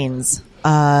Marines,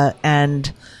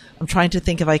 and I'm trying to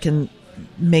think if I can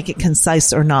make it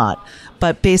concise or not.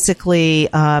 But basically,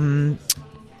 they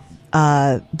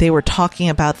were talking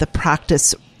about the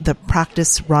practice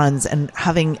runs and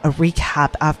having a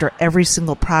recap after every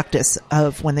single practice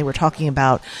of when they were talking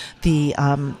about the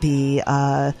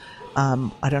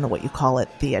I don't know what you call it,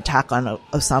 the attack on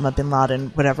Osama bin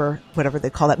Laden, whatever they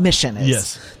call that mission is.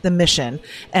 Yes. The mission.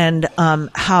 And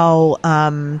how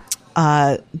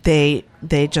they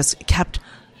just kept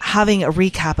having a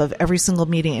recap of every single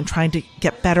meeting and trying to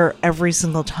get better every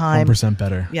single time. 1%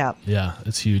 better. Yeah. Yeah,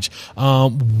 it's huge.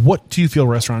 What do you feel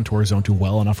restaurateurs don't do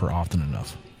well enough or often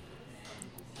enough?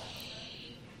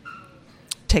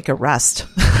 Take a rest.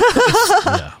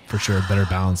 Yeah, for sure. Better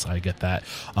balance. I get that.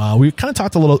 We kind of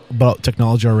talked a little about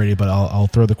technology already, but I'll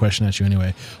throw the question at you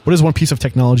anyway. What is one piece of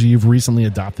technology you've recently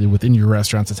adopted within your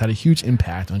restaurants that's had a huge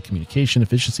impact on communication,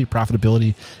 efficiency,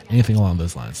 profitability, anything along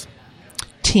those lines?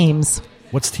 Teams.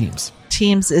 What's Teams?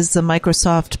 Teams is a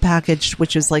Microsoft package,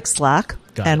 which is like Slack.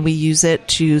 Got and it. we use it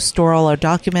to store all our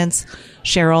documents,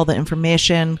 share all the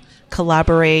information,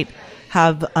 collaborate,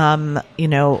 have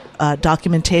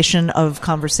documentation of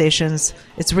conversations.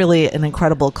 It's really an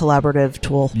incredible collaborative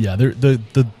tool. Yeah,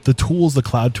 the tools, the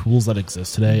cloud tools that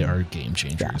exist today are game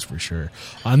changers for sure.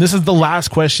 And this is the last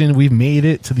question. We've made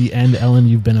it to the end, Ellen.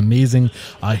 You've been amazing.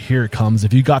 Here it comes.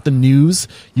 If you got the news,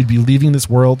 you'd be leaving this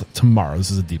world tomorrow.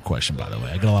 This is a deep question, by the way.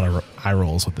 I get a lot of eye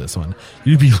rolls with this one.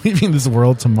 You'd be leaving this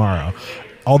world tomorrow.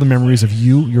 All the memories of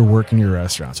you, your work, and your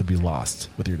restaurants would be lost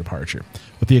with your departure,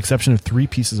 with the exception of 3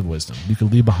 pieces of wisdom you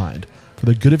could leave behind for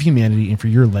the good of humanity and for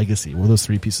your legacy. What will those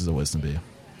 3 pieces of wisdom be?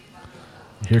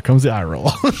 Here comes the eye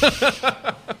roll.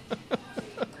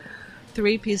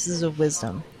 3 pieces of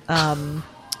wisdom. You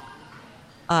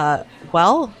got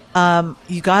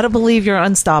to believe you're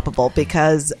unstoppable,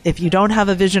 because if you don't have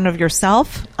a vision of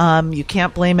yourself, you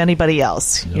can't blame anybody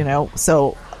else. Yep.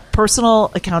 So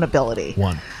personal accountability.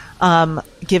 1.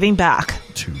 Giving back.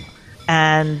 2.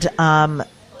 And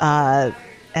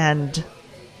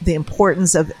the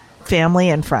importance of family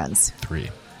and friends. 3.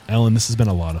 Ellen, this has been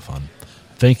a lot of fun.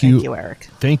 Thank you. Thank you, Eric.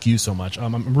 Thank you so much.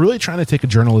 I'm really trying to take a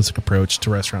journalistic approach to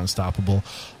Restaurant Unstoppable.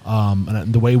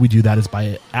 And the way we do that is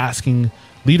by asking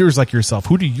leaders like yourself,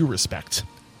 who do you respect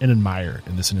and admire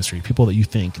in this industry? People that you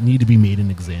think need to be made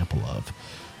an example of.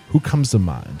 Who comes to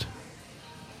mind?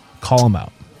 Call them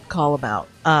out.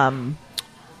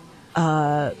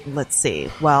 Let's see.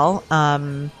 Well,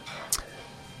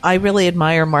 I really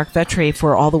admire Mark Vetri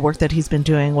for all the work that he's been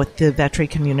doing with the Vetri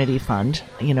Community Fund.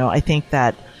 I think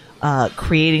that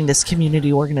creating this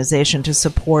community organization to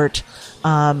support,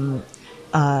 the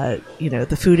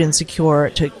food insecure,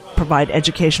 to provide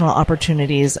educational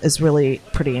opportunities is really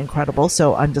pretty incredible.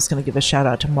 So I'm just going to give a shout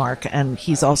out to Mark, and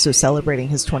he's also celebrating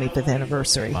his 25th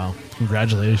anniversary. Wow.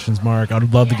 Congratulations, Mark. I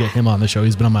would love to get him on the show.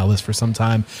 He's been on my list for some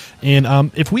time.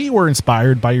 And if we were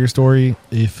inspired by your story,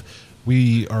 if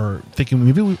we are thinking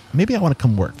maybe I want to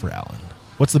come work for Alan,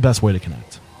 what's the best way to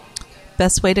connect?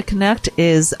 Best way to connect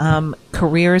is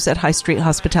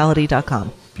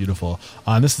careers@highstreethospitality.com. Beautiful.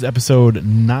 This is episode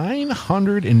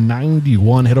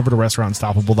 991. Head over to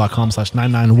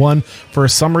restaurantunstoppable.com/991 for a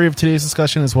summary of today's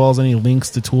discussion, as well as any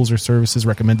links to tools or services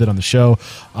recommended on the show.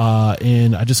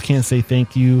 And I just can't say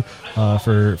thank you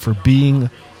for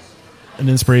being an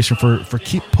inspiration, for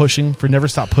keep pushing, for never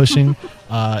stop pushing,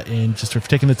 and just for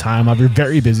taking the time out of your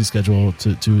very busy schedule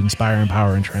to inspire,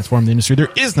 empower, and transform the industry. There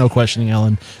is no questioning,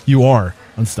 Ellen. You are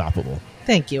unstoppable.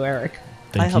 Thank you, Eric.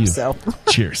 Thank I you. hope so.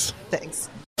 Cheers. Thanks.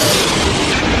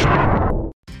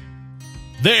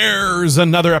 There's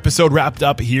another episode wrapped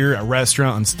up here at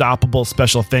Restaurant Unstoppable.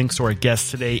 Special thanks to our guest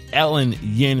today, Ellen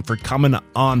Yin, for coming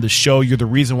on the show. You're the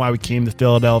reason why we came to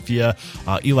Philadelphia.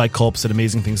 Eli Culp said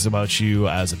amazing things about you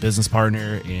as a business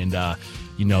partner, and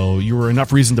you were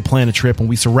enough reason to plan a trip, and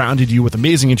we surrounded you with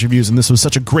amazing interviews, and this was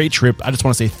such a great trip. I just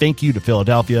want to say thank you to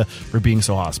Philadelphia for being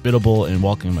so hospitable and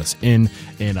welcoming us in,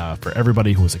 and for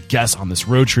everybody who was a guest on this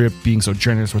road trip, being so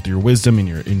generous with your wisdom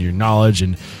and your knowledge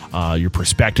and your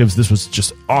perspectives. This was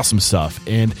just awesome stuff.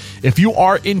 And if you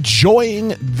are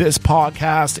enjoying this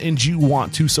podcast and you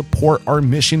want to support our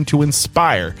mission to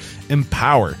inspire,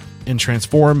 empower, and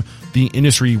transform the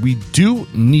industry, we do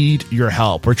need your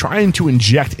help. We're trying to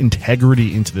inject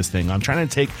integrity into this thing. I'm trying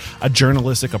to take a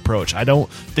journalistic approach. I don't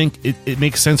think it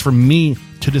makes sense for me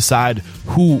to decide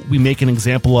who we make an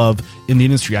example of in the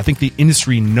industry. I think the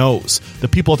industry knows. The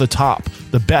people at the top,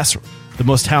 the best, the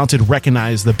most talented,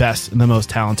 recognize the best and the most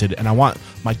talented. And I want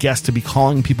my guests to be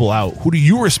calling people out. Who do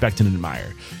you respect and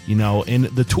admire? You know, and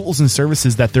the tools and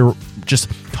services that they're just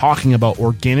talking about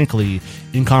organically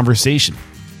in conversation.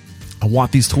 I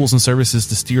want these tools and services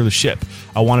to steer the ship.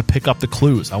 I want to pick up the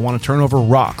clues. I want to turn over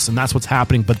rocks, and that's what's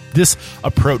happening. But this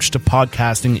approach to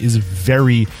podcasting is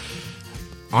very,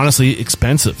 honestly,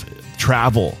 expensive.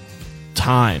 Travel,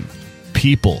 time,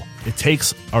 people. It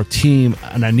takes our team,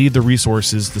 and I need the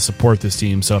resources to support this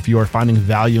team. So if you are finding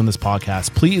value in this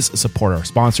podcast, please support our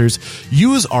sponsors.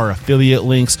 Use our affiliate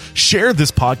links. Share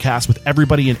this podcast with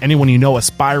everybody and anyone you know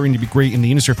aspiring to be great in the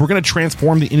industry. If we're going to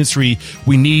transform the industry,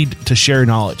 we need to share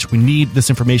knowledge. We need this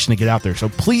information to get out there. So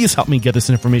please help me get this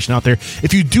information out there.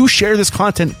 If you do share this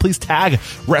content, please tag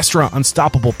Restaurant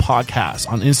Unstoppable Podcast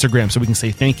on Instagram so we can say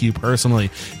thank you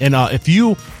personally. And if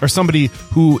you are somebody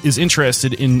who is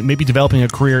interested in maybe developing a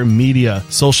career in media,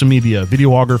 social media,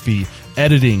 videography,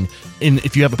 editing, and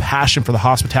if you have a passion for the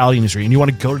hospitality industry and you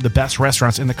want to go to the best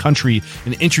restaurants in the country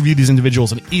and interview these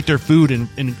individuals and eat their food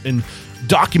and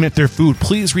document their food,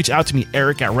 please reach out to me,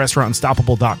 Eric at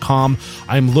restaurantunstoppable.com.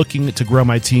 I'm looking to grow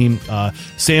my team.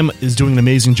 Sam is doing an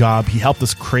amazing job. He helped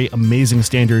us create amazing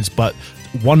standards, but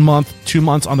 1 month, 2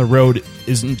 months on the road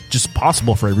isn't just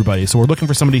possible for everybody. So we're looking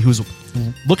for somebody who's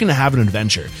looking to have an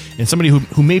adventure and somebody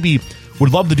who maybe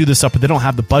would love to do this stuff, but they don't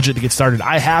have the budget to get started.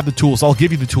 I have the tools. I'll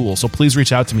give you the tools. So please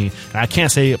reach out to me. And I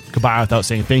can't say goodbye without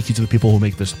saying thank you to the people who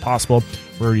make this possible.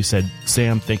 We already said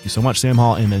Sam, thank you so much, Sam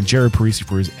Hall, and then Jared Parisi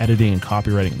for his editing and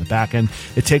copywriting in the back end.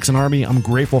 It takes an army. I'm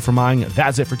grateful for mine.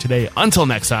 That's it for today. Until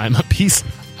next time, peace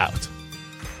out.